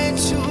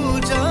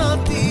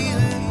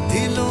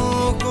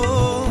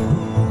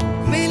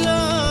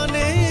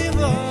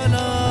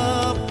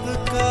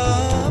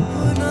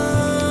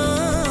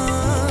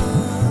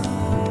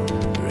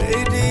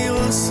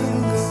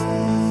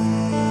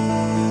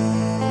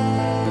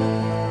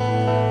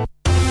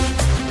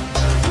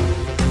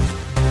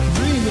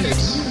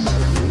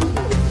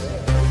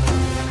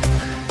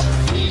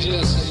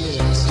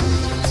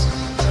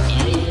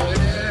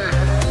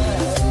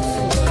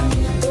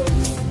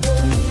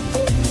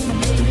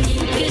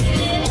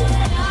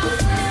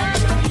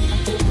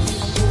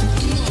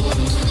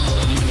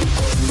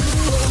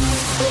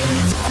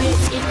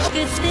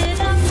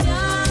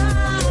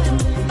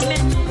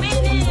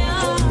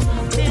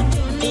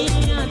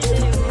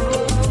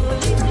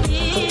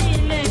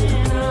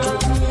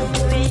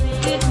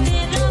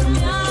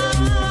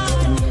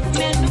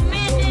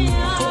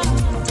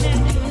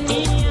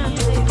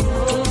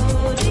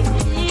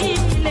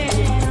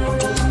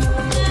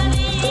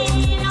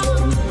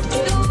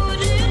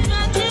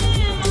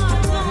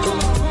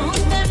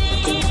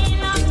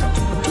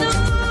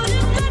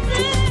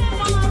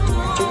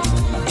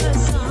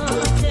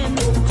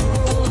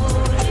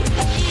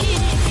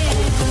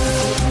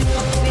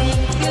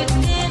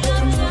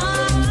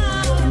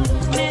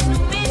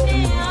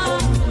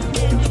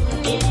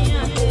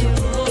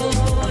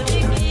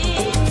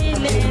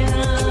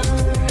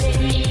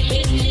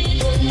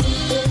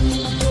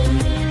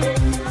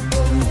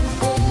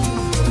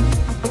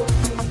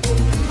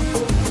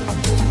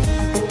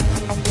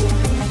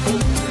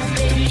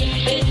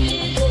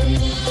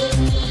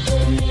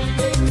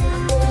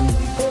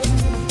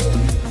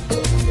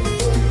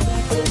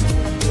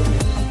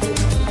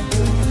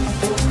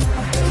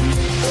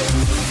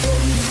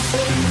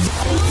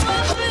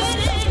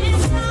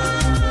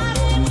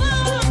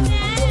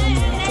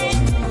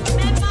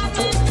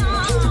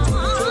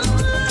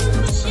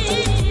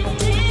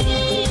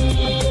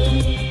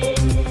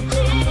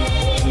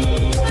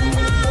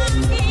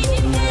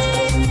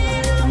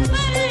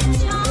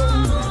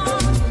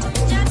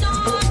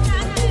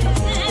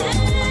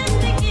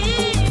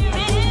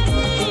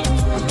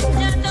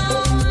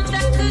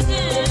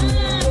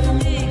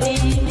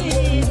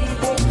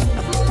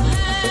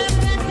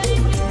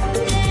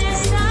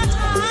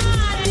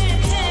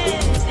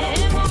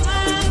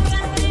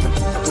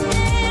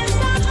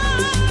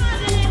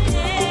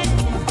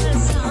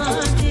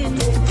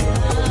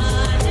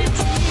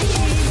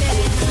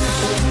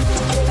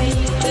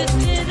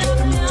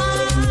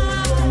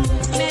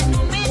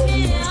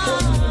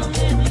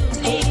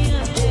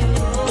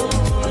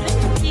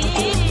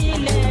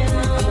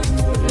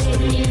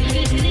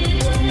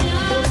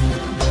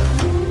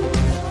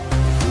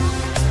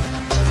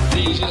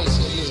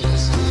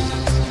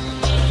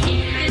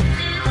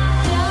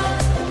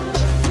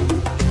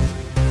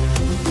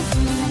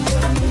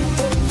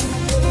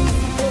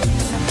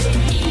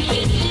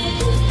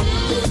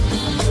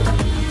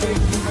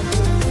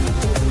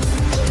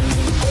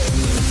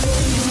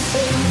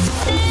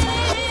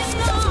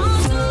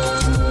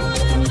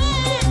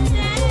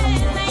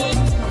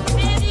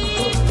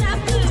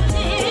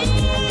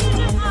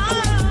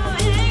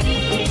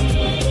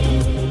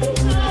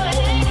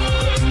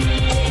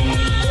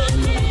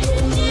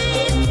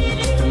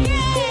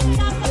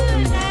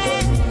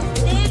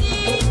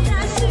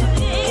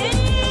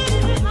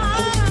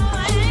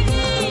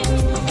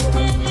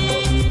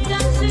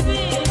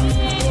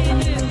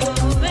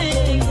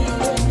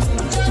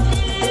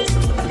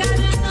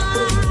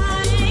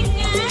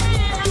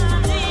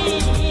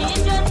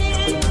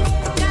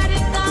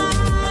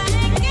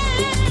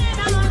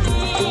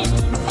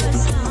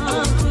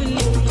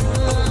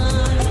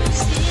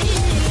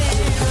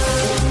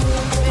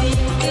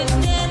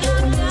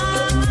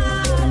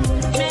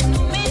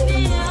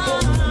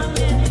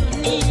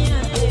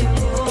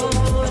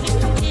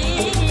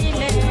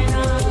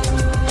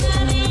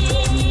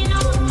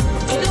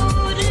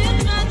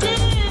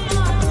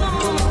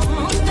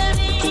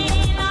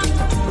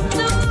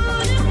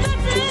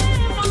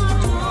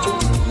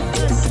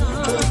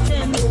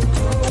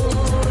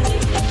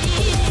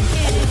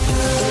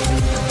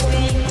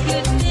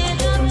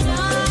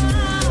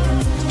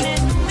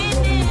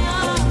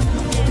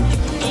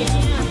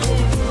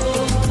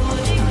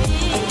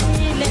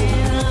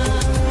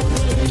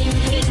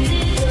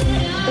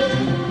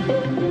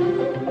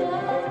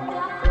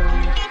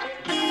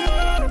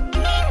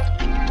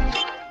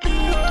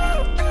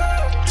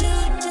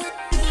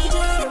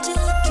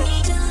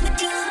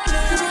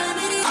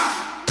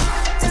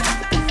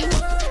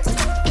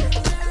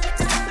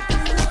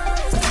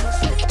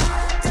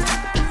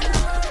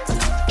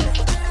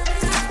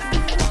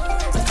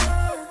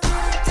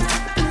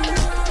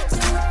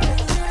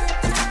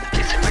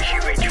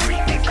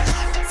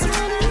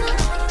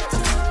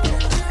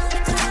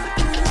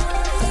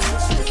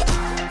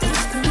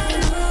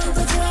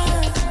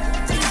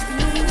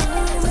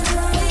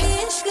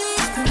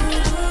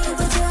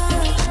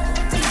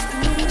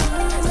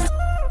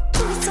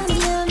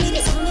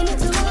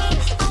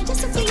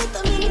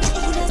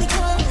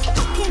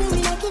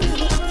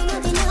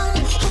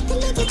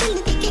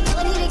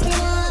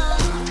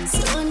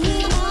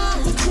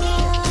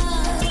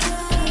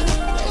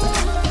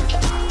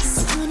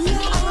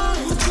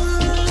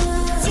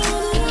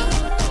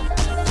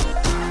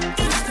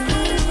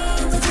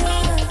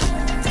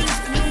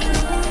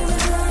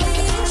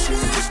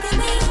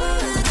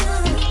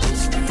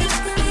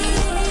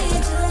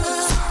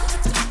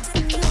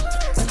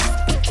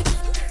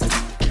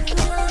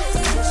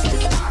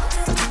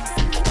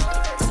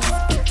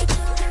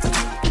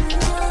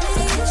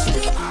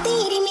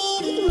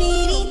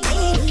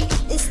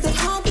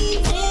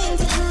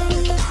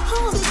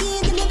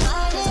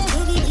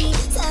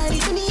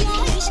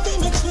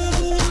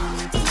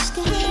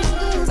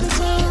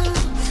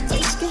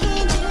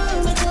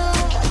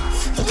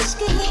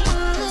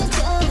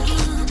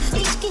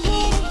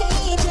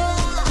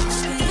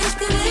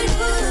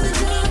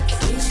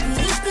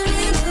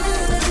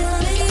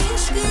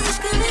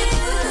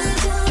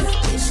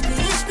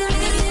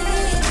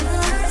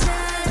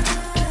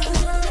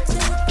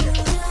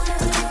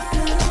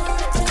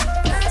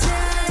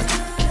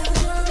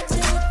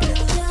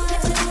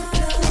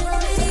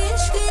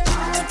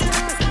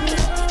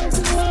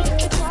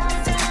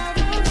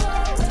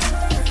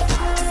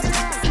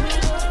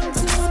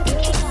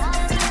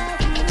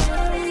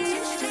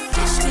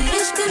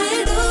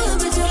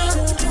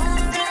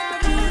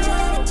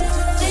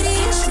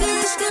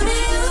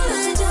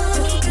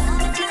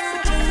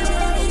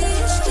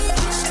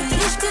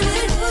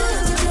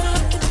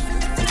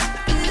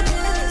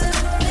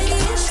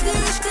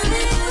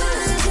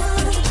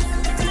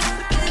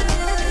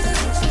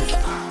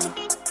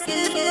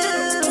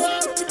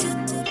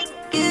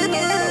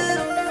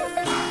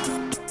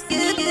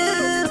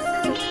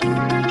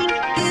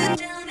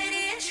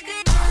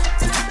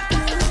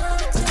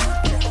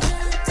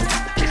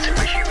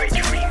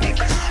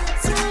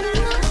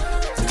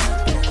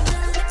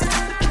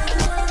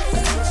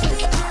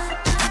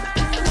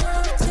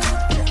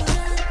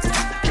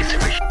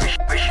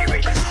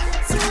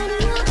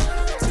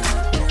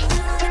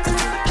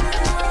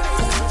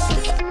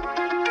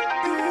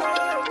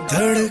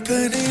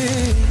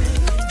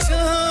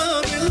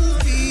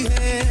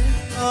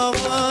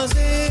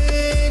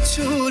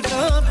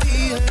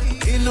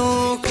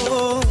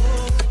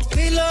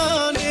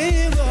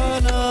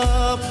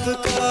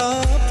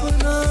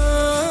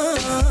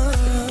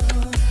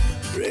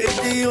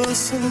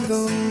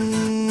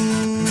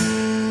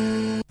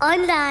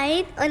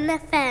 Online, on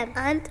FM,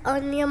 and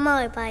on your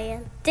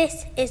mobile.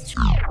 This is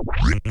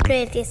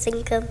Radio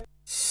Sangam.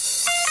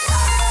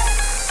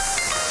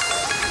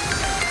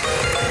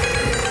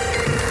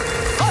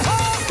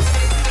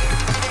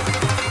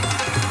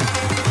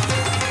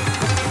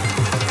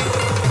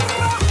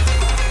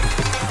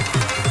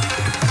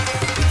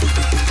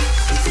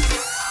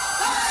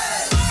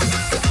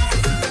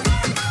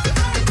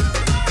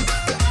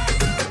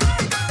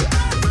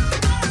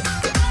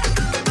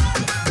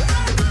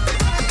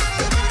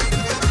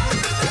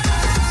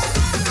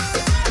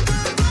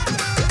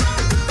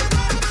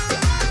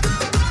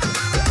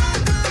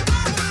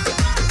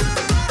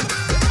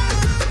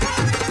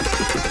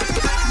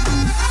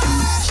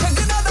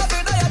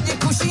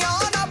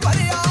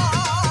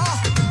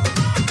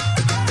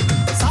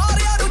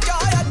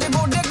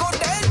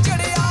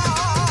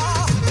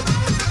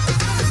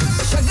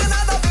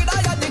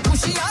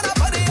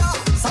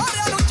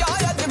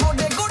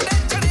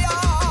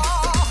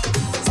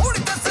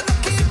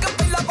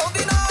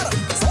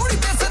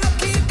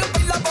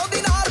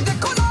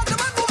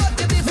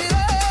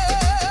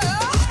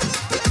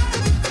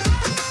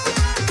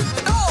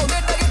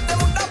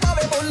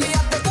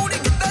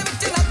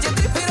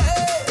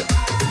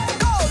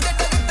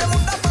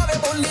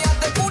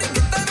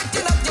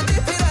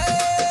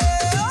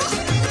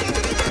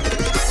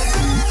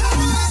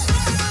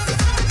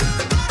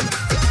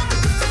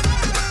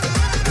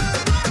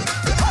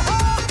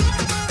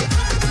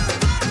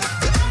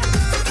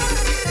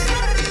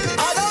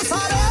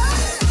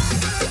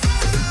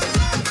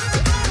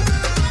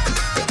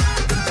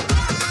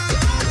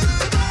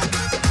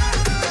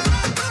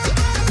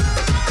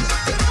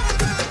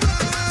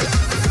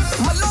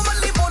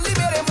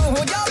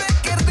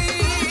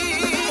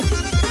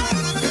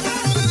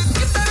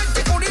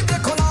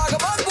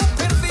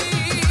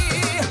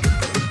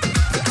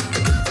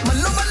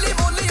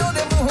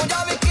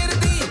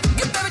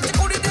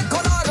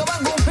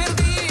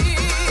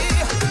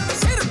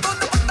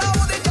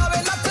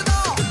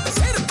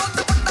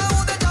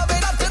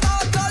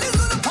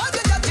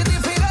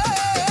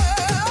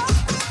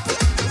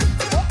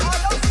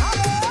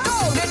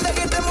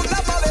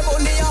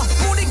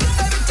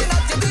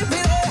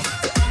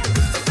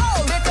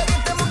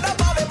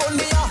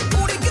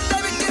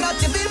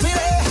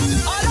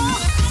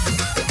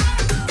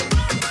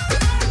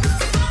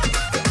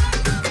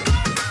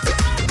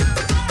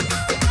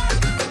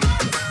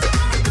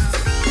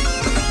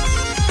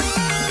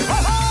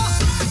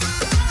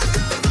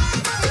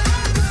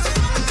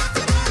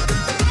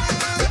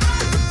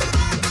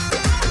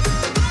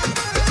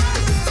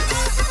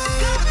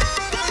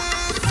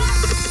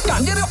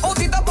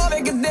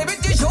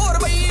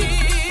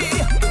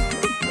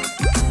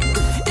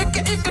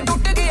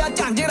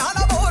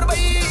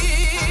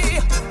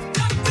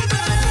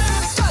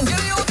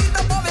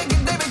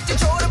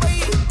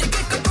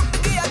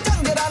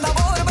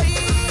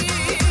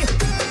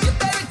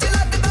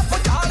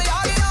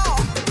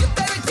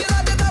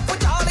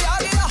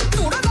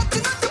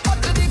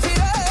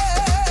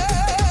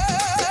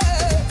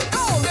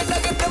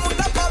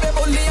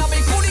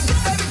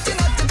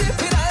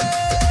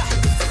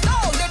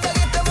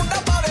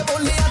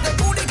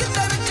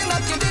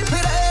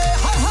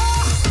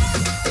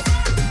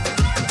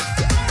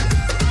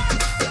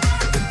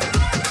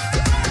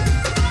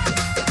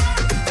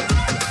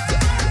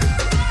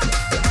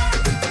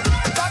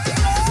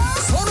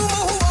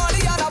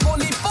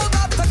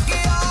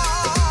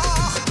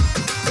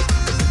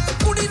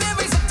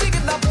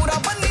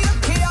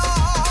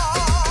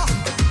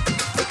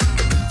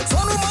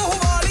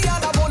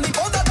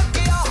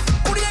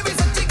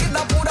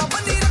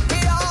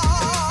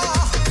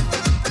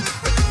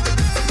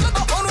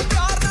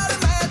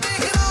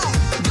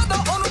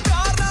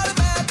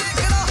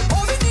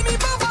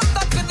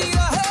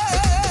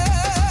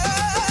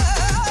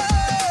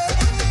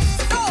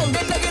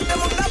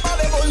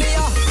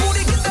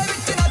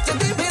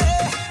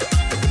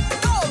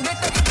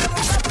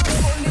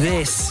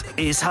 This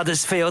is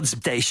Huddersfield's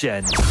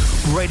station,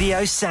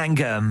 Radio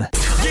Sangam.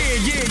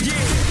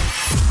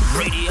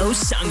 Radio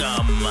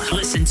Sangam.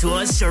 Listen to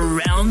us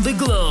around the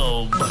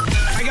globe.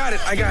 I got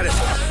it.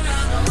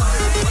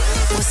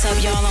 What's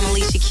up, y'all? I'm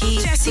Alicia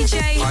Keys. Jessie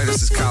J. Hi,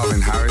 this is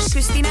Calvin Harris.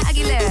 Christina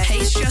Aguilera. Hey,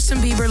 it's Justin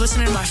Bieber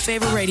listening to my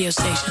favorite radio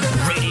station.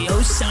 Radio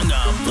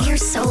Sangam. You're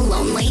so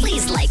lonely.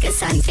 Please like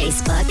us on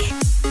Facebook.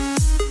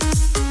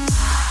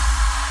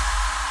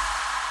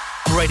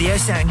 Radio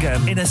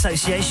Sangam in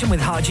association with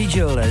Haji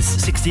Jewellers,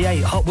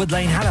 68 Hotwood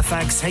Lane,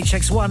 Halifax,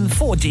 HX1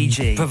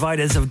 4DG.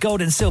 Providers of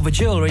gold and silver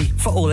jewellery for all